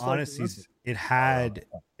in all honesty, it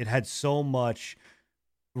had so much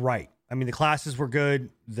right. I mean, the classes were good,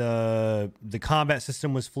 the combat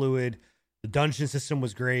system was fluid, the dungeon system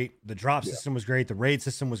was great, the drop system was great, the raid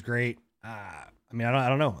system was great. I mean, I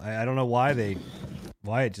don't know. I don't know why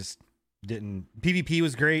it just didn't. PvP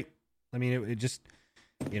was great. I mean, it just,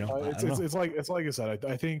 you know, it's like I said.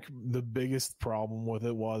 I think the biggest problem with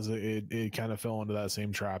it was it kind of fell into that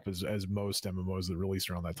same trap as most MMOs that released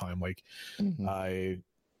around that time. Like,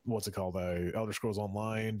 what's it called? Elder Scrolls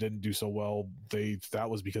Online didn't do so well. That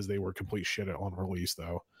was because they were complete shit on release,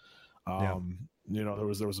 though. You know,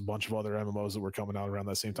 there was a bunch of other MMOs that were coming out around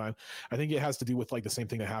that same time. I think it has to do with like the same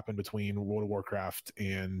thing that happened between World of Warcraft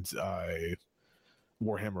and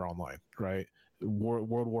Warhammer Online, right?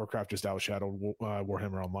 World of Warcraft just outshadowed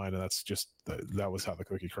Warhammer Online, and that's just that was how the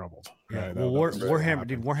cookie crumbled. Right? Well,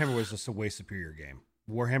 Warhammer was just a way superior game.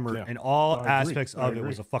 Warhammer in all aspects of it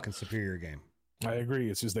was a fucking superior game. I agree.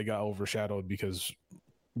 It's just they got overshadowed because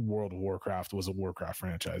World of Warcraft was a Warcraft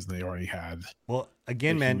franchise, and they already had. Well,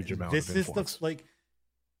 again, man, this is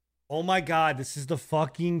oh my god, this is the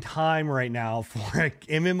fucking time right now for a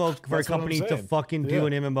MMO for a company to fucking do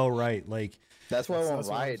an MMO right. Like, that's why I want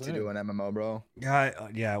Riot to do an MMO, bro.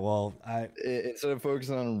 Yeah. Well, instead of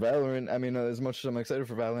focusing on Valorant, I mean, as much as I'm excited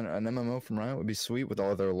for Valorant, an MMO from Riot would be sweet with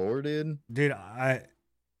all their lore, dude.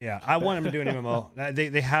 I want them to do an MMO.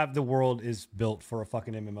 They have, the world is built for a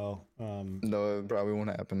fucking MMO. No, it probably won't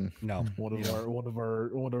happen. No. One of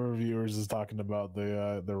our viewers is talking about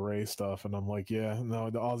the Ray stuff, and I'm like,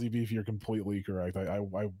 the Aussie Beef, you're completely correct. I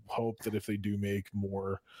hope that if they do make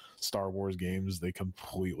more Star Wars games, they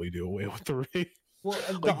completely do away with the Ray. Well,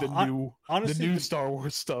 like the new Star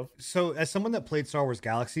Wars stuff. So, as someone that played Star Wars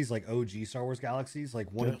Galaxies, like OG Star Wars Galaxies, like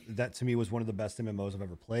that to me was one of the best MMOs I've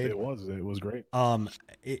ever played. It was great.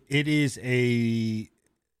 It's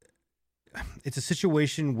a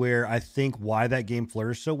situation where I think why that game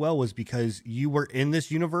flourished so well was because you were in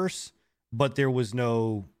this universe, but there was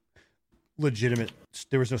no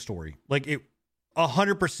story. Like, it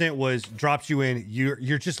 100% was dropped you in.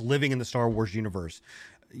 You're just living in the Star Wars universe.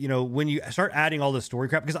 You know, when you start adding all this story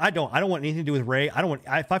crap, because I don't want anything to do with Ray.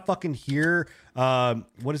 If I fucking hear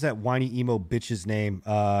what is that whiny emo bitch's name?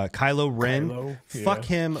 Kylo Ren. Fuck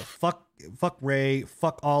him. Fuck Ray.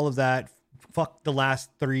 Fuck all of that. Fuck the last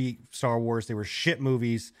 3 Star Wars. They were shit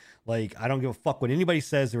movies. Like, I don't give a fuck what anybody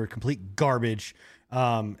says. They were complete garbage.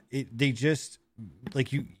 They just, like,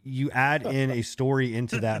 you add in a story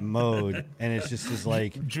into that mode, and it's just is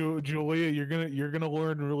like, Julia, you're gonna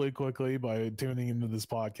learn really quickly by tuning into this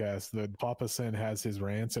podcast that Papa Sin has his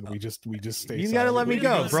rants, and we just stay. You gotta let me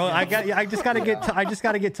go, bro. I just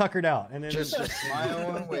gotta get tuckered out, and then just my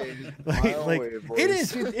own way. It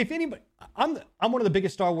is. If anybody, I'm one of the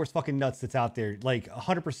biggest Star Wars fucking nuts that's out there. Like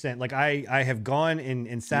 100%. Like I have gone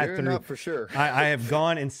and sat You're through. not for sure. I have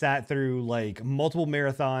gone and sat through like multiple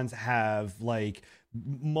marathons. Have like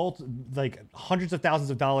hundreds of thousands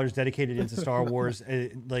of dollars dedicated into Star Wars,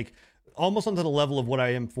 like almost onto the level of what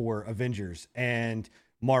I am for Avengers and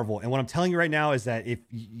Marvel. And what I'm telling you right now is that if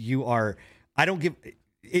you are, I don't give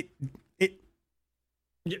it.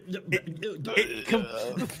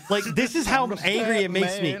 Like, this is how angry it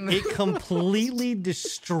makes me. It completely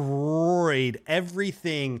destroyed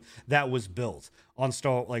everything that was built on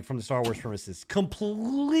from the Star Wars premises.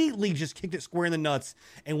 Completely just kicked it square in the nuts,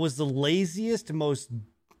 and was the laziest, most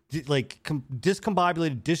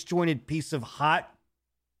discombobulated, disjointed piece of hot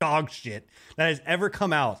dog shit that has ever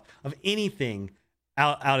come out of anything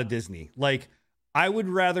out of Disney. Like, I would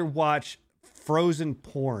rather watch Frozen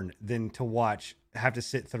porn than to have to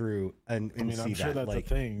sit through and see that. I'm sure that's a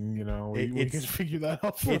thing, you know. We can figure that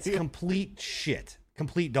out. It's complete shit,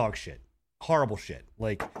 complete dog shit, horrible shit.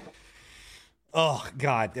 Like, oh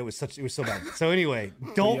god, it was so bad. So anyway,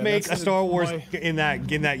 don't make a Star Wars in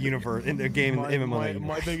that universe, in the game, in the MMO.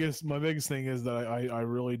 My biggest thing is that I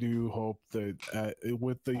really do hope that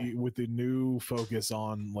with the new focus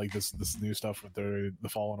on like this new stuff with the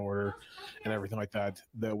Fallen Order and everything like that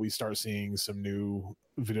we start seeing some new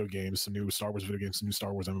video games, some new Star Wars video games, some new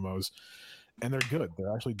Star Wars MMOs, and they're good.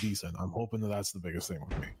 They're actually decent. I'm hoping that's the biggest thing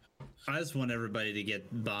with me. I just want everybody to get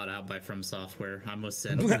bought out by From Software. I'm with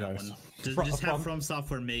Sin on that one. Just have From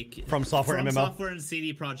Software make From Software MMO. Software and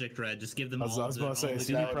CD Projekt Red. Just give them all. I was about to say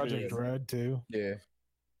CD Projekt Red too. Yeah.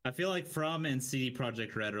 I feel like From and CD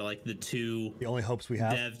Projekt Red are like the only hopes we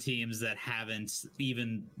have. Dev teams that haven't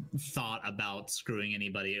even thought about screwing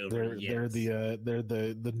anybody over yet. They're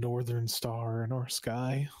the Northern Star in our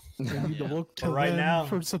sky. We need to look to right now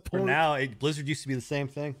for support. For now, Blizzard used to be the same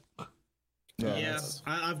thing. Yeah,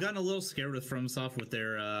 I've gotten a little scared with FromSoft with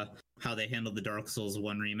their how they handled the Dark Souls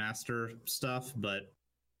 1 remaster stuff, but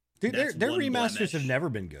dude, their remasters have never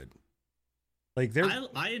been good. Like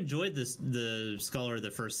I enjoyed the Scholar of the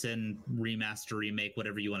First Sin remaster, remake,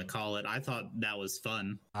 whatever you want to call it. I thought that was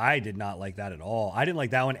fun. I did not like that at all. I didn't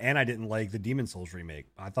like that one, and I didn't like the Demon Souls remake.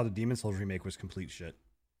 I thought the Demon Souls remake was complete shit.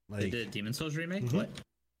 Like, they did a Demon Souls remake? Mm-hmm.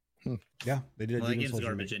 What? Yeah, they did. Well, that game's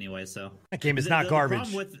garbage anyway. So that game is not garbage.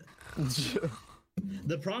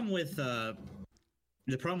 The problem with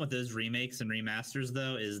those remakes and remasters,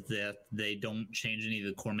 though, is that they don't change any of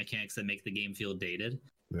the core mechanics that make the game feel dated.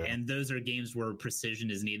 Yeah. And those are games where precision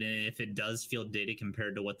is needed. And if it does feel dated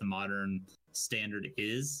compared to what the modern standard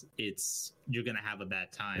is, you're gonna have a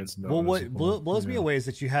bad time. Well, what blows me away is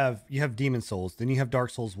that you have Demon Souls, then you have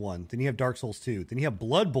Dark Souls 1, then you have Dark Souls 2, then you have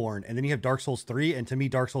Bloodborne, and then you have Dark Souls 3. And to me,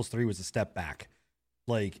 Dark Souls 3 was a step back,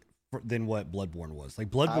 like than what Bloodborne was. Like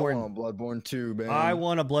Bloodborne, I want Bloodborne 2, man. I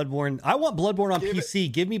want Bloodborne on PC.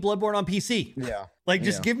 Give me Bloodborne on PC. Yeah. Like,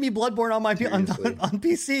 just give me Bloodborne on my on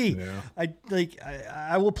PC. Yeah.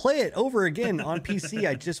 I will play it over again on PC.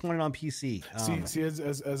 I just want it on PC. See,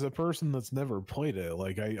 as a person that's never played it,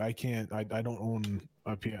 like I don't own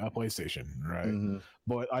a PlayStation, right? Mm-hmm.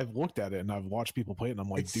 But I've looked at it and I've watched people play it, and I'm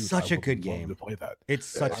like, it's dude, such a good game to play that. It's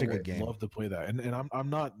such a good game. Love to play that, and I'm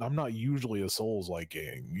not usually a Souls like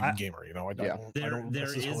gamer. You know,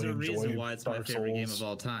 there is a reason why it's my favorite game of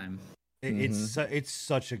all time. It's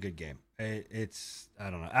such a good game. It's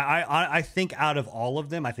I don't know. I think out of all of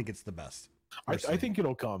them, I think it's the best. I think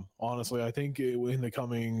it'll come. Honestly, I think in the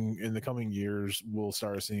coming years, we'll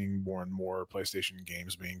start seeing more and more PlayStation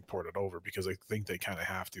games being ported over, because I think they kind of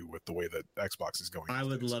have to with the way that Xbox is going. I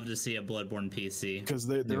would love to see a Bloodborne PC, because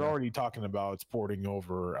they're already talking about porting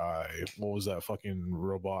over. What was that fucking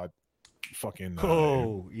robot? Fucking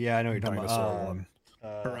yeah, I know what you're talking about. One.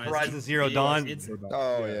 Horizon Zero Dawn.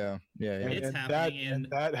 Yeah. It's happening, and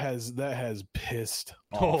that has pissed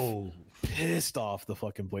off the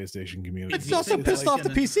fucking PlayStation community. It's also pissed off the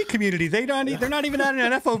PC community. They're not even adding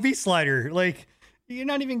an FOV slider. Like, you're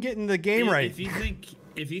not even getting the game right.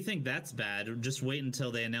 If you think that's bad, just wait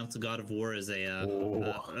until they announce God of War as a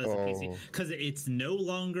PC, because it's no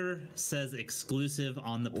longer says exclusive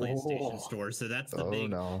on the PlayStation Store. So that's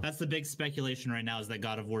the big speculation right now, is that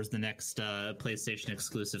God of War is the next PlayStation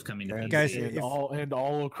exclusive coming to PC. Guys, and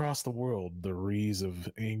all across the world, the rees of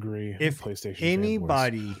angry PlayStation. If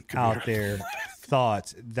anybody out there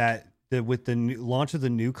thought that with the launch of the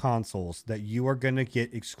new consoles that you are going to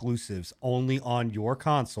get exclusives only on your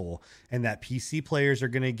console, and that PC players are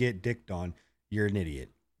going to get dicked on, you're an idiot.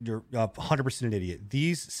 You're 100% an idiot.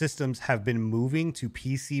 These systems have been moving to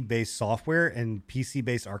PC-based software and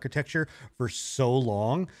PC-based architecture for so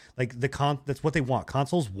long. Like that's what they want.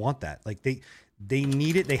 Consoles want that. Like they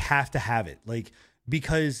need it. They have to have it. Like,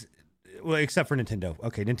 because, well, except for Nintendo.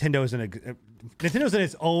 Okay, Nintendo's in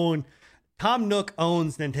its own. Tom Nook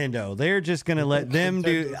owns Nintendo. They're just gonna let them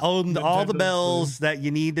own all the bells that you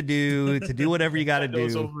need to do whatever you got to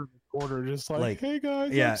do. Over the corner, just like, hey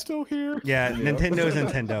guys, I'm still here. Yeah, Nintendo's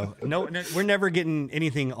Nintendo. No, we're never getting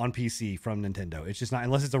anything on PC from Nintendo. It's just not,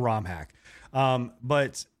 unless it's a ROM hack.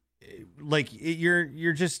 But like,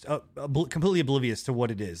 you're just completely oblivious to what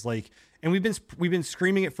it is. Like, and we've been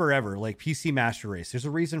screaming it forever. Like, PC Master Race. There's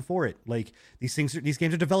a reason for it. Like, these games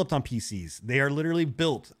are developed on PCs. They are literally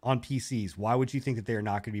built on PCs. Why would you think that they are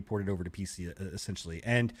not going to be ported over to PC essentially?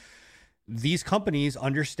 And these companies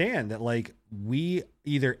understand that, like, we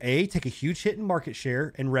either take a huge hit in market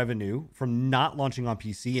share and revenue from not launching on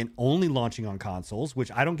PC and only launching on consoles,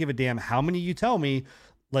 which I don't give a damn how many you tell me.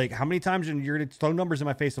 Like, how many times you're going to throw numbers in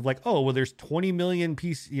my face of like, oh, well, there's 20 million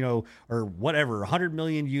or whatever, 100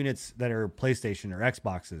 million units that are PlayStation or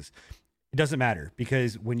Xboxes. It doesn't matter,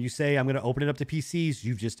 because when you say I'm going to open it up to PCs,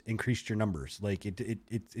 you've just increased your numbers. Like,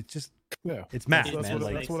 it's just, it's math, man.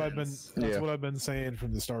 That's what I've been saying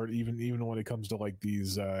from the start. Even when it comes to like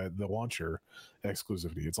these the launcher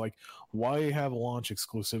exclusivity, it's like, why have launch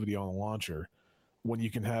exclusivity on a launcher when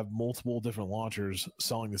you can have multiple different launchers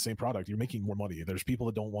selling the same product? You're making more money. There's people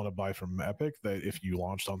that don't want to buy from Epic, that if you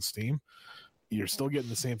launched on Steam, you're still getting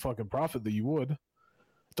the same fucking profit that you would.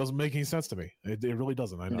 It doesn't make any sense to me. It really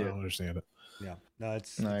doesn't. I don't understand it. Yeah. No,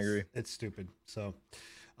 I agree. It's stupid. So,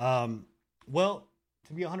 well,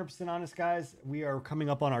 to be 100% honest, guys, we are coming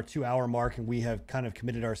up on our 2-hour mark, and we have kind of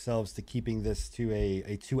committed ourselves to keeping this to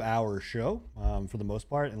a 2-hour show for the most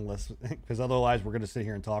part, unless because otherwise we're going to sit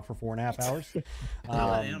here and talk for 4.5 hours.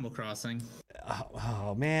 Animal Crossing.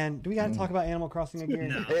 Oh man, do we got to talk about Animal Crossing again?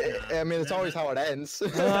 No, I mean, it's always how it ends.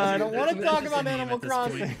 I don't want to talk It's about a meme Animal at this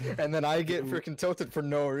Crossing. And then I get freaking tilted for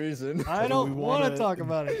no reason. I Do don't we want to wanna- talk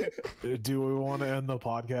about it. Do we want to end the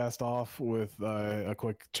podcast off with a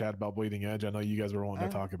quick chat about Bleeding Edge? I know you guys were wanting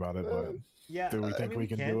to talk about it, but Yeah, do we I think mean, we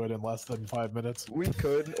can do it in less than 5 minutes? We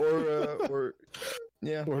could, or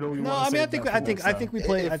yeah. Or do we No, wanna I mean, save that for next I think time? we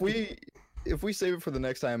play. If we save it for the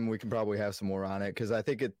next time, we can probably have some more on it because I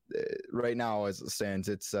think it right now as it stands,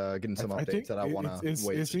 it's getting some I updates think that I want to wait.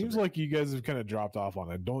 It just a seems bit. like you guys have kind of dropped off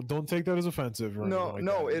on it. Don't take that as offensive. Or No, anything like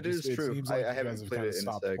no, that. it is It true. seems I like you haven't guys have played kind it of in a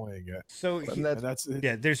stopped sec. playing it. So And that's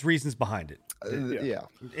yeah, there's reasons behind it. yeah.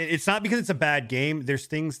 It's not because it's a bad game. There's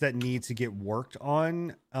things that need to get worked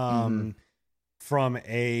on from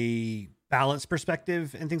a balance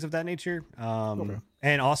perspective and things of that nature.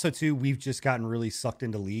 And also too, we've just gotten really sucked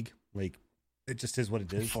into League. Like it just is what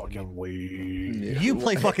it is. Fucking League. Yeah. You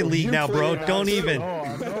play fucking League You now, play bro. it Don't too. even.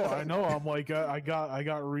 I know. I'm like, I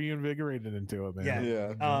got reinvigorated into it, man.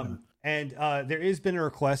 Yeah. Yeah. And there has been a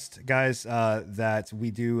request, guys, that we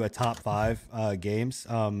do a top 5 games.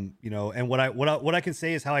 You know, and what I can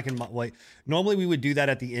say is how I can like. Normally we would do that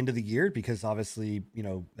at the end of the year because obviously, you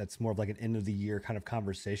know, that's more of like an end of the year kind of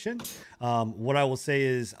conversation. What I will say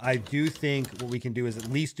is I do think what we can do is at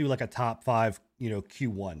least do like a top 5, you know,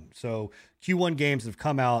 Q1. So Q1 games have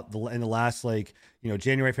come out in the last like, you know,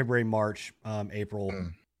 January, February, March, April.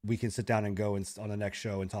 We can sit down and go on the next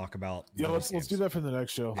show and talk about. Yeah, those let's do games. that for the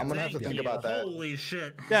next show. I'm gonna have to think about that. Holy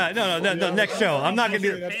shit. Yeah, no, next show. I'm not gonna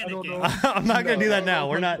do. I'm not gonna do that now.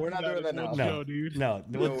 We're not. We're not doing that now. No, dude. no.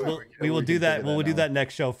 No, We will we do can that. figure We'll that do out. that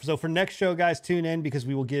next show. So for next show, guys, tune in because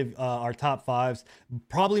we will give our top 5s.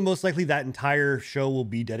 Probably most likely that entire show will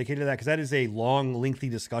be dedicated to that because that is a long, lengthy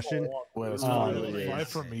discussion. Well, it's really five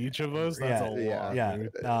is. from each of us. That's a lot. Yeah. Dude.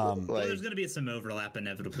 Well, Like, there's going to be some overlap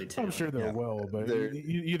inevitably too. I'm sure there Yeah. will, but There-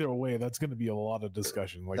 either way, that's going to be a lot of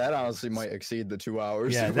discussion. Like that honestly might exceed the 2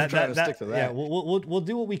 hours. Yeah, We're trying to stick to that. Yeah, we'll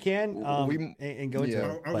do what we can. We- and go into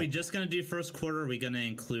yeah. it. Are but- we just going to do first quarter? Are we going to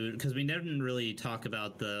include because we didn't really talk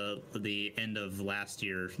about the end of last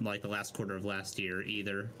year, like the last quarter of last year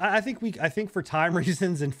either. I think for time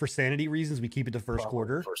reasons and for sanity reasons, we keep it to first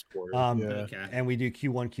quarter. First quarter. Yeah. Okay. And we do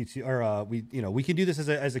Q1, Q2, or we can do this as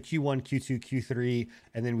a Q1, Q2, Q3,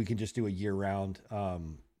 and then we can just do a year round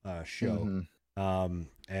show.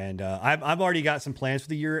 And I've already got some plans for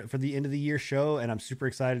the end of the year show, and I'm super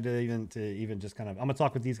excited to even just kind of I'm gonna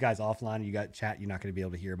talk with these guys offline. You got chat, you're not gonna be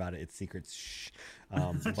able to hear about it. It's secrets. Shh.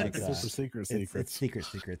 But, Super secrets. it's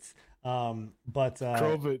secrets. But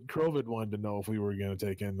Crovid wanted to know if we were going to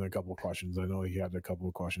take in a couple of questions. I know he had a couple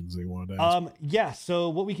of questions he wanted to ask. yeah. So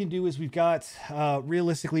what we can do is we've got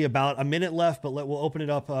realistically about a minute left, but we'll open it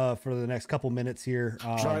up for the next couple minutes here.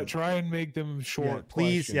 Try and make them short. yeah,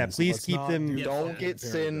 please questions. Let's keep not them- do Don't long get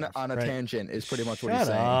Sin paragraphs. on a Right. tangent is pretty much what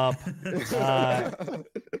Shut he's saying. up.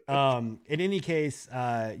 In any case,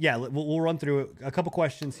 yeah, we'll run through a couple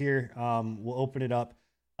questions here. We'll open it up.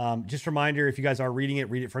 Just a reminder, if you guys are reading it,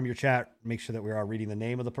 read it from your chat. Make sure that we are reading the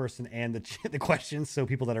name of the person and the questions, so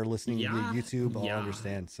people that are listening via YouTube all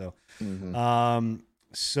understand. So,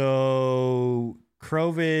 so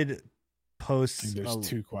Crovid I posts think there's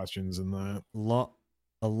two questions in that.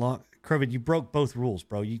 a long. Crovid, you broke both rules,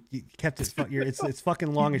 bro. You kept it. It's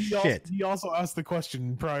fucking long as shit. He also asked the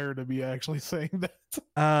question prior to me actually saying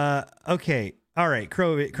that. Okay. All right.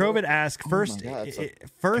 Crovid asked first. God, it's a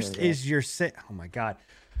First paragraph. is your say. Oh my god.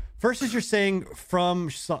 First is you're saying from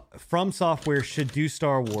Software should do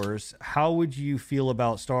Star Wars. How would you feel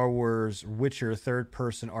about Star Wars Witcher third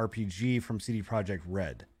person RPG from CD Projekt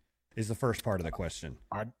Red? Is the first part of the question.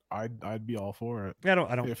 I'd be all for it. I don't.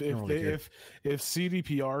 If I don't really care. if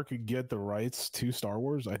CDPR could get the rights to Star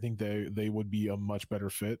Wars, I think they would be a much better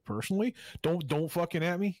fit. Personally, don't fucking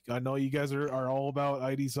at me. I know you guys are all about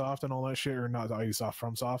ID Soft and all that shit, or not ID Soft,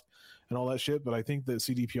 FromSoft and all that shit. But I think that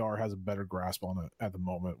CDPR has a better grasp on it at the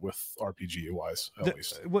moment with RPG wise, at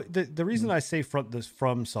least. The reason I say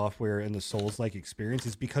from Software and the Souls like experience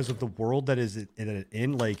is because of the world that is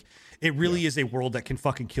in. Like, it really is a world that can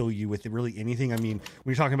fucking kill you with really anything. I mean,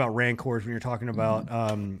 when you're talking about Rancors, when you're talking about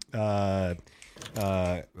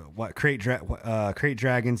crate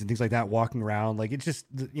dragons and things like that walking around, like it's just,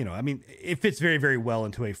 I mean, it fits very, very well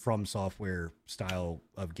into a From Software style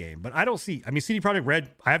of game. But I don't see, I mean, CD Projekt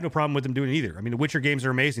Red, I have no problem with them doing it either. I mean, the Witcher games are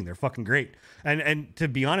amazing. They're fucking great. And to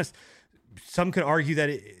be honest, some could argue that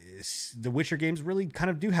the Witcher games really kind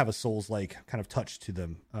of do have a Souls-like kind of touch to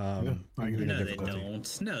them. I agree. No, they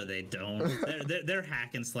don't. No, they don't. They're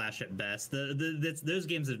hack and slash at best. Those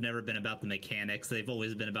games have never been about the mechanics. They've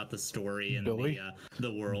always been about the story and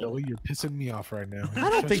the world. Billy, you're pissing me off right now. I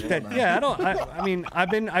don't think that. Yeah, I don't. I mean, I've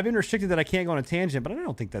been restricted that I can't go on a tangent, but I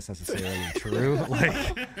don't think that's necessarily true.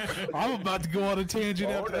 Like, I'm about to go on a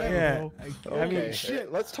tangent after that. yeah. Okay, I mean,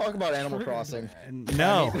 shit. Let's talk about Animal Crossing.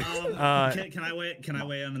 no. Can I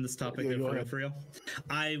weigh in on this topic though, for real?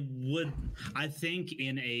 I think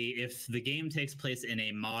if the game takes place in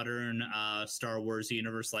a modern Star Wars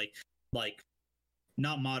universe, like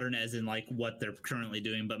not modern as in like what they're currently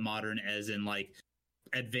doing, but modern as in like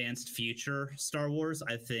advanced future Star Wars,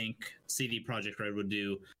 I think CD Projekt Red would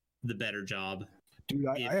do the better job. Dude,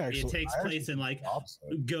 it takes place in like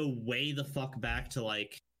go way the fuck back to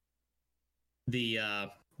like the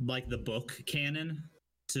book canon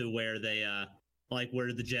to where they like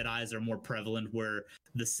where the Jedis are more prevalent, where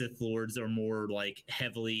the Sith Lords are more like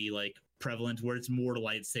heavily like prevalent, where it's more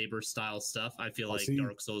lightsaber style stuff. I feel like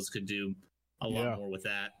Dark Souls could do a lot more with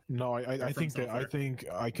that. No, I think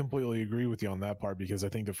I completely agree with you on that part, because I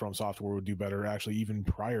think that From Software would do better actually even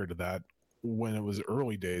prior to that, when it was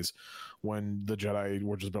early days, when the Jedi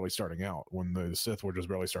were just barely starting out, when the Sith were just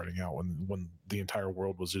barely starting out, when the entire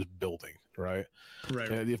world was just building, right?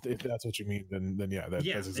 And if that's what you mean, then yeah, that's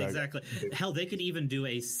exactly. Hell, they could even do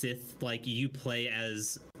a Sith, like you play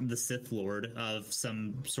as the Sith Lord of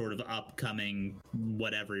some sort of upcoming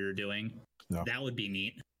whatever you're doing. No. That would be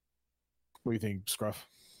neat. What do you think, Scruff?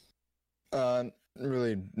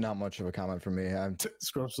 Really not much of a comment from me.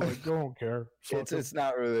 Scruff's like, I don't care. It's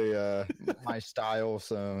not really my style,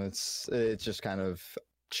 so it's just kind of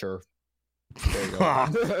sure. There you go.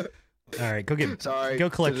 All right, go get. Sorry, go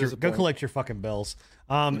collect your fucking bells.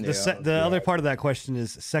 The other part of that question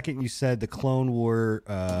is, second you said the Clone War.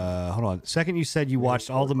 Hold on. Second you said you watched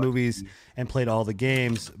all the movies and played all the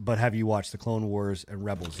games, but have you watched the Clone Wars and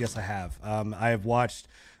Rebels? Yes, I have. I have watched.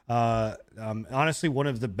 Honestly, one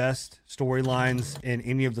of the best storylines in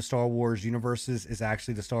any of the Star Wars universes is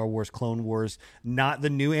actually the Star Wars Clone Wars, not the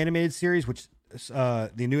new animated series, which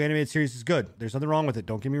the new animated series is good. There's nothing wrong with it.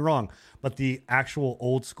 Don't get me wrong. But the actual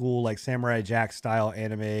old school, like Samurai Jack style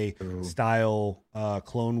anime style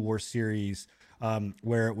Clone Wars series,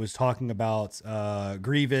 where it was talking about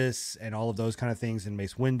Grievous and all of those kind of things, and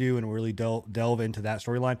Mace Windu, and really delve into that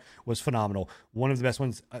storyline, was phenomenal. One of the best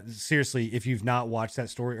ones. Seriously, if you've not watched that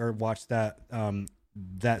story or watched that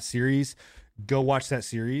that series, go watch that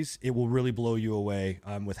series. It will really blow you away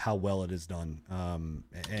with how well it is done.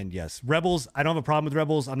 And yes, Rebels. I don't have a problem with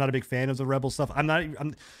Rebels. I'm not a big fan of the Rebel stuff. I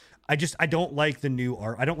don't like the new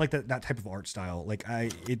art. I don't like that type of art style. Like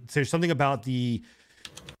there's something about the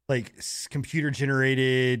like computer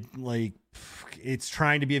generated, like it's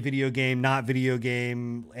trying to be a video game, not video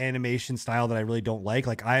game animation style that I really don't like.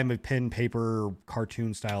 Like I am a pen paper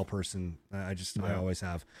cartoon style person. I always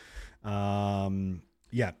have.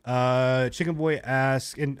 Chicken Boy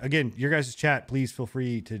asks, and again, your guys' chat, please feel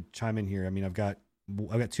free to chime in here. I mean, I've got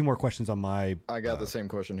two more questions on my. I got the same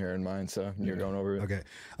question here in mind, so you're going over it. Okay.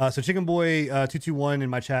 So Chicken Boy 221 in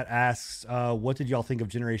my chat asks, what did y'all think of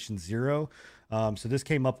Generation Zero? So this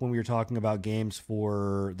came up when we were talking about games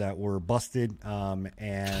that were busted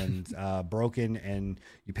and broken, and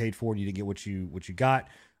you paid for it and you didn't get what you got.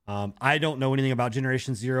 I don't know anything about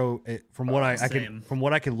Generation Zero. From what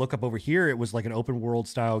I can look up over here, it was like an open world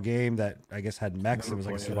style game that I guess had mechs. It was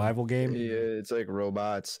like a survival game. Yeah, it's like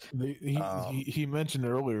robots. He mentioned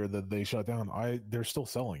earlier that they shut down. They're still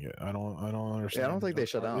selling it. I don't understand. Yeah, I don't think they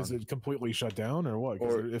shut down. Is it completely shut down or what?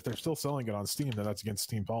 Or if they're still selling it on Steam, then that's against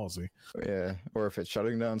Steam policy. Yeah, or if it's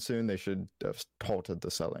shutting down soon, they should have halted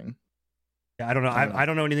the selling. I don't know. I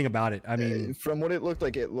don't know anything about it. I mean, from what it looked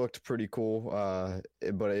like, it looked pretty cool.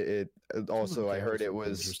 But it also, I heard it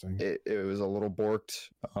was a little borked.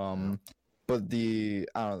 But I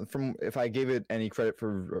don't know, if I gave it any credit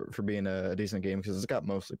for being a decent game, because it's got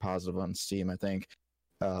mostly positive on Steam, I think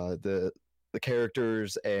the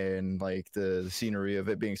characters and like the scenery of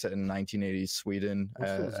it being set in 1980s Sweden. Which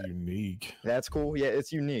is unique. That's cool. Yeah,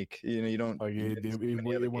 it's unique. You don't like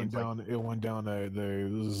it went down. It went down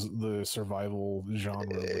the survival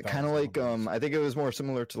genre. Kind of like I think it was more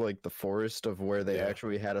similar to like The Forest, of where they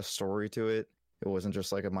actually had a story to it. It wasn't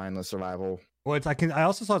just like a mindless survival. Well, I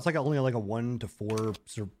also saw it's like only like a 1 to 4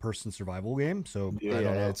 person survival game. So yeah, I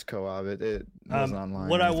don't know. It's co-op. It wasn't online.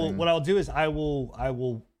 What I'll do is I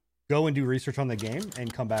will go and do research on the game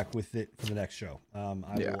and come back with it for the next show. I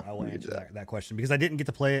will answer that question, because I didn't get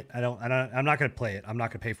to play it. I'm not going to play it. I'm not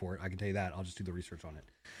going to pay for it. I can tell you that. I'll just do the research on it.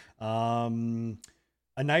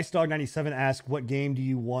 A Nice Dog 97 asks, what game do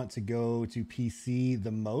you want to go to PC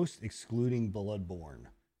the most, excluding Bloodborne?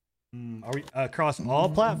 Are we across all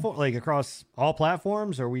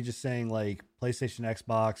platforms? Or are we just saying like PlayStation,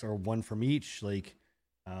 Xbox, or one from each? Like,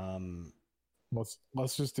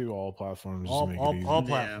 let's just do all platforms. All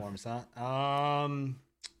platforms, huh?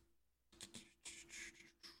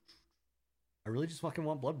 I really just fucking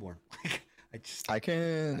want Bloodborne.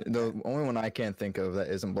 The only one I can't think of that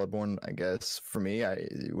isn't Bloodborne, I guess, for me,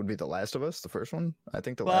 it would be The Last of Us, the first one. I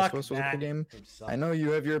think The Last of Us was a cool game. I know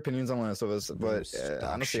you have your opinions on Last of Us, but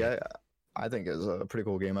honestly, I think it's a pretty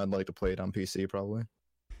cool game. I'd like to play it on PC, probably.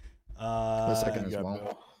 The second as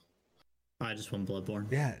well. I just want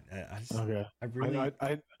Bloodborne. Yeah, okay.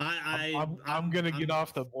 I'm gonna get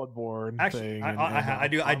off the Bloodborne thing. I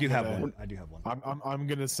do have one. I'm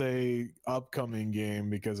gonna say upcoming game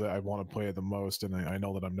because I want to play it the most, and I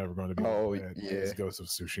know that I'm never going to be able to play it. Is Ghost of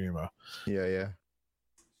Tsushima. Yeah.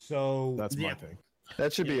 So that's my thing.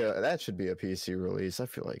 That should be a PC release. I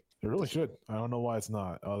feel like it really should. I don't know why it's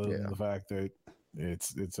not, other than the fact that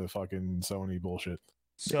it's a fucking Sony bullshit.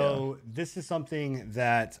 So this is something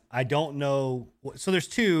that I don't know. So there's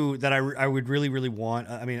two that I would really, really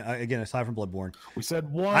want. I mean, again, aside from Bloodborne, we said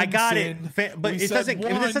one. I got it, but it doesn't.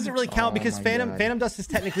 This doesn't really count because Phantom Dust is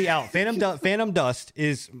technically out. Phantom Dust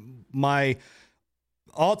is my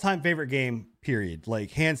all-time favorite game. Period.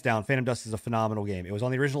 Like hands down, Phantom Dust is a phenomenal game. It was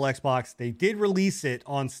on the original Xbox. They did release it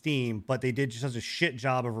on Steam, but they did just such a shit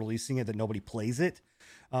job of releasing it that nobody plays it.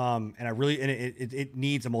 And it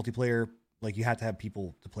needs a multiplayer. Like you have to have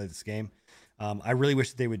people to play this game. I really wish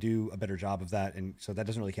that they would do a better job of that. And so that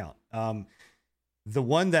doesn't really count. The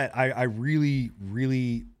one that I really,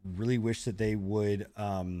 really, really wish that they would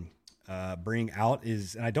bring out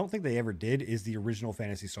is, and I don't think they ever did, is the original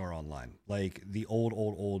Phantasy Star Online. Like the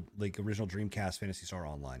old, like original Dreamcast Phantasy Star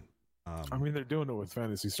Online. I mean, they're doing it with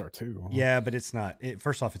Phantasy Star 2. Yeah, but it's not.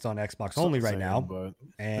 First off, it's on Xbox only right now. But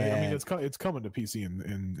I mean, it's coming to PC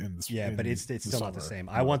in the but it's still not the same.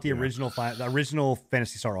 I want the original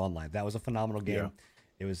Phantasy Star Online. That was a phenomenal game.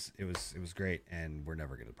 Yeah. It was great, and we're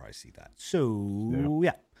never gonna probably see that. So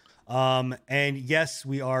yeah. And yes,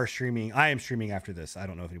 we are streaming. I am streaming after this. I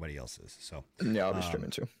don't know if anybody else is. So yeah, I'll be streaming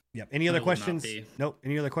too. Yep. Any other questions? Nope.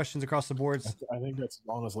 Any other questions across the boards? I think that's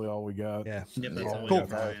honestly all we got. Yeah. Yep, cool.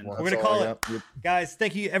 We're going to call it. Yep. Guys,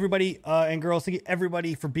 thank you everybody and girls. Thank you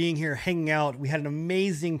everybody for being here, hanging out. We had an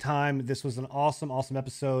amazing time. This was an awesome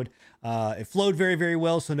episode. It flowed very, very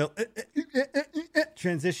well. So no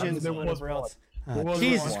transitions or whatever else.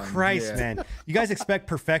 Jesus Christ, man. You guys expect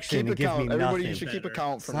perfection and give me nothing. Everybody should keep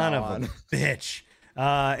account from now on. Son of a bitch.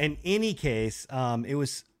 In any case, it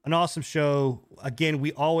was an awesome show. Again,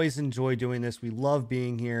 we always enjoy doing this. We love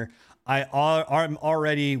being here. I'm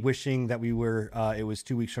already wishing that we were. It was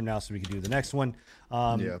 2 weeks from now, so we could do the next one.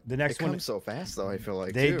 The next one comes so fast, though. I feel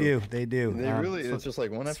like they do. They really. It's just like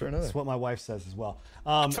one after another. That's what my wife says as well.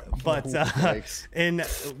 And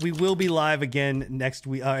we will be live again next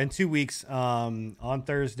week in 2 weeks on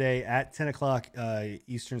Thursday at 10 o'clock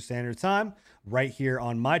Eastern Standard Time, right here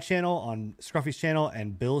on my channel, on Scruffy's channel,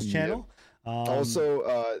 and Bill's channel.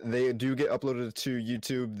 Also, they do get uploaded to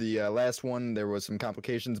YouTube. The last one, there was some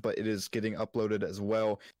complications, but it is getting uploaded as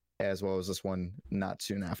well as this one not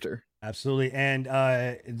soon after. Absolutely. And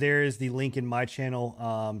there is the link in my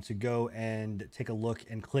channel to go and take a look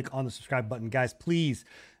and click on the subscribe button. Guys, please,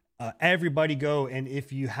 everybody go. And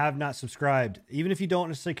if you have not subscribed, even if you don't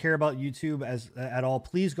necessarily care about YouTube at all,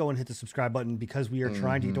 please go and hit the subscribe button, because we are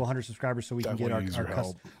trying to get to 100 subscribers so we can get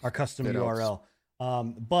our custom URL.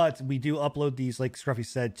 But we do upload these, like Scruffy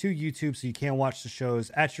said, to YouTube, so you can watch the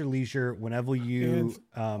shows at your leisure whenever you.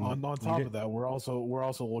 On top of that, we're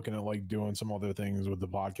also looking at like doing some other things with the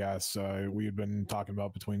podcasts. We had been talking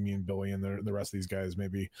about, between me and Billy and the rest of these guys,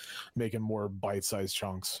 maybe making more bite-sized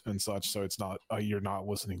chunks and such, so it's not you're not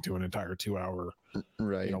listening to an entire 2 hour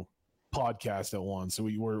podcast at once. So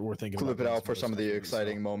we're thinking clip it out for some of the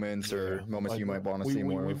exciting moments or moments you might want to see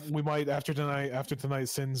more. We might after tonight,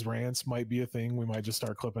 Sin's rants might be a thing. We might just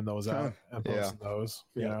start clipping those out and posting those.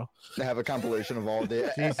 You know, have a compilation of all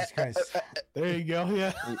the. Jesus Christ! There you go.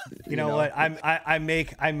 Yeah. You know what? I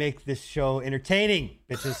make this show entertaining,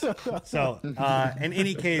 bitches. So in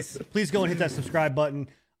any case, please go and hit that subscribe button.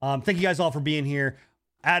 Thank you guys all for being here.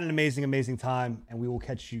 Had an amazing time, and we will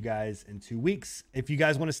catch you guys in 2 weeks. If you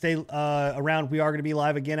guys want to stay around, we are going to be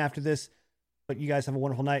live again after this. But you guys have a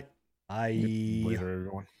wonderful night. Bye. Later,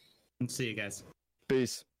 everyone. See you guys.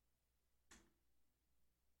 Peace.